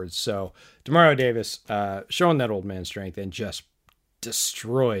backwards. So Demario Davis showing that old man strength and just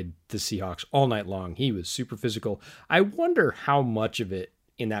destroyed the Seahawks all night long. He was super physical. I wonder how much of it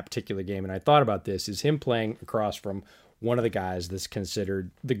in that particular game, and I thought about this, is him playing across from one of the guys that's considered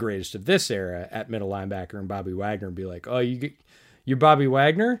the greatest of this era at middle linebacker and Bobby Wagner, and be like, oh, you're Bobby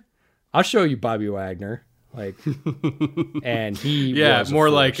Wagner? I'll show you Bobby Wagner. Like, and he was more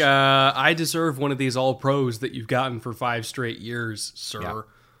like, I deserve one of these all pros that you've gotten for 5 straight years, sir.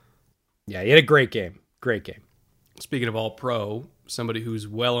 Yeah, he had a great game. Great game. Speaking of all pro, somebody who's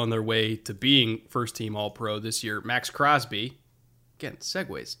well on their way to being first team all pro this year, Max Crosby. Again,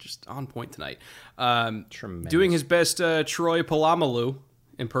 segues just on point tonight. Doing his best Troy Polamalu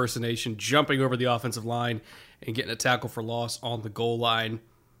impersonation, jumping over the offensive line and getting a tackle for loss on the goal line.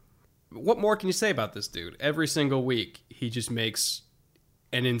 What more can you say about this dude? Every single week, he just makes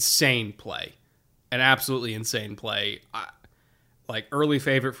an insane play. An absolutely insane play. Like, early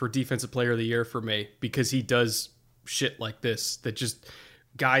favorite for Defensive Player of the Year for me, because he does shit like this that just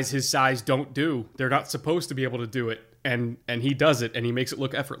guys his size don't do. They're not supposed to be able to do it. And he does it, and he makes it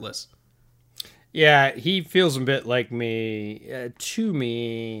look effortless. Yeah, he feels a bit like me, to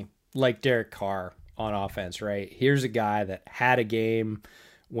me, like Derek Carr on offense, right? Here's a guy that had a game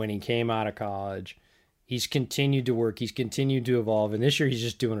when he came out of college. He's continued to work. He's continued to evolve. And this year, he's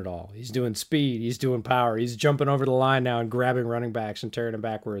just doing it all. He's doing speed. He's doing power. He's jumping over the line now and grabbing running backs and tearing them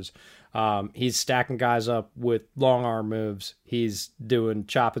backwards. He's stacking guys up with long arm moves. He's doing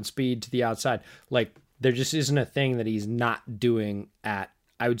chop and speed to the outside. Like, there just isn't a thing that he's not doing at,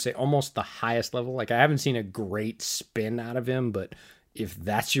 I would say, almost the highest level. Like, I haven't seen a great spin out of him, but if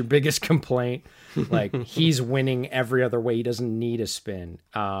that's your biggest complaint, like, he's winning every other way. He doesn't need a spin.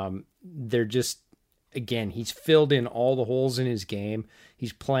 They're just, again, he's filled in all the holes in his game.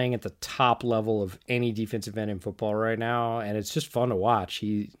 He's playing at the top level of any defensive end in football right now, and it's just fun to watch.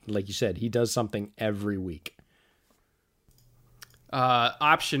 He, like you said, he does something every week.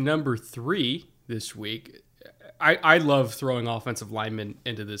 Option number 3 this week. I love throwing offensive linemen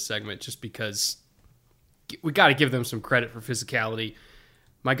into this segment just because we got to give them some credit for physicality.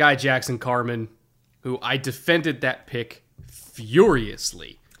 My guy Jackson Carman, who I defended that pick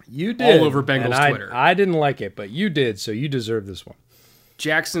furiously. You did. All over Bengals Twitter. I didn't like it, but you did, so you deserve this one.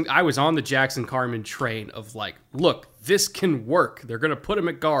 I was on the Jackson Carman train of like, look, this can work. They're going to put him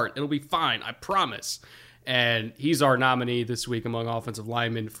at guard. It'll be fine. I promise. And he's our nominee this week among offensive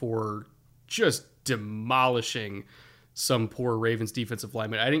linemen for just demolishing some poor Ravens defensive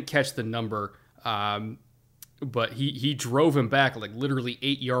linemen. I didn't catch the number, but he drove him back like literally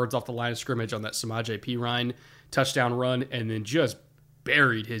 8 yards off the line of scrimmage on that Samaje Perine touchdown run, and then just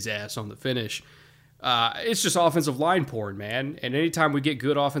buried his ass on the finish. It's just offensive line porn, man. And anytime we get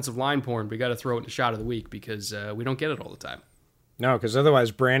good offensive line porn, we got to throw it in the shot of the week because we don't get it all the time. No, because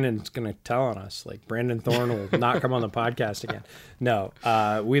otherwise Brandon's going to tell on us. Like, Brandon Thorne will not come on the podcast again. No,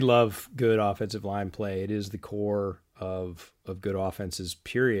 we love good offensive line play. It is the core of good offenses,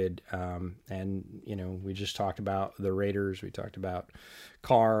 period. And, you know, we just talked about the Raiders. We talked about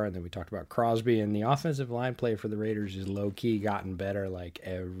Carr, and then we talked about Crosby. And the offensive line play for the Raiders is low-key gotten better like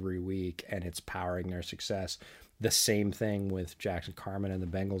every week, and it's powering their success. The same thing with Jackson Carman and the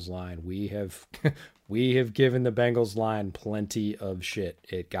Bengals line. We have given the Bengals line plenty of shit.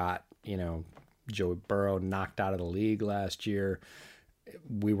 It got, you know, Joe Burrow knocked out of the league last year.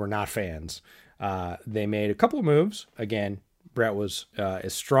 We were not fans. They made a couple of moves. Again, Brett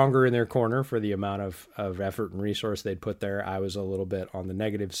is stronger in their corner for the amount of effort and resource they'd put there. I was a little bit on the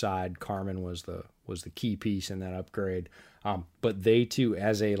negative side. Carman was the key piece in that upgrade. But they too,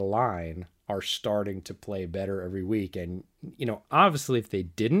 as a line, are starting to play better every week. And, you know, obviously if they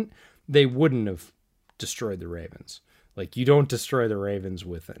didn't, they wouldn't have destroyed the Ravens. Like, you don't destroy the Ravens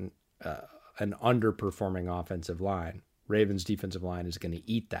with an underperforming offensive line. Ravens defensive line is going to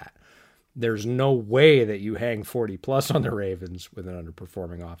eat that. There's no way that you hang 40 plus on the Ravens with an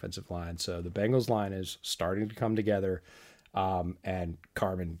underperforming offensive line. So the Bengals line is starting to come together. And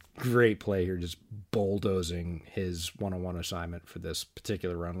Carman, great play here, just bulldozing his one-on-one assignment for this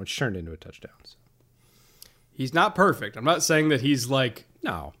particular run, which turned into a touchdown. So. He's not perfect. I'm not saying that he's like...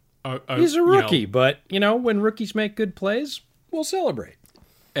 No, he's a rookie, but, you know, when rookies make good plays, we'll celebrate.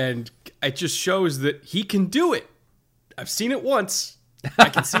 And it just shows that he can do it. I've seen it once. I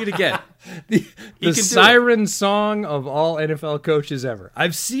can see it again. the siren song of all NFL coaches ever.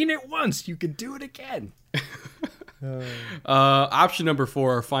 I've seen it once. You can do it again. Option number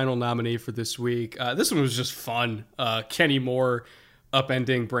 4, our final nominee for this week. This one was just fun. Kenny Moore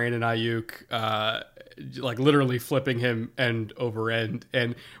upending Brandon Ayuk, like literally flipping him end over end.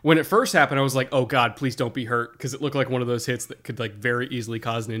 And when it first happened, I was like, oh God, please don't be hurt. Because it looked like one of those hits that could like very easily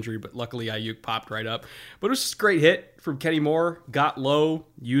cause an injury. But luckily Ayuk popped right up. But it was just a great hit from Kenny Moore. Got low,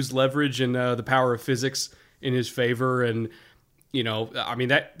 used leverage and the power of physics in his favor. And, you know, I mean,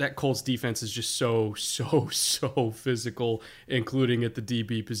 that Colts defense is just so physical, including at the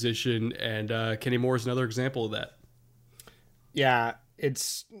DB position. And Kenny Moore is another example of that. Yeah,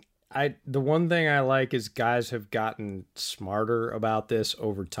 the one thing I like is guys have gotten smarter about this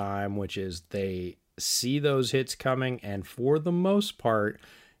over time, which is they see those hits coming, and for the most part,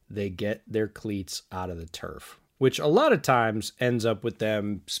 they get their cleats out of the turf, which a lot of times ends up with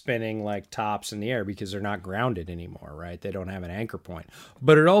them spinning like tops in the air because they're not grounded anymore, right? They don't have an anchor point.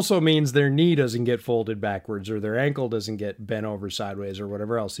 But it also means their knee doesn't get folded backwards or their ankle doesn't get bent over sideways or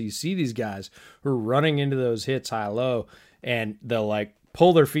whatever else. So you see these guys who are running into those hits high-low, and they'll like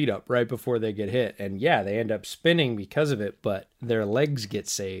pull their feet up right before they get hit. And yeah, they end up spinning because of it, but their legs get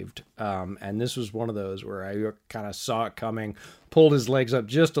saved. And this was one of those where I kind of saw it coming, pulled his legs up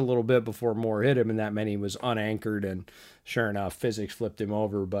just a little bit before Moore hit him, and that meant he was unanchored, and sure enough, physics flipped him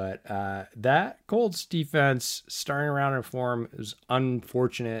over. But that Colts defense starting around in form is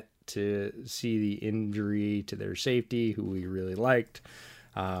unfortunate to see the injury to their safety, who we really liked.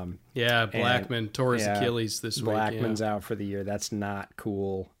 Blackman tore his Achilles this week. Blackman's out for the year. That's not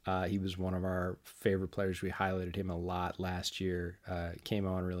cool. He was one of our favorite players. We highlighted him a lot last year. Came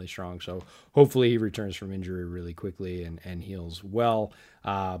on really strong. So hopefully he returns from injury really quickly and heals well.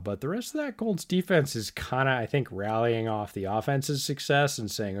 But the rest of that Colts defense is kind of, I think, rallying off the offense's success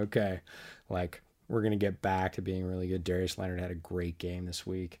and saying, okay, like, we're going to get back to being really good. Darius Leonard had a great game this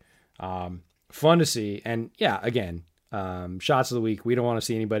week. Fun to see. And yeah, again, Shots of the week. We don't want to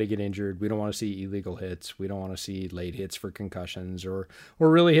see anybody get injured. We don't want to see illegal hits. We don't want to see late hits for concussions or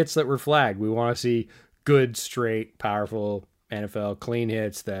really hits that were flagged. We want to see good, straight, powerful NFL clean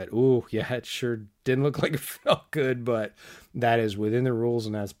hits that, it sure didn't look like it felt good, but that is within the rules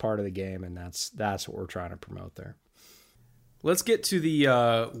and that's part of the game, and that's what we're trying to promote there. Let's get to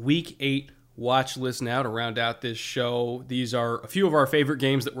the Week 8 watch list now to round out this show. These are a few of our favorite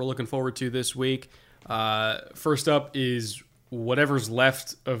games that we're looking forward to this week. First up is whatever's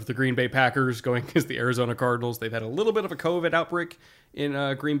left of the Green Bay Packers going against the Arizona Cardinals. They've had a little bit of a COVID outbreak in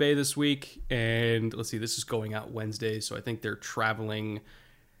Green Bay this week. And let's see, this is going out Wednesday, so I think they're traveling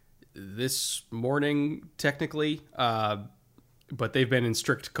this morning, technically. But they've been in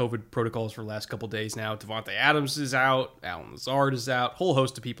strict COVID protocols for the last couple days now. Devontae Adams is out. Allen Lazard is out. A whole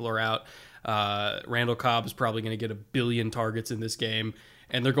host of people are out. Randall Cobb is probably going to get 1 billion targets in this game.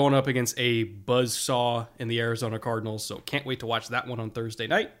 And they're going up against a buzzsaw in the Arizona Cardinals. So can't wait to watch that one on Thursday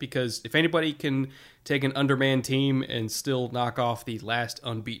night, because if anybody can take an undermanned team and still knock off the last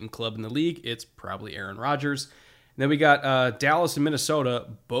unbeaten club in the league, it's probably Aaron Rodgers. And then we got Dallas and Minnesota,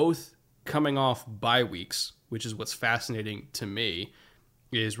 both coming off bye weeks, which is what's fascinating to me,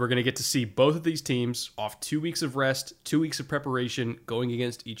 is we're going to get to see both of these teams off 2 weeks of rest, 2 weeks of preparation, going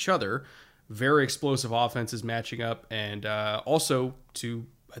against each other. Very explosive offenses matching up, and also two,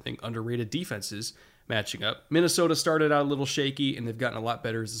 I think, underrated defenses matching up. Minnesota started out a little shaky, and they've gotten a lot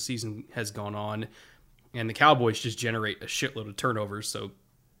better as the season has gone on. And the Cowboys just generate a shitload of turnovers, so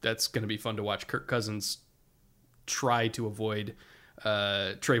that's going to be fun to watch Kirk Cousins try to avoid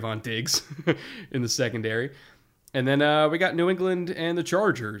Trayvon Diggs in the secondary. And then we got New England and the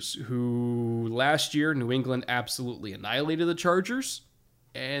Chargers, who last year New England absolutely annihilated the Chargers.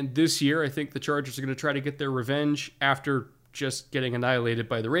 And this year, I think the Chargers are going to try to get their revenge after just getting annihilated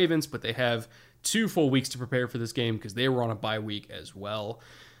by the Ravens, but they have 2 full weeks to prepare for this game because they were on a bye week as well.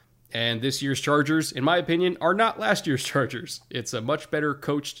 And this year's Chargers, in my opinion, are not last year's Chargers. It's a much better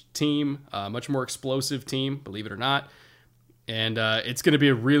coached team, a much more explosive team, believe it or not. And it's going to be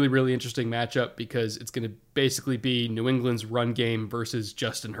a really, really interesting matchup because it's going to basically be New England's run game versus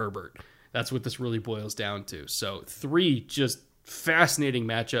Justin Herbert. That's what this really boils down to. So 3 just fascinating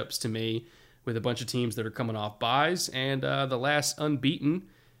matchups to me, with a bunch of teams that are coming off byes, and the last unbeaten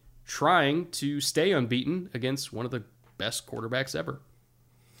trying to stay unbeaten against one of the best quarterbacks ever.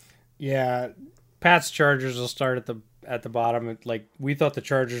 Yeah, Pats Chargers will start at the bottom. Like, we thought the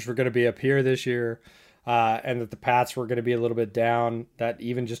Chargers were going to be up here this year, and that the Pats were going to be a little bit down. That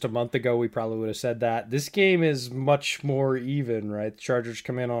even just a month ago, we probably would have said that. This game is much more even, right? The Chargers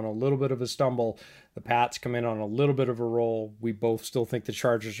come in on a little bit of a stumble. The Pats come in on a little bit of a roll. We both still think the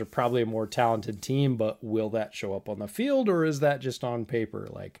Chargers are probably a more talented team, but will that show up on the field, or is that just on paper?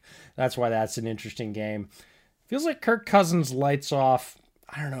 Like, that's why that's an interesting game. Feels like Kirk Cousins lights off,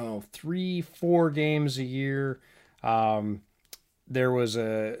 3-4 games a year. There was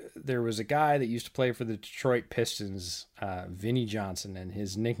a guy that used to play for the Detroit Pistons, Vinnie Johnson, and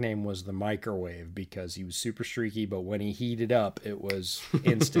his nickname was the Microwave because he was super streaky, but when he heated up, it was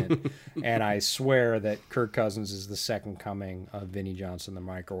instant. And I swear that Kirk Cousins is the second coming of Vinnie Johnson, the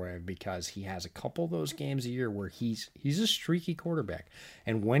Microwave, because he has a couple of those games a year where he's a streaky quarterback,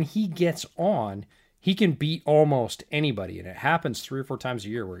 and when he gets on, he can beat almost anybody, and it happens 3 or 4 times a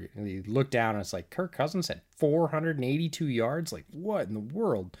year where you look down and it's like, Kirk Cousins had 482 yards? Like, what in the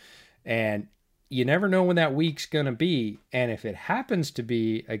world? And you never know when that week's going to be, and if it happens to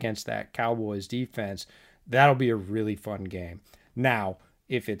be against that Cowboys defense, that'll be a really fun game. Now,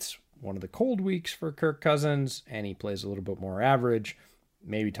 if it's one of the cold weeks for Kirk Cousins and he plays a little bit more average,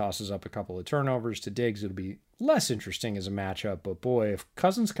 maybe tosses up a couple of turnovers to Diggs, it'll be less interesting as a matchup. But boy, if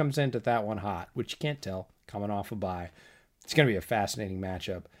Cousins comes into that one hot, which you can't tell, coming off a bye, it's going to be a fascinating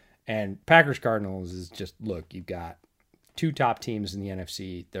matchup. And Packers-Cardinals is just, look, you've got 2 top teams in the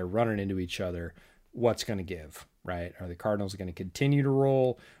NFC. They're running into each other. What's going to give, right? Are the Cardinals going to continue to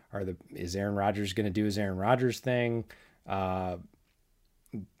roll? Is Aaron Rodgers going to do his Aaron Rodgers thing?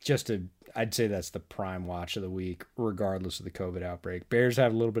 I'd say that's the prime watch of the week, regardless of the COVID outbreak. Bears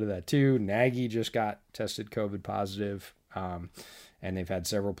have a little bit of that too. Nagy just got tested COVID positive, and they've had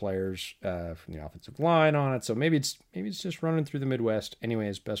several players from the offensive line on it. So maybe it's just running through the Midwest.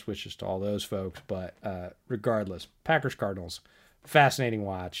 Anyways, best wishes to all those folks. But regardless, Packers Cardinals, fascinating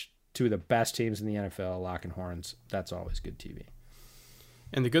watch. 2 of the best teams in the NFL, locking horns. That's always good TV.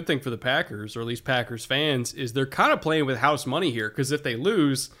 And the good thing for the Packers, or at least Packers fans, is they're kind of playing with house money here. Because if they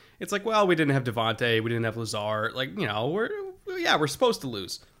lose, it's like, well, we didn't have Devontae, we didn't have Lazard. Like, we're supposed to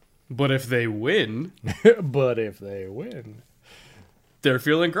lose. But if they win, they're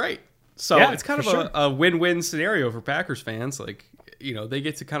feeling great. So Yeah, it's kind for of sure. a win-win scenario for Packers fans. Like, they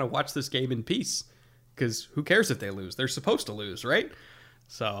get to kind of watch this game in peace because who cares if they lose? They're supposed to lose, right?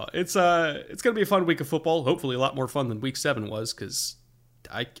 So it's going to be a fun week of football. Hopefully a lot more fun than week 7 was because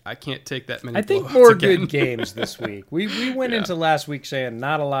I can't take that many I think blowouts more again. good games this week. We went into last week saying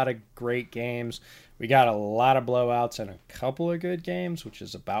not a lot of great games. We got a lot of blowouts and a couple of good games, which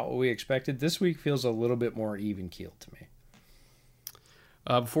is about what we expected. This week feels a little bit more even-keeled to me.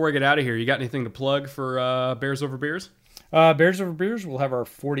 Before I get out of here, you got anything to plug for Bears Over Beers? Bears Over Beers, we'll have our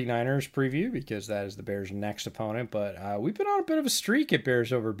 49ers preview because that is the Bears' next opponent. But we've been on a bit of a streak at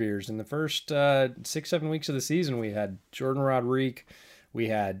Bears Over Beers. In the first 6-7 weeks of the season, we had Jordan Rodriguez, we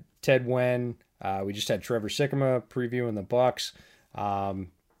had Ted Wen, we just had Trevor Sikkema previewing the Bucks.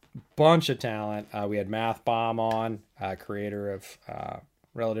 Bunch of talent. We had Math Bomb on, creator of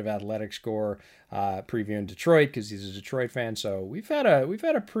Relative Athletic Score, previewing Detroit because he's a Detroit fan. So we've had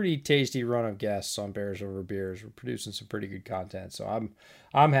a pretty tasty run of guests on Bears Over Beers. We're producing some pretty good content, so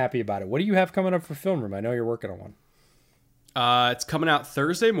I'm happy about it. What do you have coming up for Film Room? I know you're working on one. It's coming out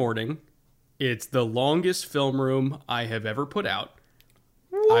Thursday morning. It's the longest film room I have ever put out.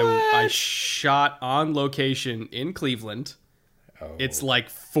 I shot on location in Cleveland. Oh. It's like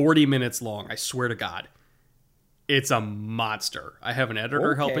 40 minutes long. I swear to God. It's a monster. I have an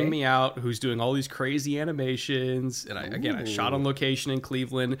editor helping me out who's doing all these crazy animations. And I shot on location in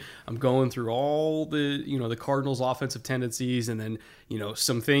Cleveland. I'm going through all the, the Cardinals' offensive tendencies and then,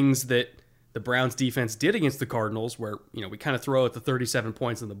 some things that the Browns defense did against the Cardinals where, we kind of throw out the 37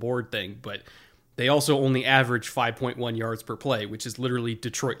 points on the board thing, but they also only average 5.1 yards per play, which is literally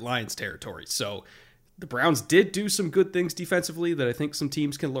Detroit Lions territory. So the Browns did do some good things defensively that I think some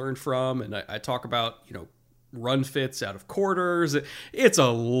teams can learn from. And I talk about, run fits out of quarters. It's a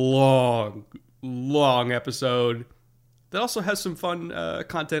long episode that also has some fun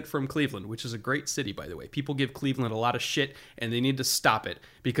content from Cleveland, which is a great city, by the way. People give Cleveland a lot of shit, and they need to stop it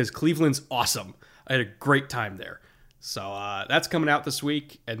because Cleveland's awesome. I had a great time there. So that's coming out this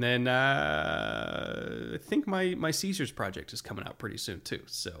week. And then I think my Caesars project is coming out pretty soon, too.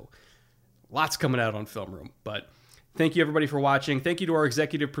 So lots coming out on Film Room. But thank you, everybody, for watching. Thank you to our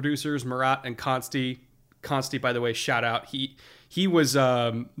executive producers, Marat and Consti. Consti, by the way, shout out. He was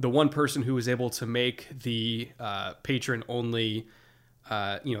the one person who was able to make the patron-only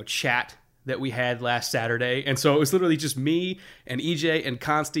chat that we had last Saturday. And so it was literally just me and EJ and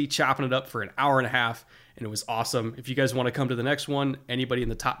Consti chopping it up for an hour and a half, and it was awesome. If you guys want to come to the next one, anybody in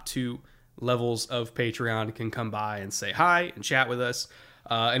the top 2 levels of Patreon can come by and say hi and chat with us.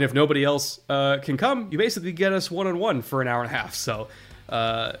 And if nobody else can come, you basically get us one-on-one for an hour and a half. So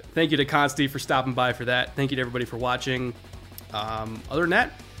thank you to Consti for stopping by for that. Thank you to everybody for watching. Other than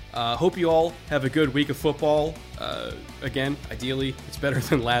that, hope you all have a good week of football. Again, ideally, it's better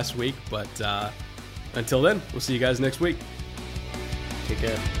than last week. But until then, we'll see you guys next week. Take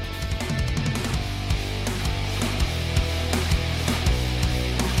care.